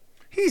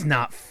 He's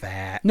not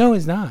fat. No,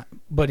 he's not.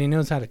 But he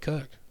knows how to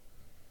cook.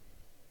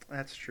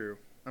 That's true.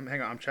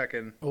 Hang on, I'm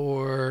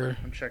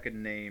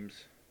checking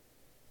names.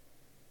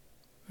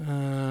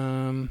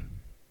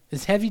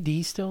 Is Heavy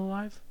D still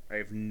alive? I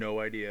have no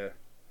idea.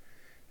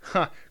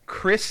 Huh.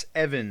 Chris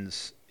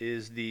Evans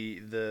is the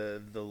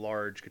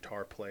large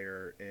guitar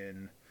player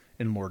in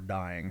Lord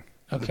Dying.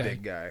 Okay. The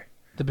big guy.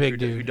 The big who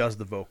dude. does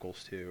the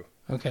vocals too.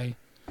 Okay.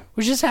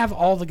 We just have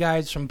all the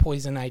guys from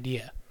Poison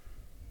Idea.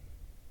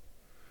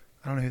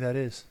 I don't know who that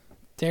is.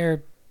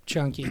 They're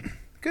chunky.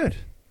 Good.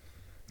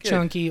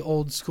 Chunky,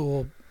 old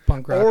school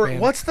punk rock Or band.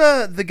 what's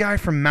the guy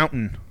from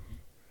Mountain?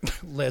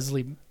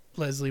 Leslie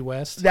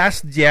West?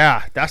 That's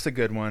a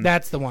good one.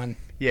 That's the one.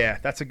 Yeah,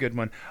 that's a good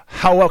one.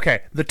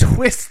 Okay. The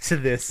twist to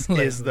this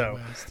Leslie is though.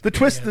 West. The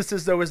twist Yeah. to this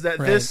is though is that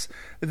Right.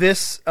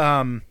 this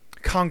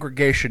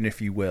congregation,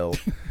 if you will,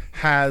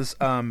 has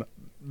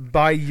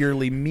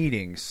bi-yearly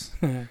meetings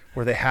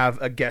where they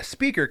have a guest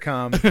speaker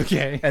come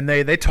Okay. and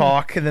they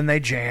talk and then they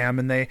jam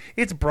and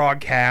it's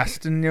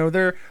broadcast and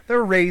they're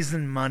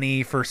raising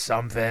money for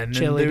something.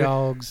 Chili and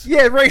dogs.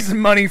 Yeah, raising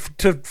money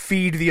to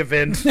feed the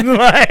event.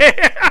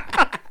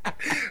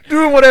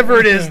 Doing whatever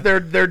it is they're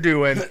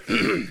doing.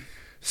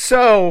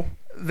 So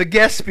the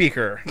guest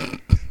speaker,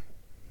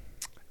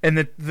 and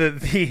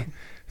the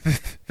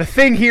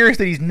thing here is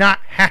that he's not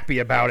happy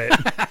about it,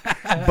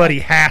 but he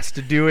has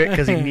to do it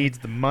because he needs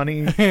the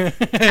money.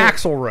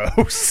 Axl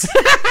Rose.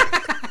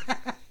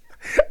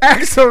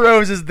 Axl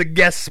Rose is the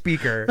guest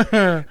speaker,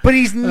 but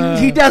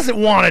he doesn't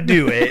want to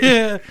do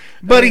it,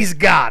 but he's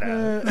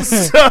gotta.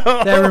 So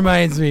That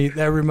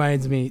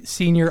reminds me.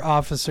 Senior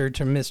officer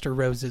to Mr.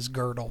 Rose's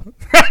girdle.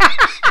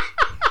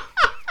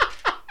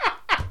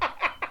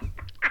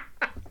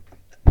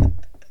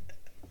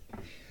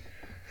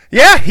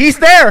 Yeah, he's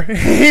there.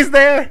 He's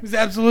there. He's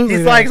absolutely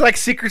He's there. like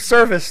Secret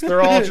Service.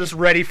 They're all just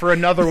ready for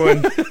another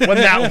one when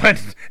that one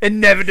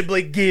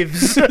inevitably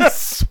gives.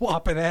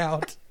 Swap it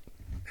out.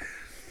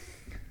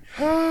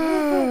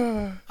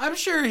 I'm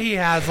sure he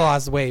has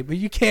lost weight, but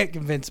you can't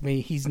convince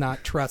me he's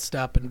not trussed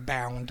up and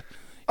bound.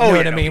 You know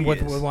what I mean?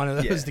 With one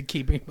of those to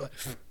keep him.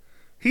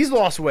 He's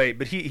lost weight,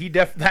 but he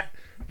that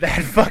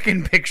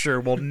fucking picture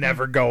will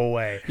never go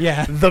away.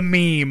 Yeah. The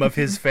meme of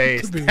his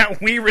face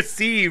that we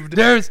received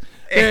There's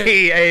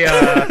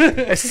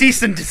a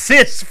cease and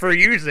desist for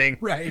using.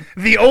 Right.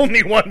 The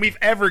only one we've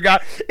ever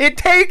got. It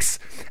takes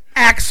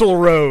Axl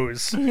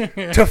Rose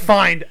to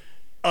find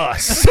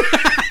us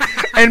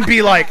and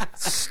be like,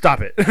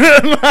 stop it.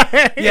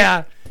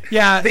 yeah.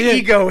 The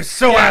ego is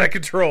so out of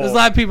control. There's a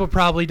lot of people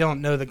probably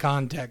don't know the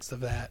context of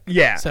that.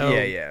 Yeah. So,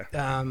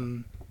 Yeah,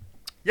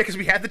 because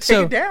we had to take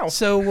So it down.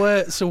 So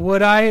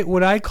what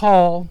I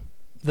call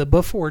the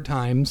before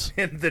times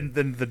And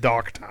then the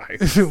dark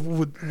times.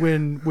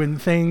 when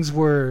things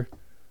were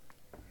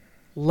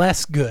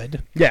less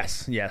good.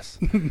 Yes.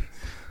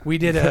 We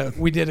did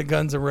a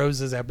Guns N'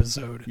 Roses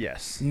episode.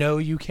 Yes. No,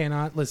 you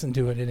cannot listen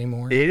to it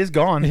anymore. It is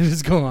gone. It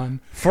is gone.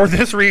 For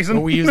this reason.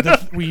 But we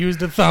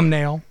used a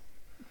thumbnail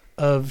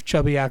of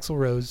chubby Axl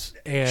Rose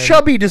and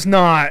Chubby does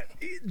not.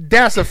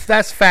 That's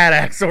fat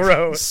Axl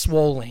Rose.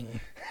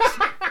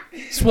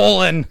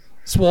 swollen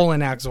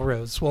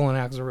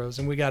Axl Rose,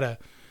 and we got a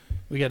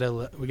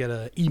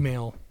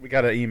email We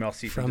got an email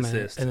cease and from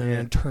desist. an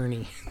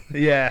attorney.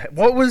 Yeah.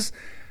 What was?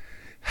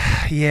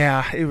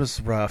 Yeah, it was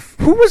rough.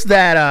 Who was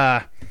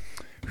that?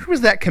 Who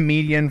was that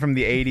comedian from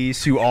the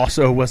 '80s who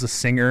also was a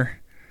singer?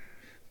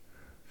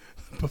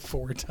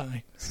 Before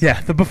times.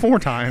 Yeah, the before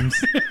times.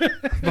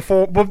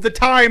 But the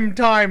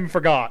time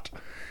forgot.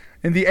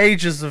 In the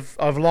ages of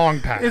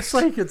long past. It's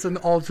like it's an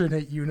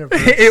alternate universe.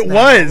 It now.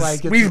 was. Like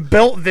it's We've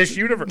built this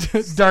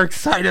universe. Dark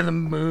Side of the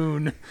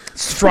Moon.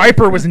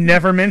 Stryper was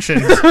never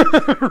mentioned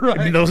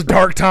in those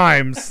dark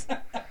times.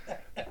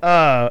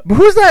 But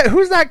who's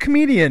that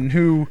comedian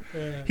who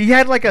he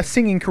had like a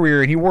singing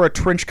career and he wore a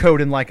trench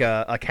coat and like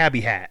a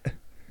cabbie hat?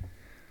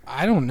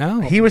 I don't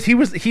know. He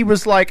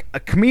was like a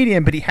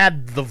comedian, but he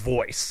had the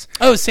voice.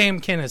 Oh, Sam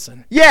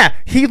Kinison. Yeah,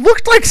 he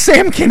looked like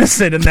Sam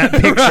Kinison in that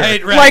picture.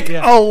 Right, like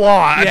yeah. a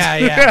lot.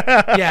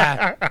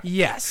 Yeah.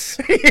 Yes.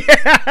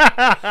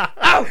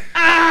 Oh,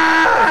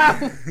 ah!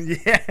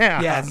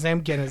 Yeah. Yeah,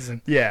 Sam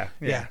Kinison. Yeah.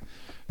 Yeah.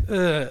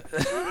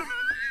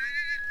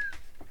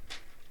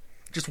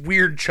 Just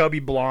weird, chubby,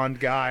 blonde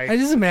guy. I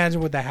just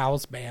imagine what the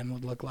house band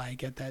would look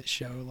like at that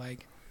show.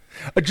 Like,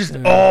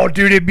 Oh,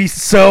 dude, it'd be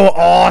so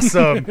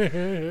awesome.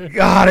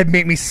 God, it'd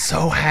make me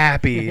so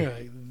happy.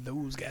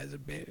 those guys are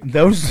big.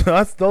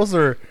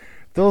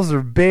 Those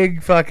are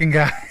big fucking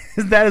guys.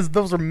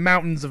 Those are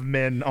mountains of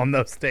men on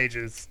those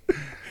stages.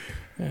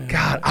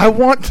 God, I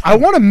want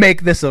to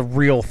make this a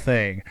real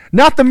thing.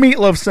 Not the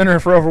Meatloaf Center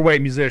for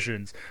Overweight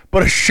Musicians,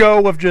 but a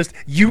show of just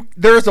you.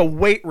 There's a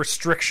weight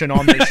restriction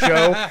on this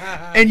show,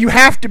 and you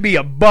have to be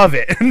above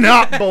it,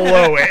 not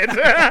below it.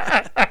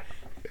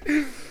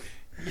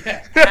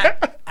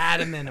 At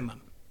a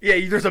minimum.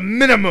 Yeah, there's a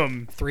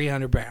minimum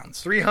 300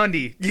 pounds.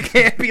 300. You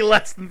can't be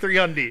less than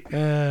 300.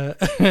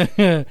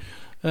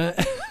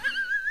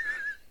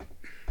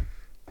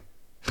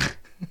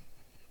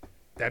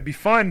 That'd be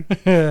fun.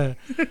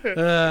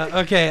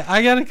 Okay,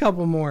 I got a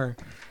couple more.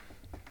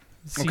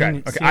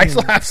 Okay. I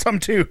still have some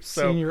too.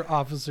 So Senior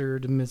officer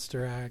to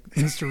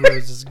Mr.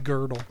 Rose's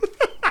girdle.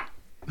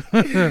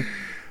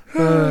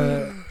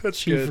 that's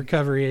Chief good.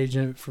 recovery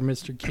agent for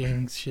Mr.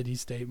 King's shitty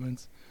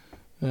statements.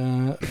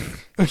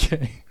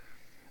 Okay.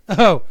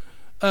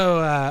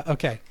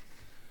 Okay.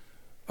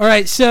 All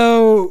right,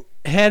 so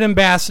head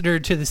ambassador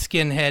to the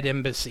Skinhead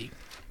Embassy.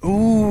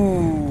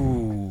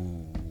 Ooh.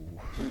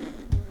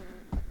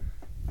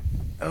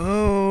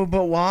 Oh,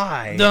 but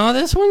why? No,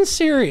 this one's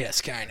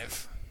serious, kind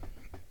of.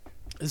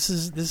 This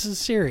is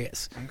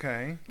serious.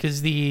 Okay.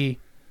 Because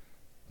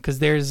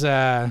there's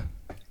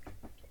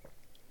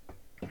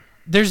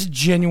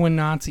genuine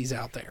Nazis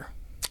out there,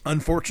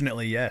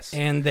 Unfortunately, yes.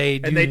 and they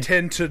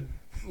tend to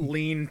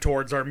lean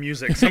towards our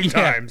music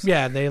sometimes.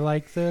 yeah, they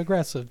like the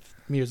aggressive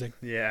music.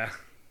 Yeah.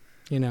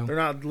 You know, They're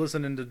not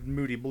listening to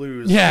Moody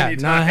Blues. Yeah,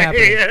 anytime. not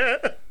happening.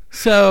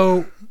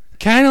 So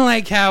kind of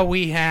like how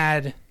we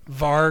had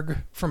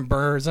Varg from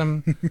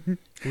Burzum,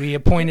 we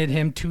appointed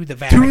him to the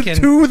Vatican,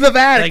 to the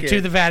Vatican. like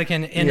to the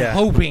Vatican, in Yeah.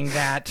 hoping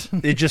that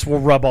It just will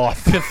rub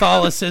off.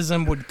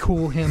 Catholicism would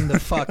cool him the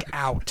fuck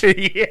out.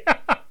 Yeah.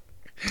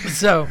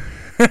 So,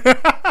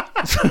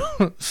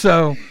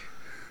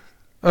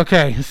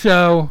 okay,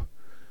 so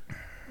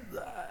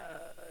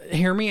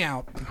hear me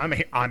out.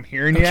 I'm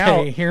hearing you out.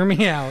 Okay, hear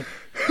me out.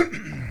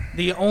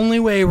 The only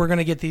way we're going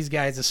to get these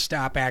guys to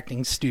stop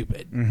acting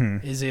stupid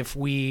is if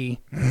we,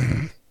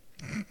 I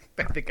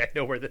think I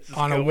know where this is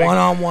on going. a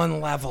one-on-one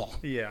level,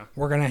 Yeah.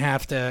 we're going to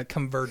have to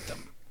convert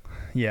them.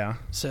 Yeah.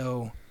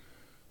 So,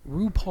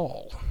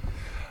 RuPaul.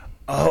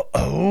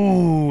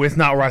 Oh, it's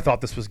not where I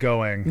thought this was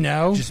going.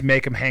 No? Just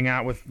make them hang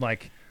out with,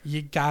 like...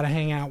 You got to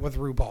hang out with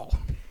RuPaul.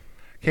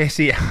 Okay,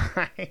 see,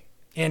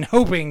 and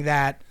hoping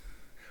that.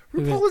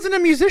 RuPaul isn't a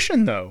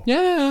musician, though.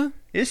 Yeah.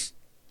 Is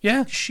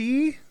Yeah.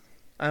 she?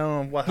 I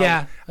don't know what.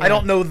 Yeah. I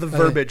don't know the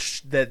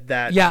verbiage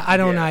that. Yeah, I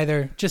don't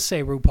either. Just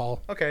say RuPaul.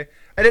 Okay,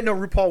 I didn't know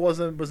RuPaul was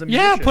a musician.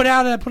 Yeah, put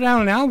out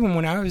an album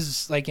when I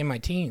was like in my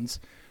teens.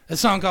 A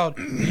song called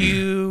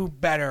 "You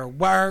Better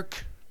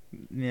Work."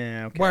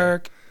 Yeah, okay.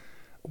 Work.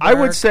 I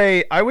would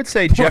say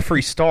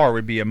Jeffree Star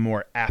would be a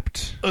more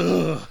apt.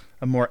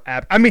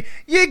 I mean,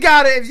 you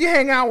gotta, if you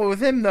hang out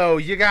with him though,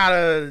 you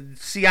gotta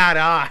see eye to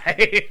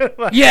eye.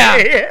 Like,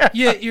 Yeah,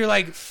 you're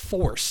like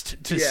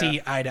forced to Yeah.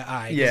 see eye to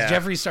eye. 'Cause Yeah.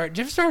 Jeffree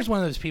Star is one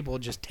of those people who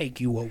just take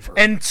you over.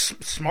 and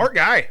smart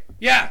guy,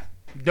 yeah,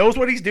 knows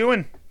what he's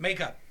doing.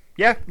 makeup.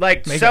 Yeah,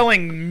 like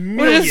selling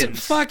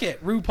millions. Fuck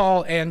it,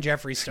 RuPaul and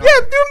Jeffree Star. Yeah,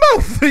 do them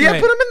both. Yeah,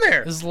 Right. put them in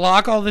there. Just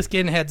lock all the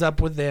skinheads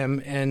up with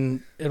them,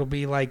 and it'll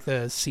be like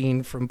the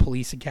scene from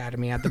Police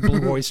Academy at the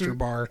Blue Oyster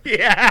Bar,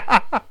 Yeah,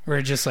 where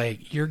it's just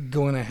like you're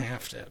gonna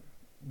have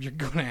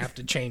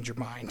to change your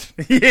mind.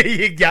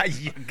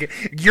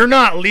 you're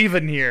not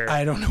leaving here.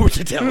 I don't know what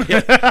to tell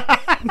you.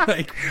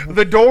 Like,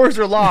 The doors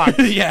are locked.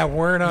 yeah,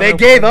 we're not. They opening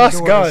gave the us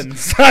doors.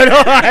 guns. I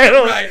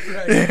don't.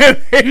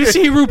 Right. You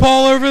see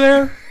RuPaul over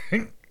there?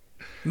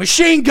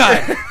 Machine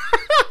gun.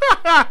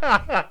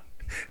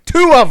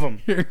 2 of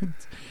them.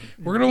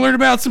 We're gonna learn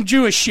about some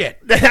Jewish shit.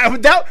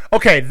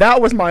 That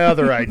was my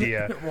other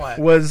idea. What?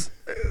 Was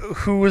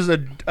who was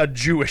a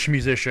Jewish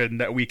musician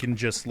that we can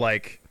just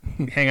like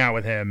hang out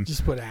with him?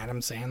 Just put Adam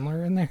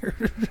Sandler in there.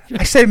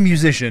 I said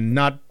musician,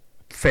 not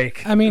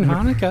fake. I mean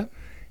Hanukkah,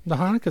 the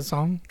Hanukkah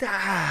song.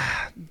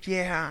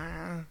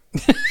 Yeah.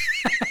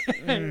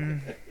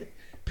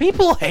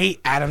 People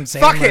hate Adam Sandler.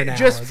 Fuck it. now.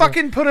 Just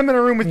fucking put him in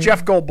a room with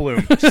Jeff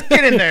Goldblum. Just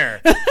get in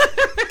there.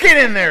 Get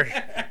in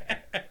there.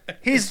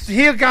 He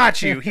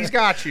got you. He's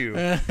got you.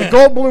 The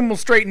Goldblum will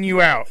straighten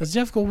you out. Is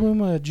Jeff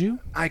Goldblum a Jew?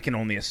 I can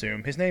only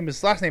assume his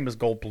last name is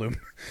Goldblum,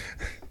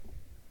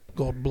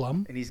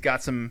 Goldblum. and he's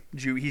got some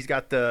Jew. He's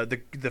got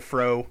the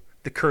fro,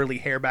 the curly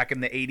hair back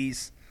in the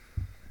 80s.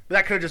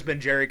 That could have just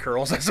been Jerry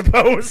curls, I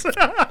suppose.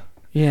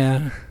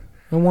 Yeah,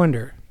 I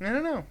wonder. I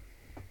don't know.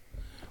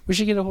 We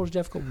should get a hold of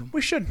Jeff Goldblum.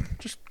 We should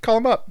just call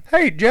him up.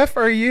 Hey, Jeff,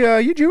 are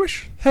you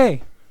Jewish?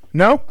 Hey,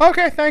 No.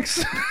 Okay,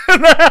 thanks.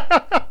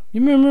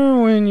 you remember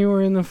when you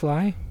were in The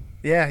Fly?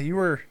 Yeah, you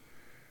were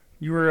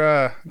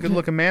a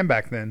good-looking man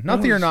back then.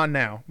 Not that you're not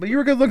now, but you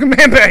were a good-looking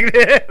man back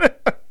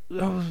then.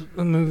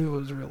 The movie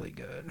was really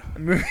good. The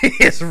movie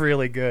is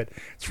really good.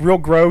 It's real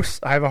gross.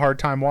 I have a hard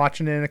time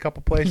watching it in a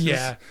couple places.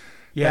 Yeah.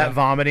 That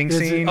vomiting Is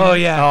it- scene. Oh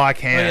yeah. Oh, I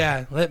can't. Oh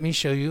yeah. Let me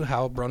show you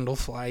how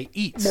Brundlefly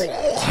eats.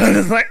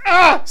 It's like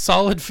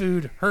Solid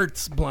food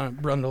hurts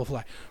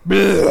Brundlefly.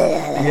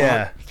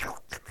 yeah.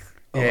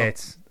 Yeah,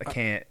 I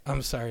can't.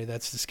 I'm sorry,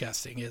 that's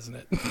disgusting, isn't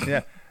it?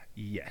 Yeah.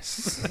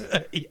 Yes.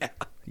 Yeah.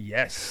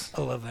 Yes.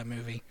 I love that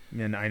movie.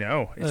 And I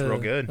know it's real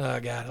good. Oh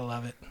god, I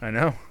love it. I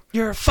know.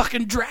 You're a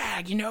fucking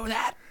drag, you know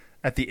that?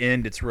 At the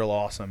end, it's real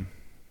awesome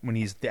when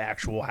he's the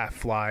actual half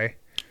fly.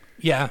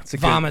 Yeah. a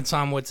Vomits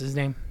on what's his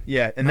name?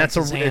 Yeah, and Knocks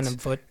that's his hand and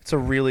foot. it's a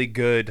really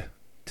good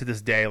to this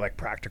day like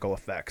practical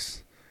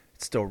effects.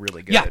 It's still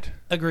really good. Yeah.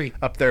 Agree.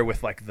 Up there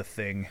with like The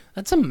Thing.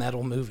 That's a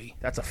metal movie.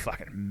 That's a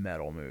fucking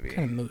metal movie.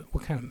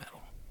 What kind of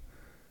metal?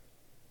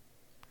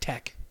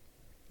 Tech.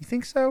 You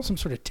think so? Some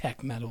sort of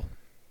tech metal.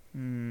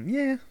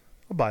 Yeah,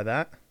 I'll buy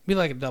that. Be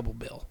like a double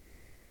bill.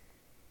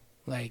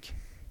 Like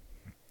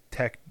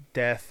Tech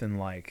Death and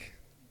like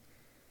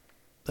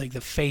the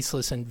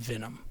Faceless and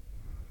Venom.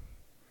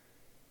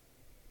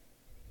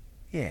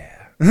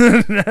 yeah,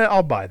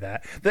 I'll buy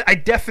that. I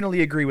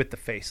definitely agree with the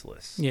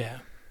Faceless. Yeah.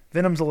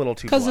 Venom's a little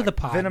too 'Cause black. of the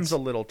pods. Venom's a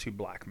little too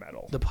black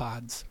metal. The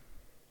pods.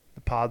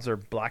 The pods are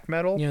black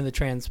metal. You know the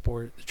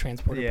transporter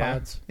yeah.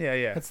 pods. Yeah,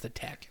 yeah. That's the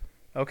tech.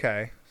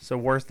 Okay, so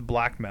where's the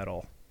black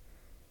metal?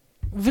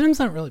 Venom's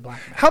not really black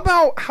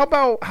metal. How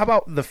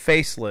about the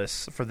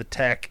Faceless for the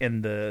tech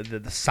and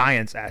the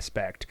science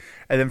aspect,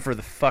 and then for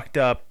the fucked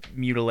up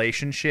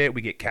mutilation shit,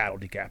 we get cattle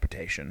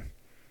decapitation.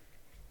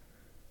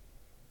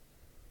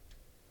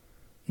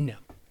 No.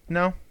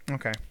 No,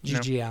 okay, no.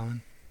 G.G.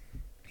 Allen.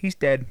 He's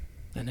dead.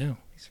 I know.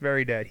 He's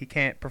very dead. He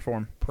can't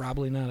perform.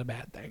 Probably not a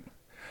bad thing.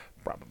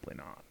 Probably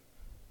not.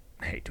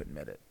 I hate to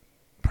admit it.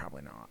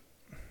 Probably not.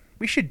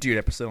 We should do an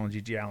episode on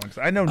G.G. Allen 'cause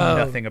I know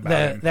nothing about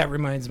him. That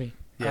reminds me.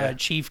 Yeah.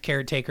 Chief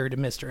caretaker to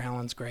Mr.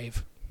 Allen's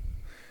grave.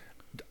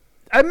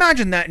 I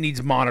imagine that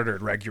needs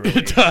monitored regularly.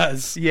 It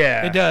does.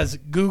 Yeah. It does.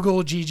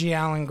 Google G.G.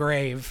 Allen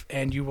grave,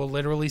 and you will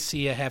literally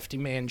see a hefty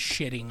man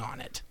shitting on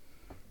it.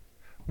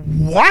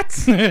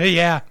 What?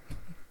 Yeah.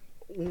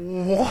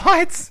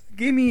 What?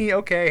 Give me.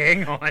 Okay,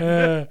 hang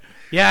on.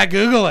 Yeah,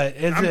 Google it.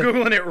 I'm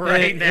Googling it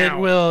right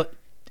now.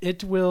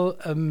 It will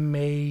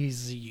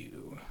amaze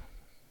you.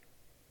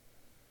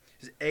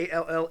 Is it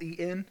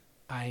Allen?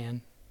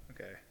 I-N.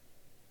 Okay.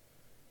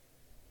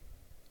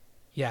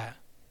 Yeah.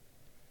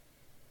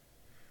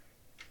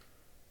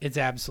 It's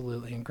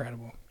absolutely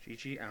incredible.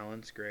 G.G.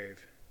 Allen's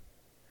grave.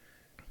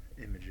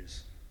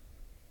 Images.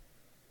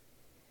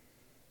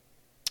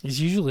 It's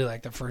usually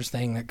like the first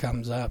thing that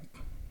comes up.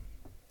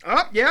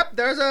 Oh, yep.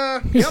 There's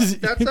a. Yep.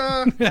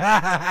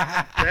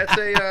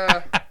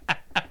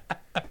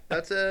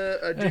 That's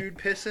a dude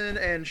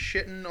pissing and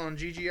shitting on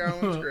Gigi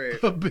Allen's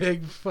grave. A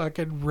big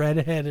fucking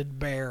red-headed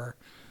bear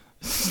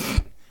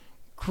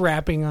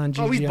crapping on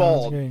Gigi Oh, he's Allen's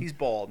bald. grave. He's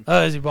bald.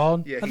 Oh, is he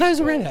bald? Yeah, I thought he was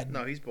a bald. redhead.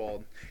 No, he's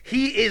bald.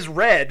 He is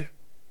red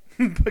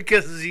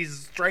because he's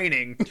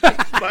straining,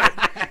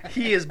 but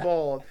he is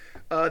bald.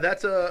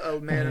 That's a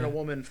man and a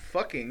woman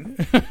fucking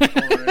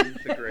on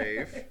the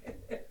grave.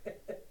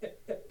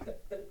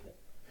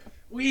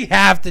 We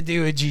have to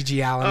do a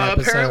Gigi Allen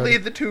episode. Apparently,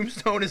 the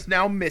tombstone is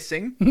now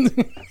missing.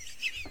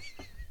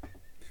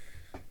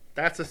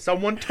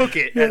 Someone took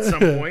it at some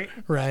point.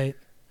 Right.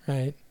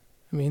 I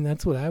mean,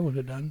 that's what I would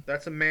have done.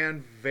 That's a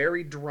man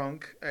very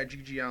drunk at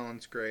Gigi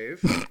Allen's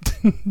grave.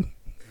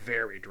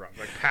 Very drunk,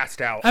 like passed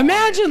out.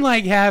 Imagine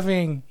like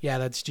having,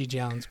 that's Gigi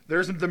Allen's.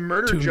 There's the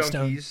murder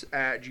tombstone. junkies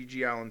at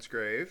Gigi Allen's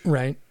grave.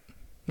 Right.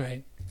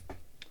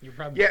 You're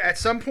probably Yeah, at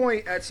some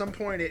point,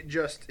 it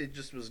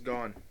just was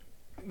gone.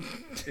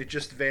 It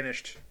just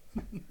vanished.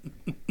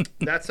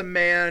 That's a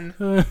man.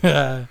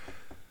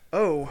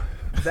 Oh,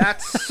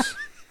 that's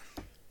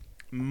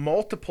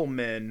multiple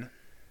men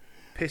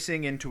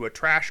pissing into a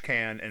trash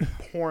can and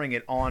pouring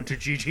it onto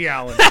Gigi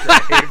Allen's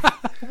grave.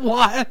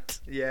 What?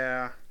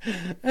 Yeah.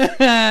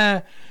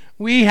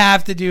 We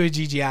have to do a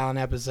Gigi Allen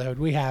episode.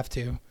 We have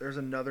to. There's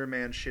another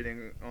man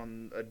shitting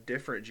on a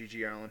different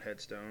Gigi Allen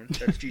headstone.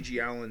 That's Gigi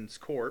Allen's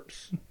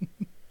corpse.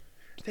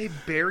 They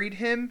buried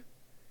him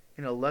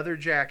in a leather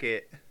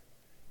jacket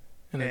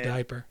And a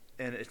diaper.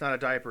 And it's not a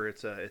diaper.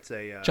 It's a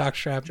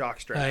Jockstrap.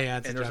 Jockstrap. Oh, yeah,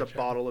 it's and a there's a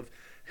jockstrap.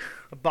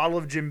 bottle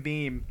of Jim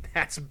Beam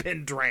that's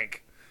been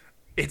drank.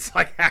 It's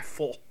like half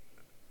full.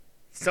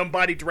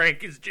 Somebody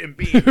drank his Jim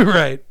Beam.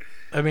 Right.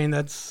 I mean,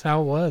 that's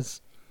how it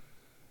was.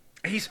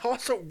 He's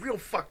also real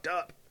fucked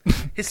up.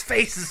 His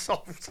face is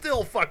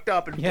still fucked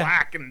up and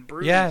black and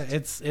bruised. Yeah,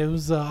 it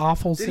was an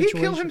awful Did situation.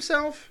 he kill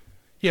himself?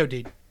 Yo,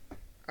 dude.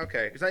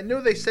 Okay, because I know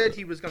they said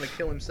he was going to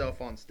kill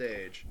himself on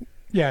stage.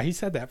 Yeah, he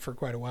said that for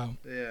quite a while.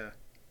 Yeah.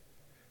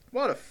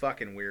 What a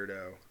fucking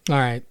weirdo. All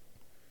right.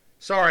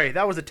 Sorry,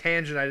 that was a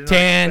tangent I didn't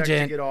expect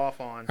to get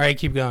off on. All right,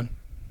 keep going.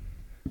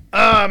 You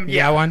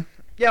got one?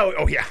 Yeah,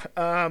 oh yeah.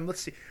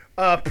 Let's see.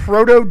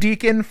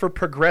 Proto-deacon for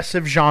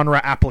progressive genre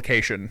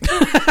application.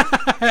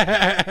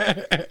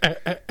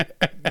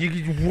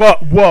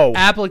 Whoa.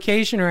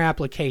 Application or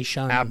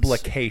applications?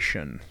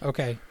 Application.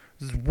 Okay.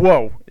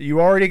 Whoa. You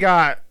already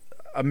got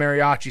a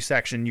mariachi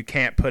section. You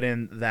can't put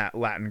in that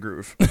Latin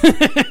groove.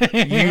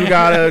 You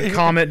gotta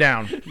calm it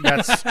down.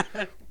 That's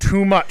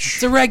too much.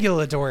 It's a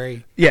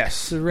regulatory.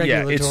 Yes. It's a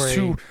regulatory. Yeah, it's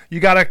too.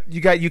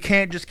 You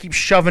can't just keep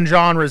shoving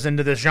genres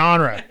into this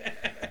genre.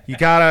 You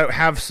gotta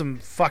have some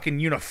fucking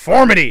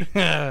uniformity.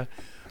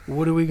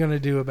 What are we gonna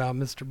do about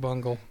Mr.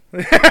 Bungle?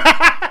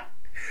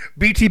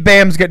 BT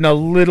Bam's getting a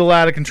little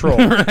out of control.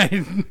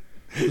 Right.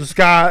 It's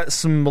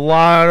got a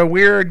lot of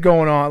weird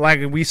going on.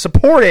 Like, we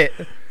support it,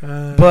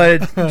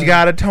 but you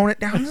gotta tone it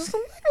down just a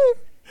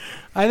little.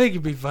 I think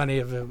it'd be funny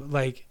if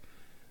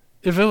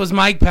it was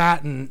Mike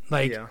Patton,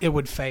 it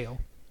would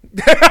fail.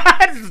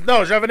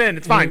 No, shove it in.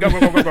 It's fine. Go.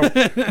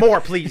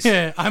 More, please.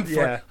 Yeah,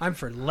 I'm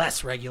for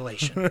less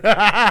regulation.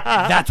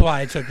 That's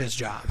why I took this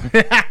job.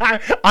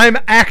 I'm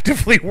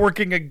actively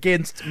working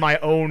against my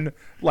own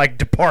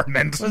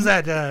department. Was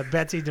that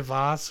Betsy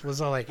DeVos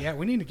was all like, yeah,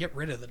 we need to get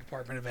rid of the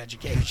Department of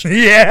Education.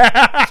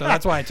 Yeah. So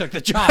that's why I took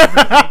the job.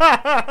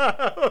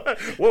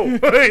 Whoa.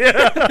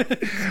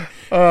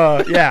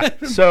 Yeah.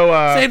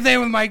 So same thing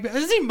with Mike.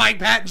 Isn't Mike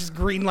Patton just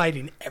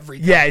greenlighting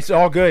everything? Yeah, it's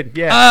all good.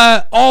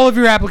 Yeah. All of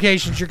your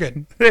applications, you're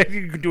good.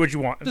 You can do what you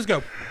want. Just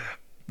go.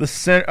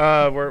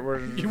 We're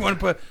You want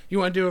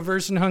to do a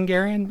verse in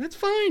Hungarian? That's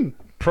fine.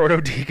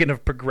 Proto-deacon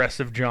of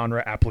progressive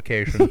genre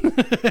application.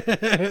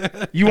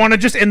 You want to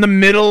just in the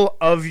middle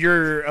of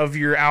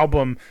your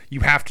album,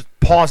 you have to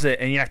pause it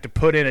and you have to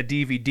put in a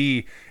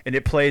DVD and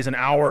it plays an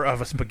hour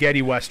of a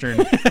spaghetti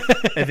western,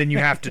 and then you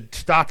have to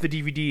stop the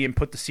DVD and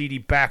put the CD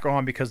back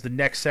on because the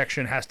next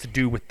section has to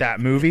do with that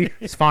movie.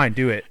 It's fine,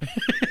 do it.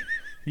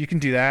 You can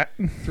do that.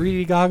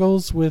 3D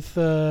goggles with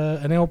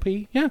an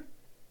LP. Yeah,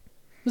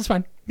 that's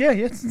fine. Yeah,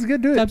 it's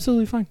good. Do it. It's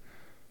absolutely fine.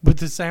 But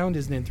the sound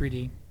isn't in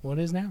 3D. What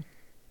is now?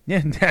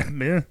 Yeah.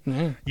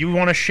 You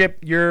want to ship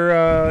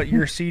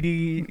your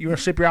CD? You want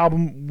to ship your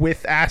album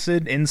with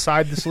acid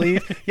inside the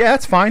sleeve? Yeah,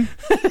 that's fine.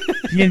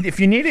 If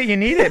you need it, you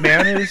need it,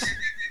 man.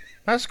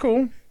 That's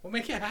cool. We'll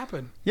make it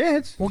happen.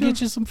 Yeah, we'll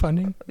get you some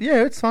funding.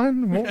 Yeah, it's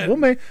fine. We'll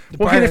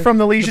get it from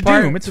the Legion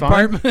of Doom. It's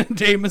fine. Department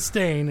Dave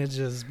Mustaine is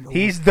just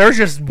they're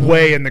just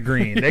way in the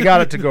green. They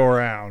got it to go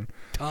around.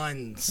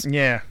 Tons.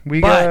 Yeah,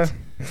 but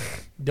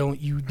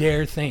don't you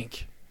dare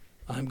think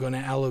I'm going to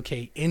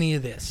allocate any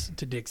of this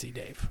to Dixie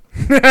Dave.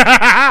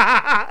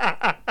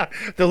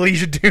 The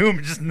Legion of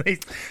Doom just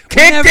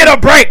can't get a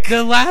break.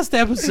 The last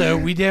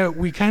episode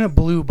we kind of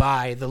blew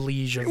by the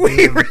Legion of We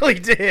Doom. really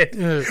did.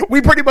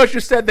 We pretty much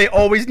just said they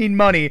always need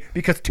money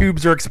because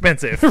tubes are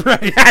expensive.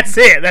 Right. That's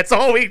it. That's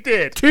all we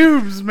did.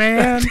 Tubes,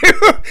 man.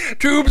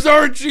 Tubes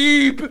aren't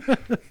cheap.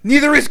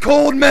 Neither is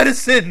cold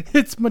medicine.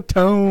 It's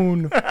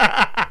Matone.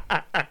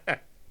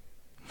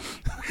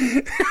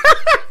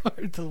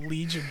 The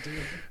Legion of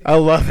Doom. I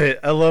love it.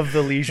 I love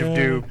the Legion of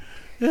Doom.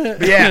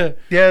 But yeah,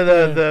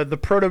 the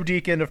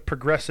proto-deacon of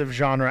progressive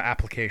genre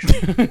application.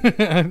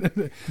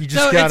 You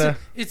just So gotta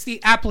it's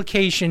the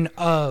application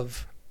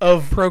of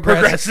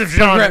progressive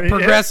genre,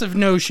 progressive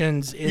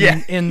notions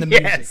in the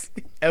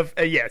music.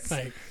 Yes.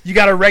 Like- You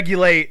gotta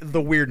regulate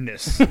the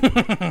weirdness.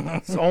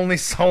 It's only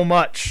so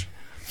much.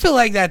 I feel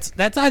like that's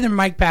either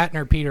Mike Patton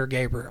or Peter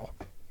Gabriel.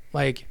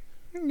 Like,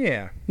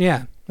 Yeah.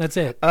 yeah, that's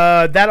it.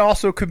 That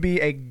also could be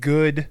a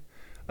good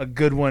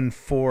one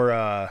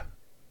for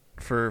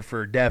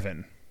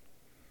Devin,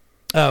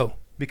 Oh,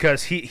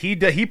 because he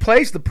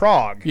plays the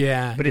prog.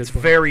 yeah, but good it's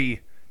point.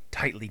 very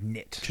tightly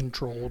knit.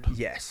 Controlled,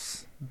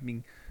 Yes. I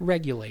mean,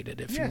 regulated,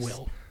 if yes. you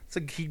will.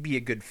 He'd be a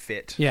good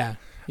fit. Yeah.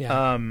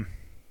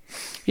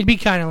 He'd be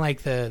kind of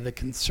like the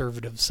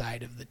conservative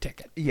side of the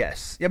ticket.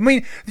 Yes. I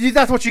mean,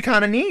 that's what you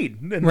kind of need.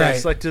 And Right.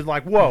 It's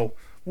like whoa.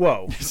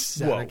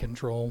 It's out of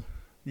control.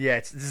 Yeah,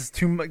 this is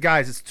too much,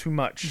 guys. It's too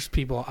much. Just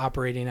people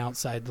operating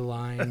outside the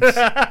lines.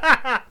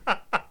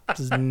 This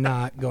is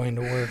not going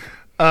to work.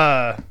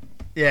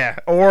 Yeah.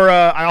 Or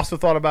I also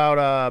thought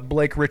about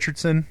Blake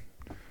Richardson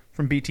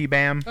from BT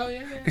Bam. Oh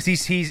yeah. Because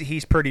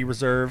he's pretty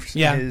reserved.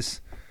 Yeah.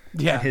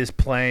 In his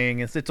playing.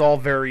 It's all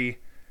very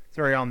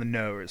on the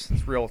nose.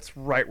 It's real. It's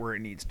right where it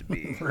needs to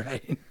be.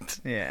 Right.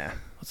 Yeah.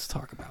 Let's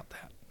talk about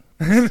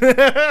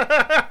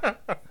that.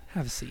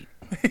 Have a seat.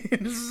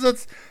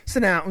 Let's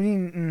sit down.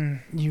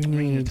 You need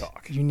need to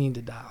talk. You need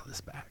to dial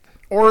this back.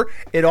 Or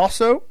it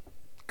also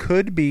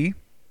could be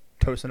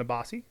Tosin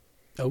Abasi,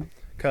 Oh,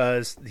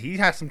 because he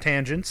has some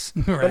tangents.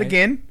 Right. But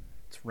again,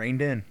 it's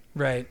reined in.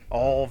 right.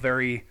 All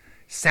very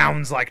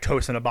sounds like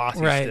Tosin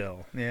Abasi Right.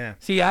 still. Yeah.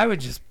 See, I would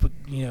just put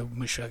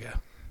Meshuggah.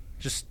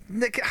 Just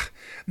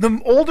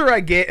the older I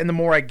get and the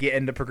more I get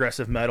into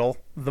progressive metal,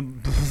 the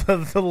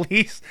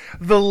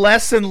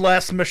less and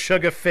less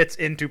Meshuggah fits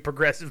into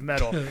progressive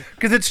metal,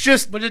 because it's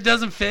just. But it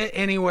doesn't fit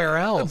anywhere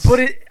else. But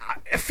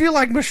I feel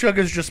like Meshuggah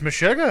is just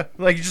Meshuggah.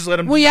 Like, you just let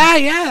them. Well,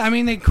 yeah. I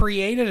mean, they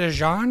created a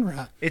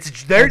genre.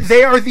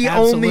 They are the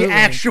Absolutely. only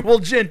actual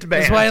gent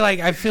band. That's why,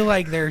 I feel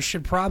like there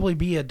should probably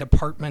be a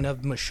department of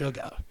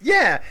Meshuggah.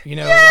 Yeah.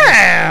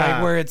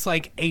 Like where it's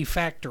like a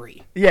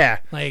factory. Yeah.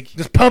 Like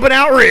Just pumping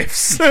out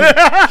riffs.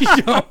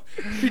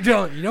 you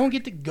don't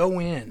get to go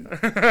in.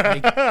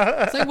 Like,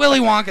 it's like Willy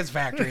Wonka's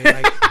factory.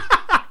 Like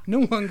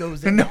no one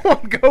goes in. No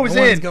one goes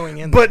No in. one's going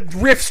in but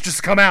riffs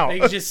just come out. They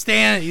just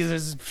stand.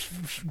 There's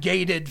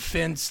gated,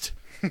 fenced,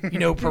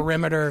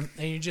 perimeter,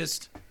 and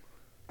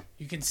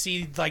you can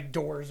see like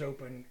doors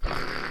open,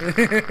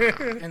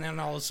 and then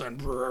all of a sudden,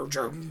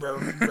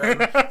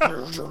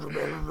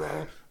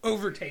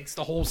 overtakes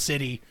the whole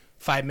city.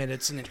 5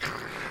 minutes, and then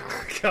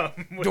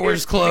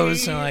doors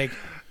close, and like.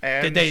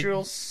 And Did they-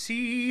 you'll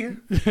see a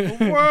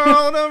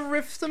world of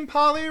riffs and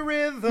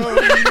polyrhythms.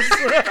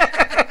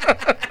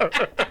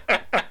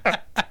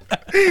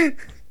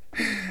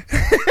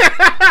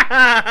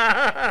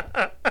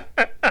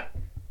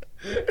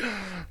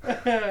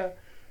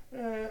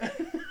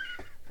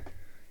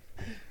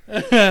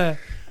 I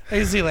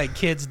can see like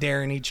kids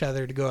daring each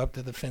other to go up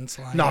to the fence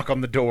line, Knock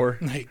on the door.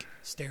 like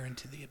stare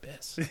into the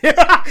abyss.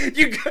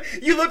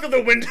 You look at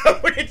the window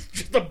and it's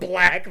just a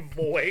black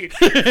void.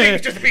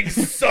 Things just being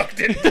sucked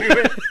into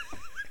it.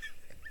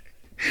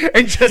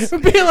 And just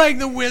Be like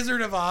the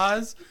Wizard of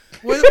Oz.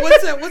 What's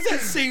that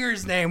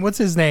singer's name? What's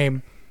his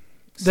name?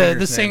 The Singer's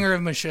name. singer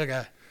of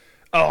Meshuggah.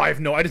 I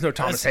just know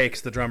Thomas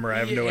Hakes, the drummer. I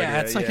have no idea.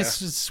 Yeah, it's like a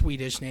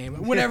Swedish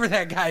name. Whatever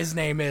that guy's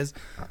name is.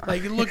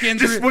 Like, look in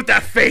just through, with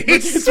that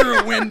face. through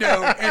a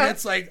window, and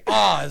it's like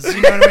Oz.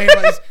 You know what I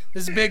mean? Like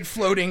this big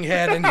floating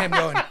head, and him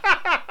going.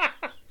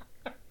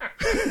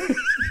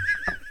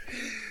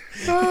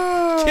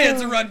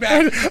 Kids run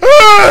back.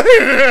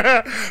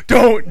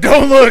 Don't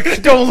look.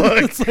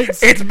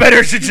 It's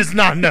better to just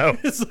not know.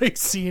 It's like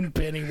seeing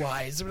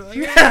Pennywise. We're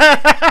like,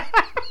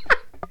 "Ah."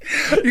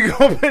 You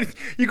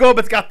go up.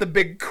 It's got the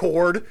big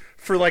cord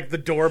for like the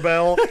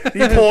doorbell.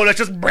 You pull it. It's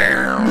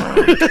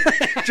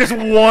just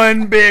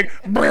one big.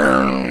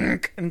 And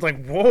it's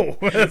like, whoa.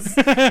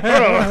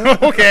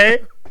 Okay.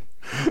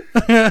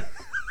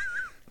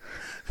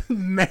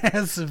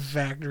 Massive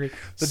factory.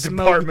 The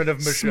Department of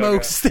Meshuggah.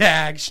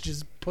 Smokestacks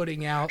just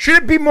putting out. Should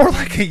it be more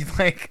like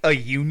a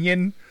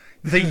union?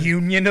 The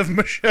union of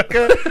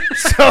Meshuggah.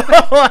 So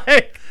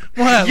like.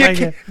 What, You like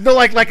can, no,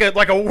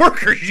 like a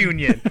workers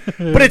union,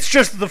 but it's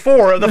just the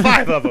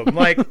five of them.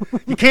 Like,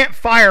 you can't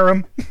fire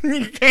them,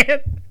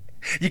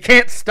 you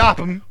can't stop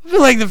them. I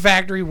feel like the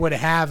factory would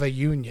have a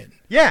union.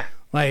 Yeah,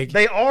 Like,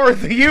 They are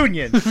the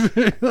union. You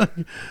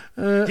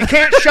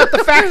can't shut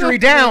the factory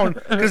down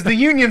because the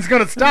union's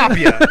going to stop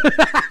you.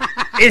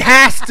 It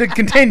has to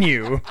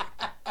continue.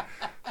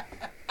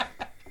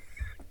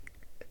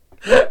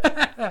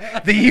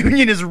 The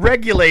union is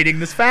regulating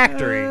this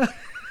factory.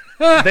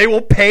 They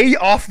will pay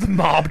off the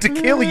mob to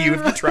kill you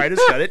if you try to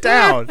shut it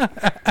down.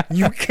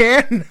 You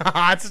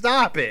cannot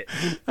stop it.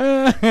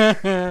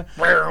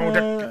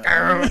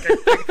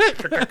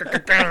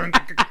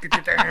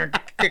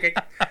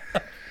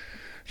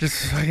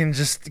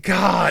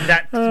 God,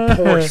 that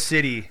poor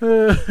city.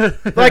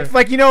 Like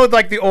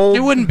the old. it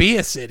wouldn't be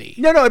a city.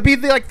 No, it'd be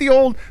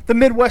the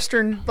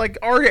Midwestern like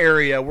art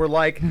area where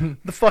like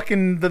the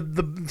fucking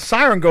the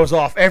siren goes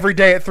off every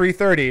day at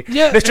 3:30.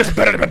 Yeah. It's just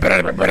just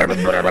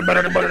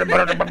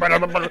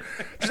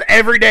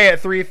every day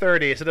at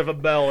 3:30 instead of a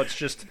bell. It's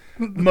just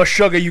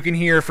Meshuggah you can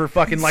hear for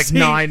fucking like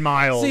 9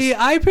 miles. See,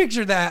 I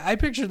picture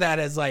that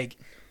as like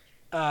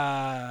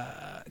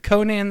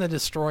Conan the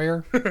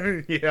Destroyer,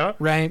 Yeah.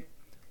 right?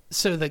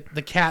 So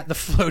the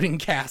floating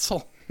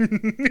castle. That's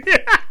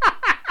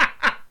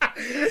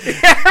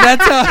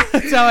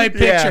how I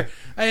picture.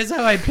 That's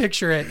how I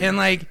picture it, and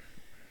like,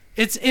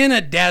 it's in a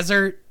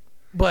desert,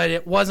 but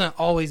it wasn't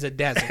always a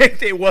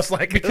desert It was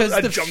like because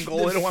a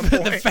jungle at one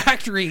point. The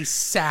factory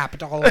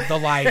sapped all of the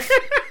life.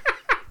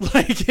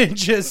 Like, it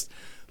just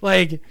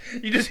like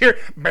You just hear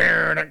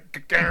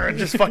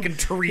just fucking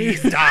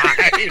trees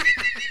die.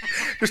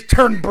 Just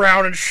turn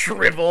brown and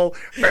shrivel.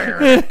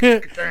 It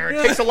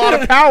takes a lot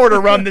of power to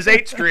run this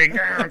 8-string.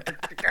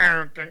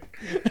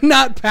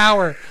 not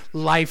power,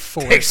 life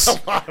force. Takes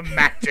a lot of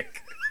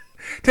magic.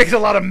 Takes a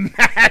lot of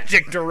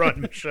magic to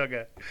run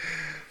Meshuggah.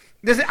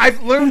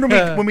 I've learned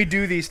when we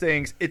do these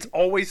things, it's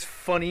always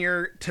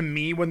funnier to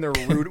me when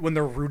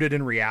they're rooted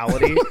in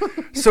reality.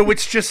 So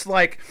it's just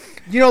like,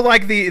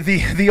 like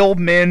the old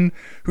men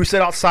who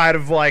sit outside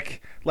of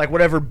like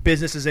whatever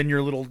business is in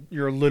your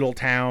little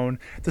town.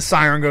 The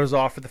siren goes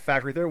off at the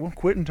factory. There, well,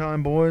 quitting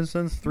time, boys.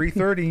 Since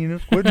 3:30,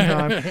 it's quitting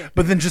time.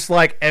 But then just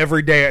like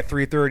every day at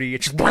 3:30,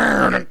 it's just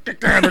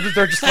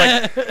they're just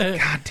like,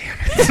 God damn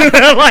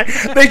it! Like,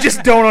 they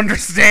just don't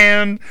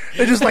understand.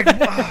 They're just like,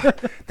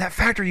 that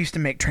factory used to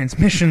make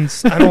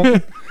transmissions. I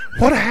don't.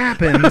 What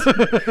happened?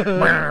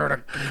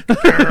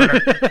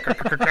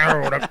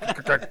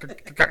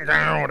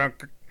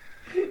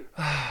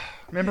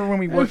 Remember when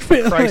we worked for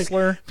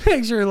Chrysler? Like,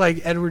 picture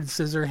like Edward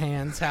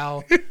Scissorhands,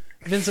 how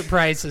Vincent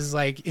Price is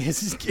like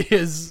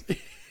his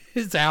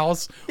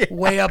house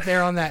way up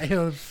there on that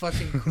hill,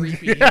 fucking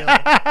creepy hill.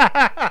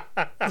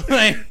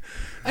 Like,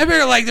 I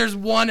figure like there's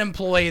one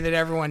employee that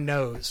everyone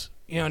knows.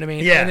 You know what I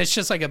mean? Yeah. And it's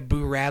just like a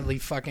Boo Radley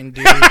fucking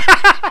dude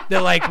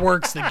that like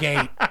works the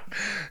gate.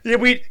 Yeah,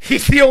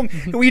 he's the only.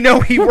 We know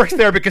he works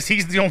there because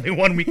he's the only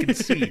one we can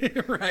see.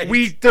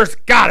 Right. There's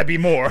got to be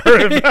more.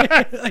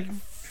 Like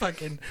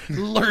fucking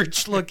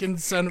lurch looking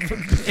son of a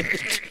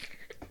bitch.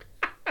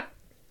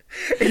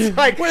 It's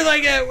like with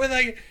like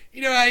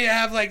you know how you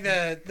have like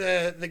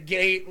the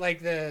gate,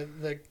 like the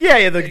the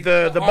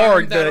bar,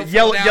 arm that'll the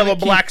fall down yellow and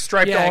black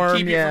striped arm,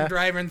 keep you from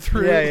driving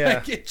through. Yeah.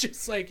 Like, it's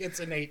just like it's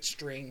an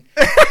 8-string,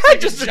 it's like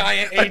just a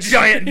giant 8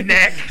 giant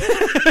neck.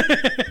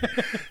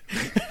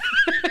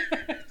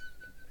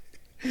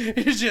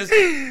 It's just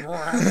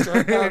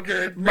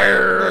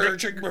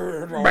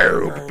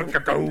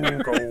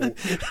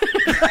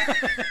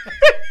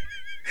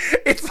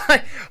It's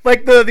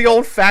like the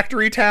old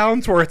factory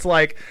towns where it's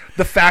like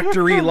the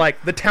factory,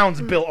 like the town's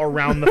built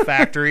around the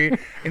factory,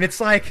 and it's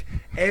like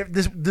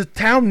the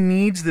town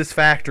needs this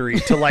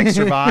factory to like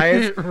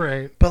survive,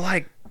 right? But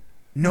like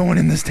no one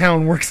in this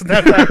town works in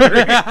that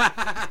factory.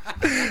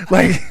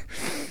 Like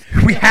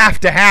we have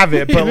to have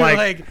it, but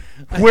like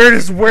where?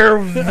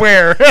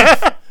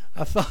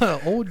 I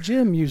thought old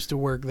Jim used to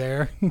work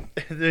there.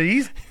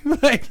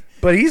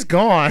 But he's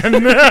gone.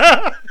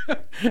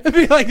 It'd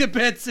be like the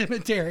Pet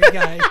Cemetery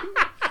guy.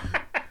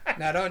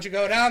 Now don't you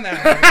go down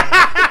that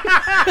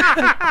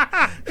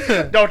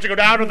way. Don't you go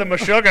down to the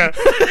Meshuggah.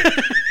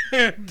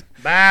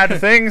 Bad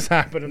things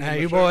happen. Now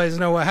you boys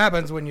know what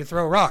happens when you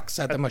throw rocks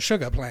at the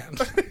Meshuggah plant.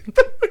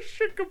 The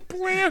Meshuggah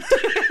plant.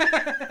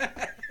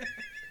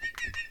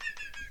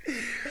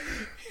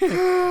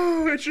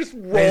 It's just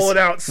rolling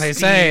out steam. They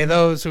say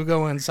those who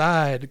go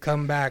inside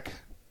come back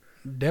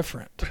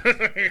different.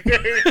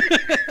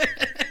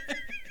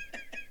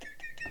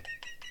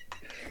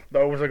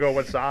 Those who go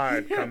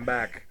inside come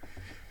back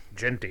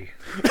genty.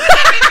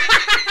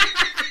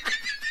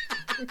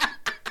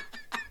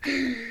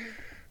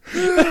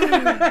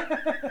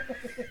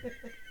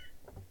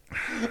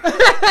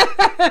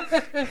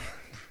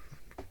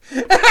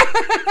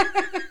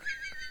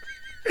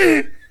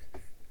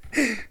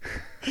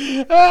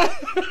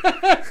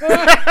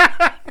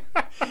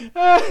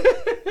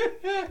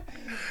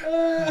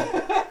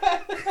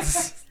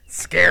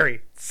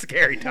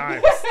 Scary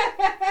times.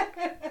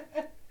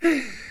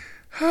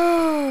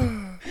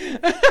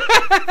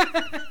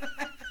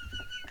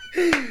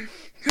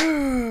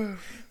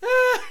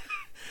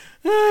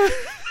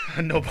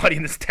 Nobody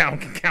in this town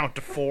can count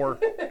to 4.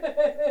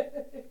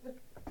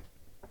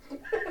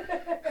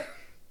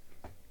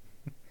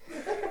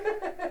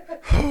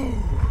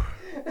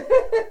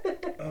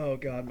 Oh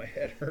God, my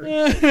head hurts.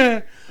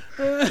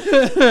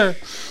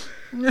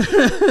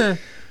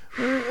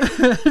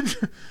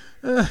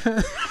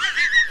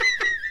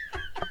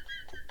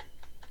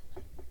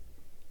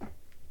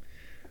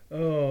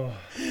 Oh.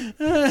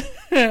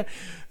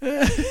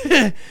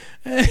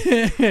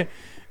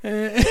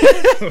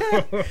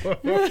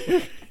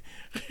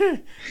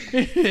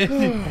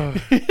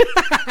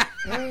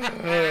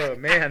 Oh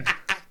man.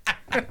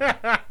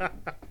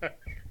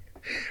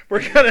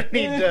 We're gonna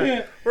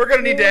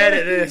need to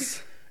edit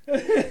this.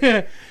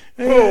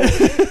 Oh.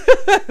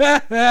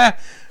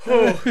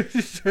 Oh.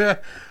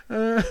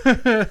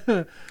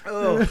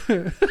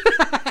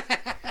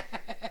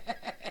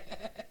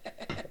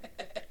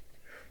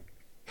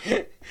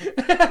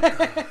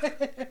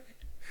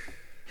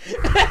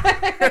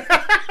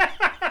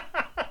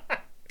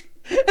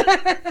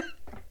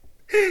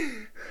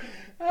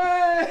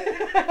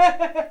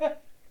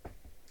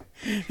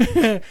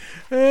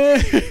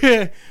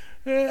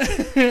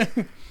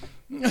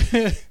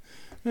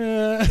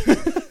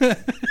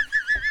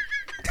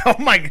 Oh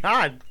my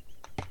God.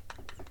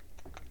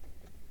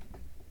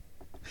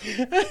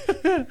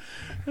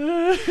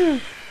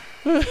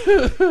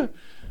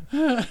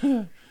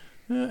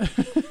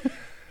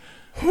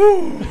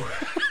 Whew.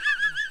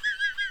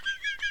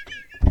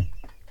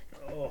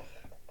 Oh.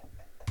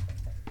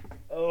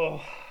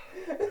 Oh.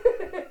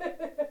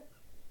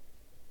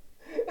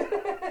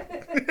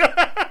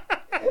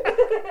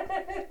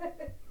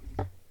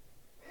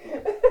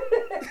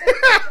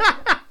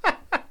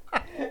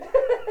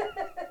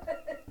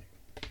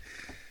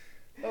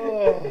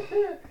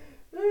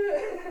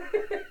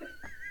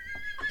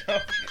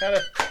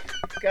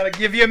 Gotta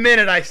give you a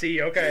minute. I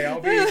see. Okay, I'll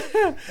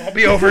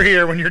be over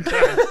here when you're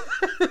done.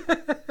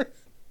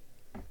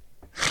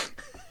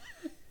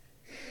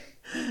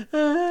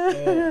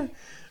 Oh.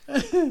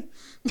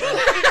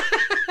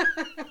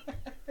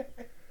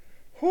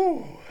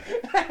 Whew.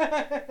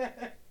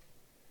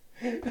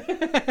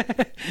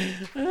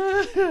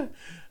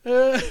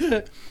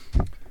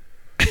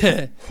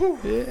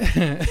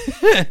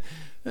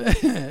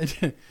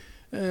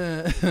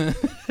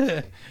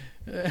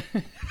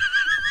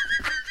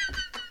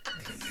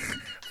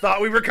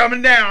 Thought we were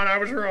coming down. I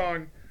was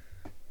wrong.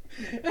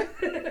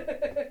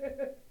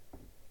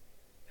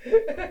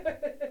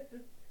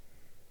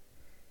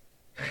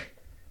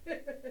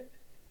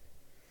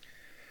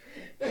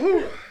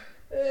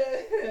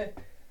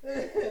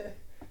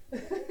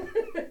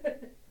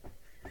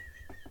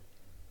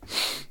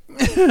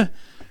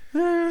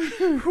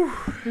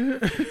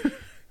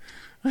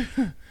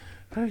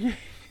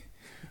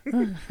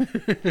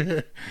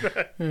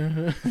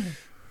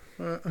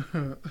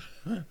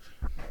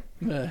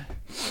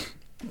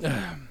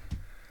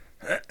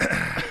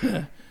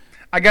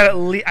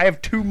 I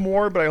have two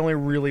more, but I only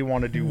really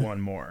want to do one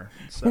more.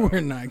 So.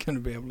 We're not going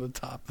to be able to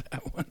top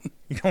that one.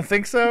 You don't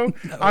think so?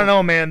 No. I don't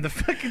know, man. The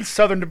fucking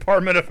Southern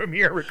Department of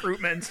Premier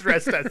Recruitment and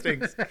Stress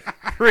Testing's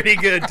pretty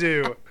good,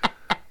 too.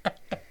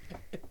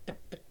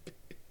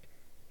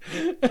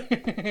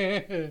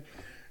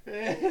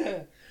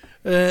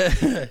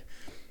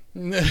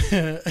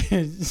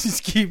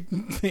 Just keep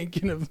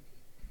thinking of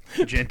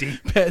Genty.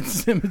 Pet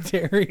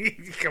Cemetery.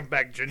 Come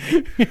back,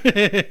 Genty.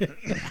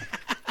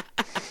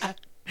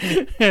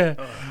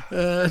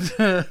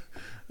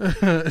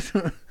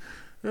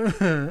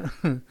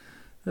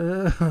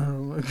 Oh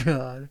my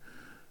God.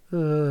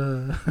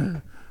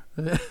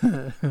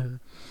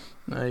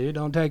 No, you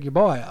don't take your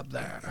boy up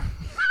there.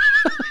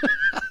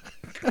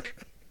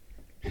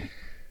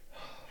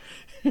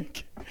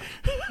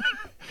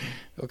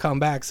 He'll come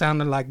back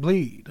sounding like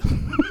Bleed.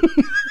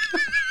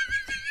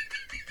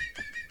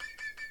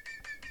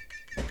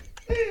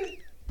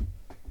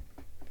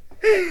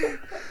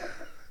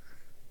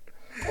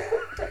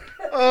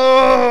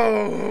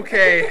 Oh,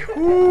 okay.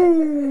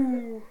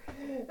 Ooh.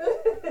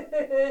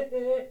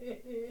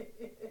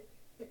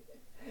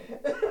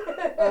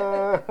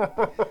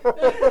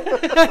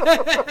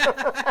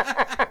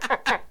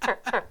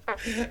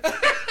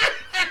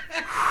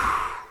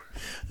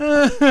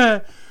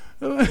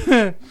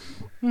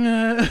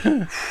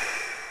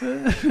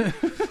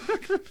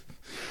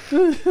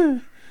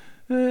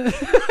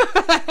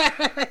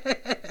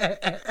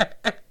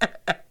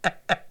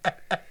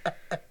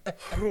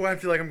 Ooh, I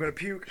feel like I'm gonna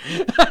puke.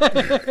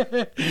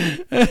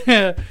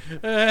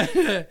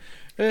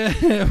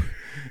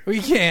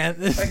 We can't.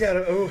 I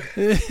gotta. Oh.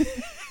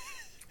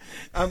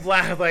 I'm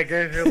laughing like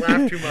I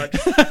laugh too much.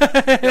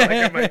 I feel like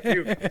I might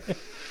puke.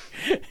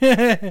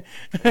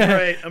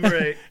 I'm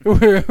right.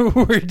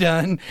 We're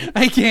done.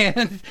 I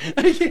can't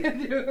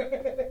do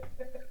it.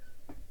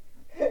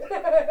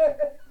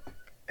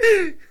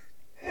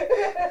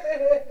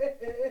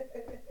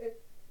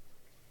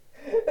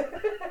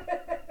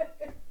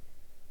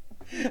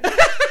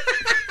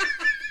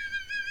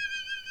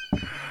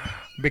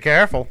 Be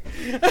careful.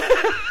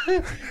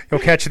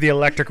 You'll catch the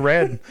electric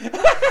red.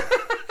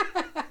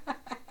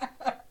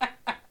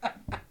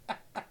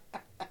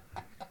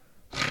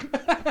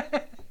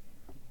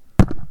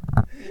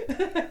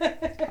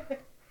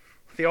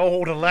 The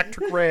old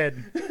electric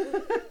red.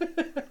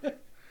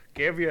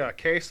 give you a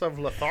case of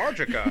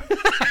lethargica.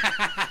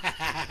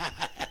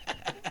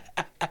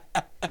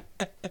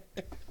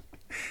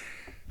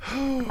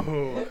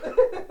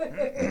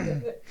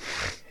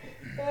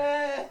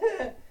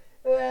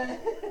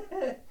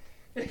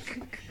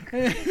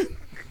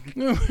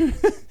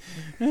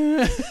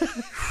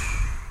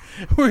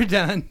 We're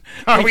done.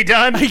 Are we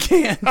done? I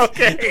can't.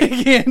 Okay. I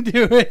can't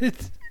do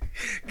it.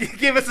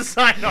 Give us a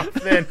sign off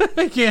then.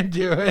 I can't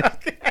do it.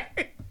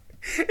 Okay.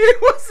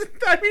 It wasn't.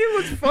 I mean, it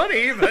was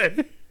funny,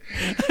 but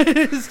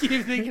I just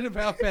keep thinking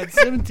about Pet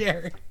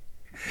Cemetery.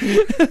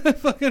 The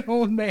fucking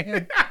old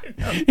man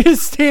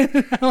is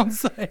standing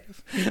outside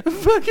of a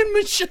fucking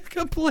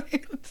machuca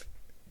plant.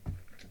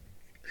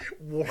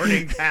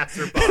 warning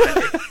passerby.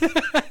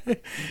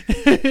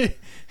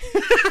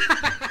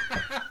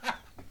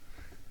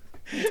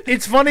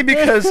 It's funny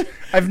because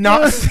I've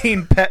not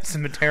seen Pet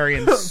Cemetery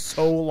in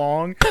so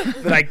long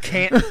that I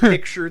can't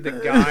picture the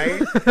guy.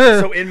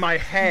 So in my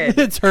head,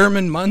 It's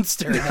Herman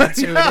Munster.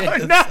 That's who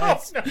it is.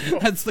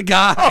 That's the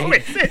guy. Oh,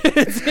 is it?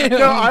 It's him.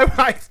 No,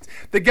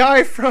 the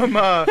guy from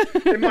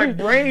in my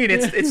brain.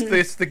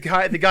 It's the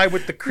guy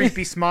with the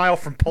creepy smile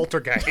from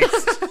Poltergeist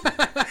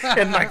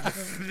and like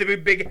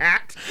the big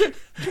hat.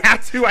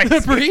 That's who I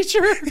The see. preacher?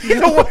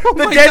 The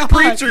my dead God.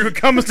 preacher who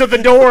comes to the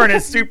door and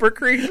is super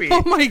creepy.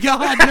 Oh my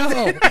God,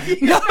 no.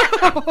 No.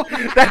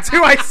 That's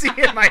who I see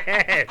in my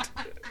head.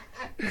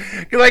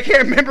 Because I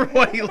can't remember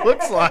what he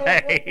looks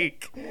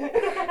like.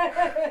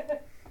 The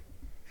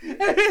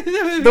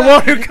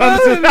one who comes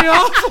That to would be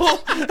awful.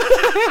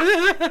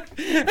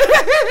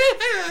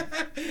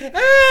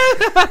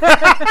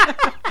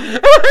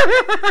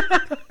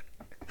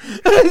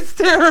 It's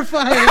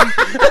terrifying.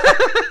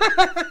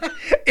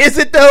 Is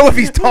it though if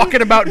he's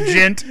talking about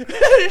gent?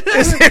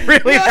 Is it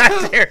really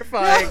that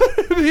terrifying?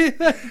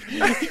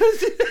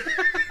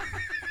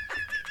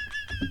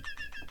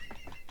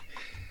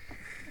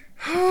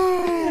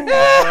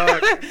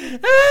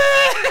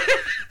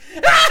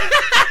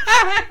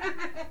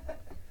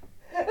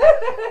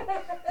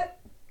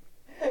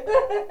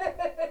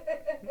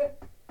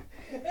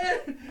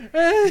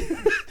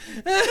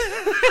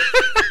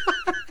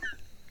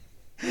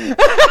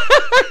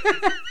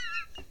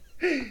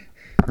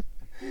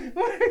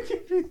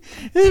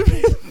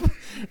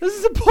 This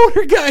is a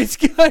poltergeist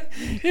guy.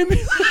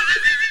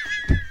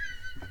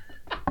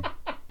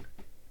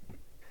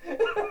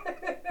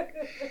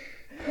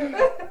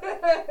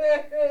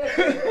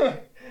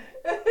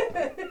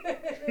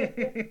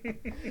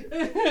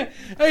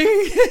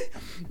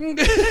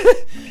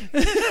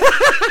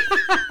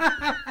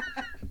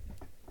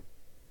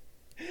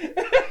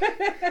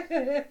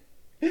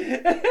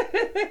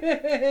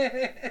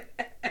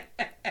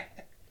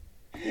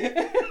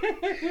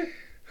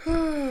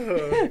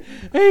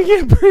 I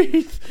can't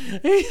breathe.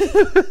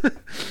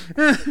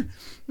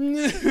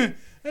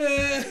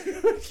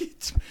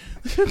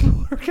 The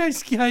poor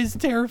guy is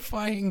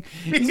terrifying.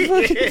 He's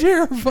fucking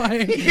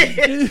terrifying.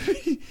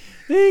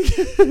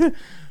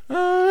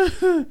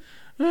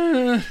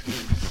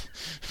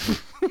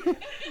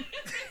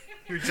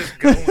 You're just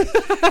going.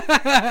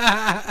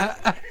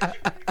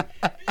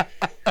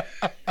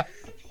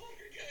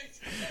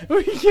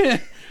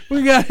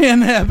 We got to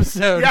end the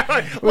episode.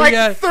 Yeah,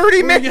 like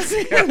 30 minutes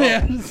We got to end the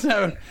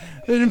episode.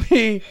 It'd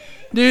be,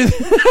 dude.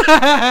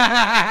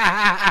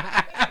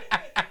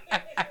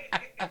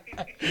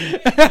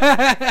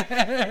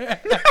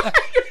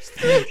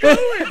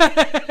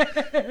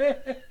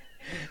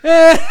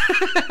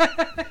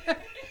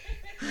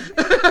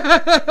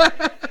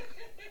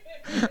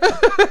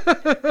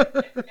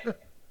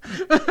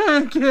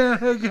 I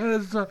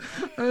can't stop.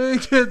 I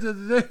can't do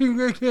the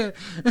thing. I can't.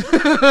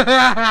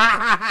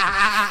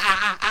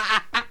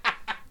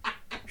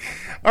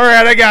 All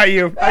right, I got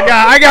you.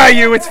 I got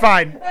you. It's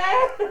fine.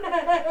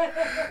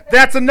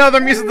 That's another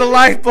Music of the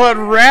Lifeblood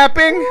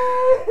rapping.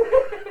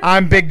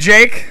 I'm Big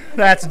Jake.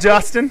 That's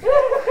Dustin.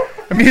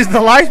 Music of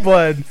the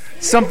Lifeblood.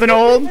 Something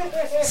old,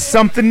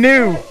 something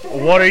new.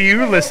 What are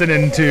you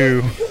listening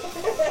to?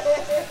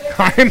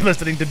 I'm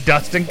listening to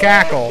Dustin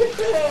Cackle. We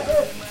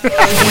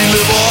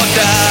live or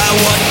die.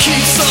 What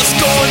keeps us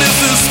going is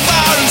this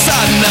fire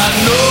inside, and I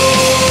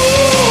know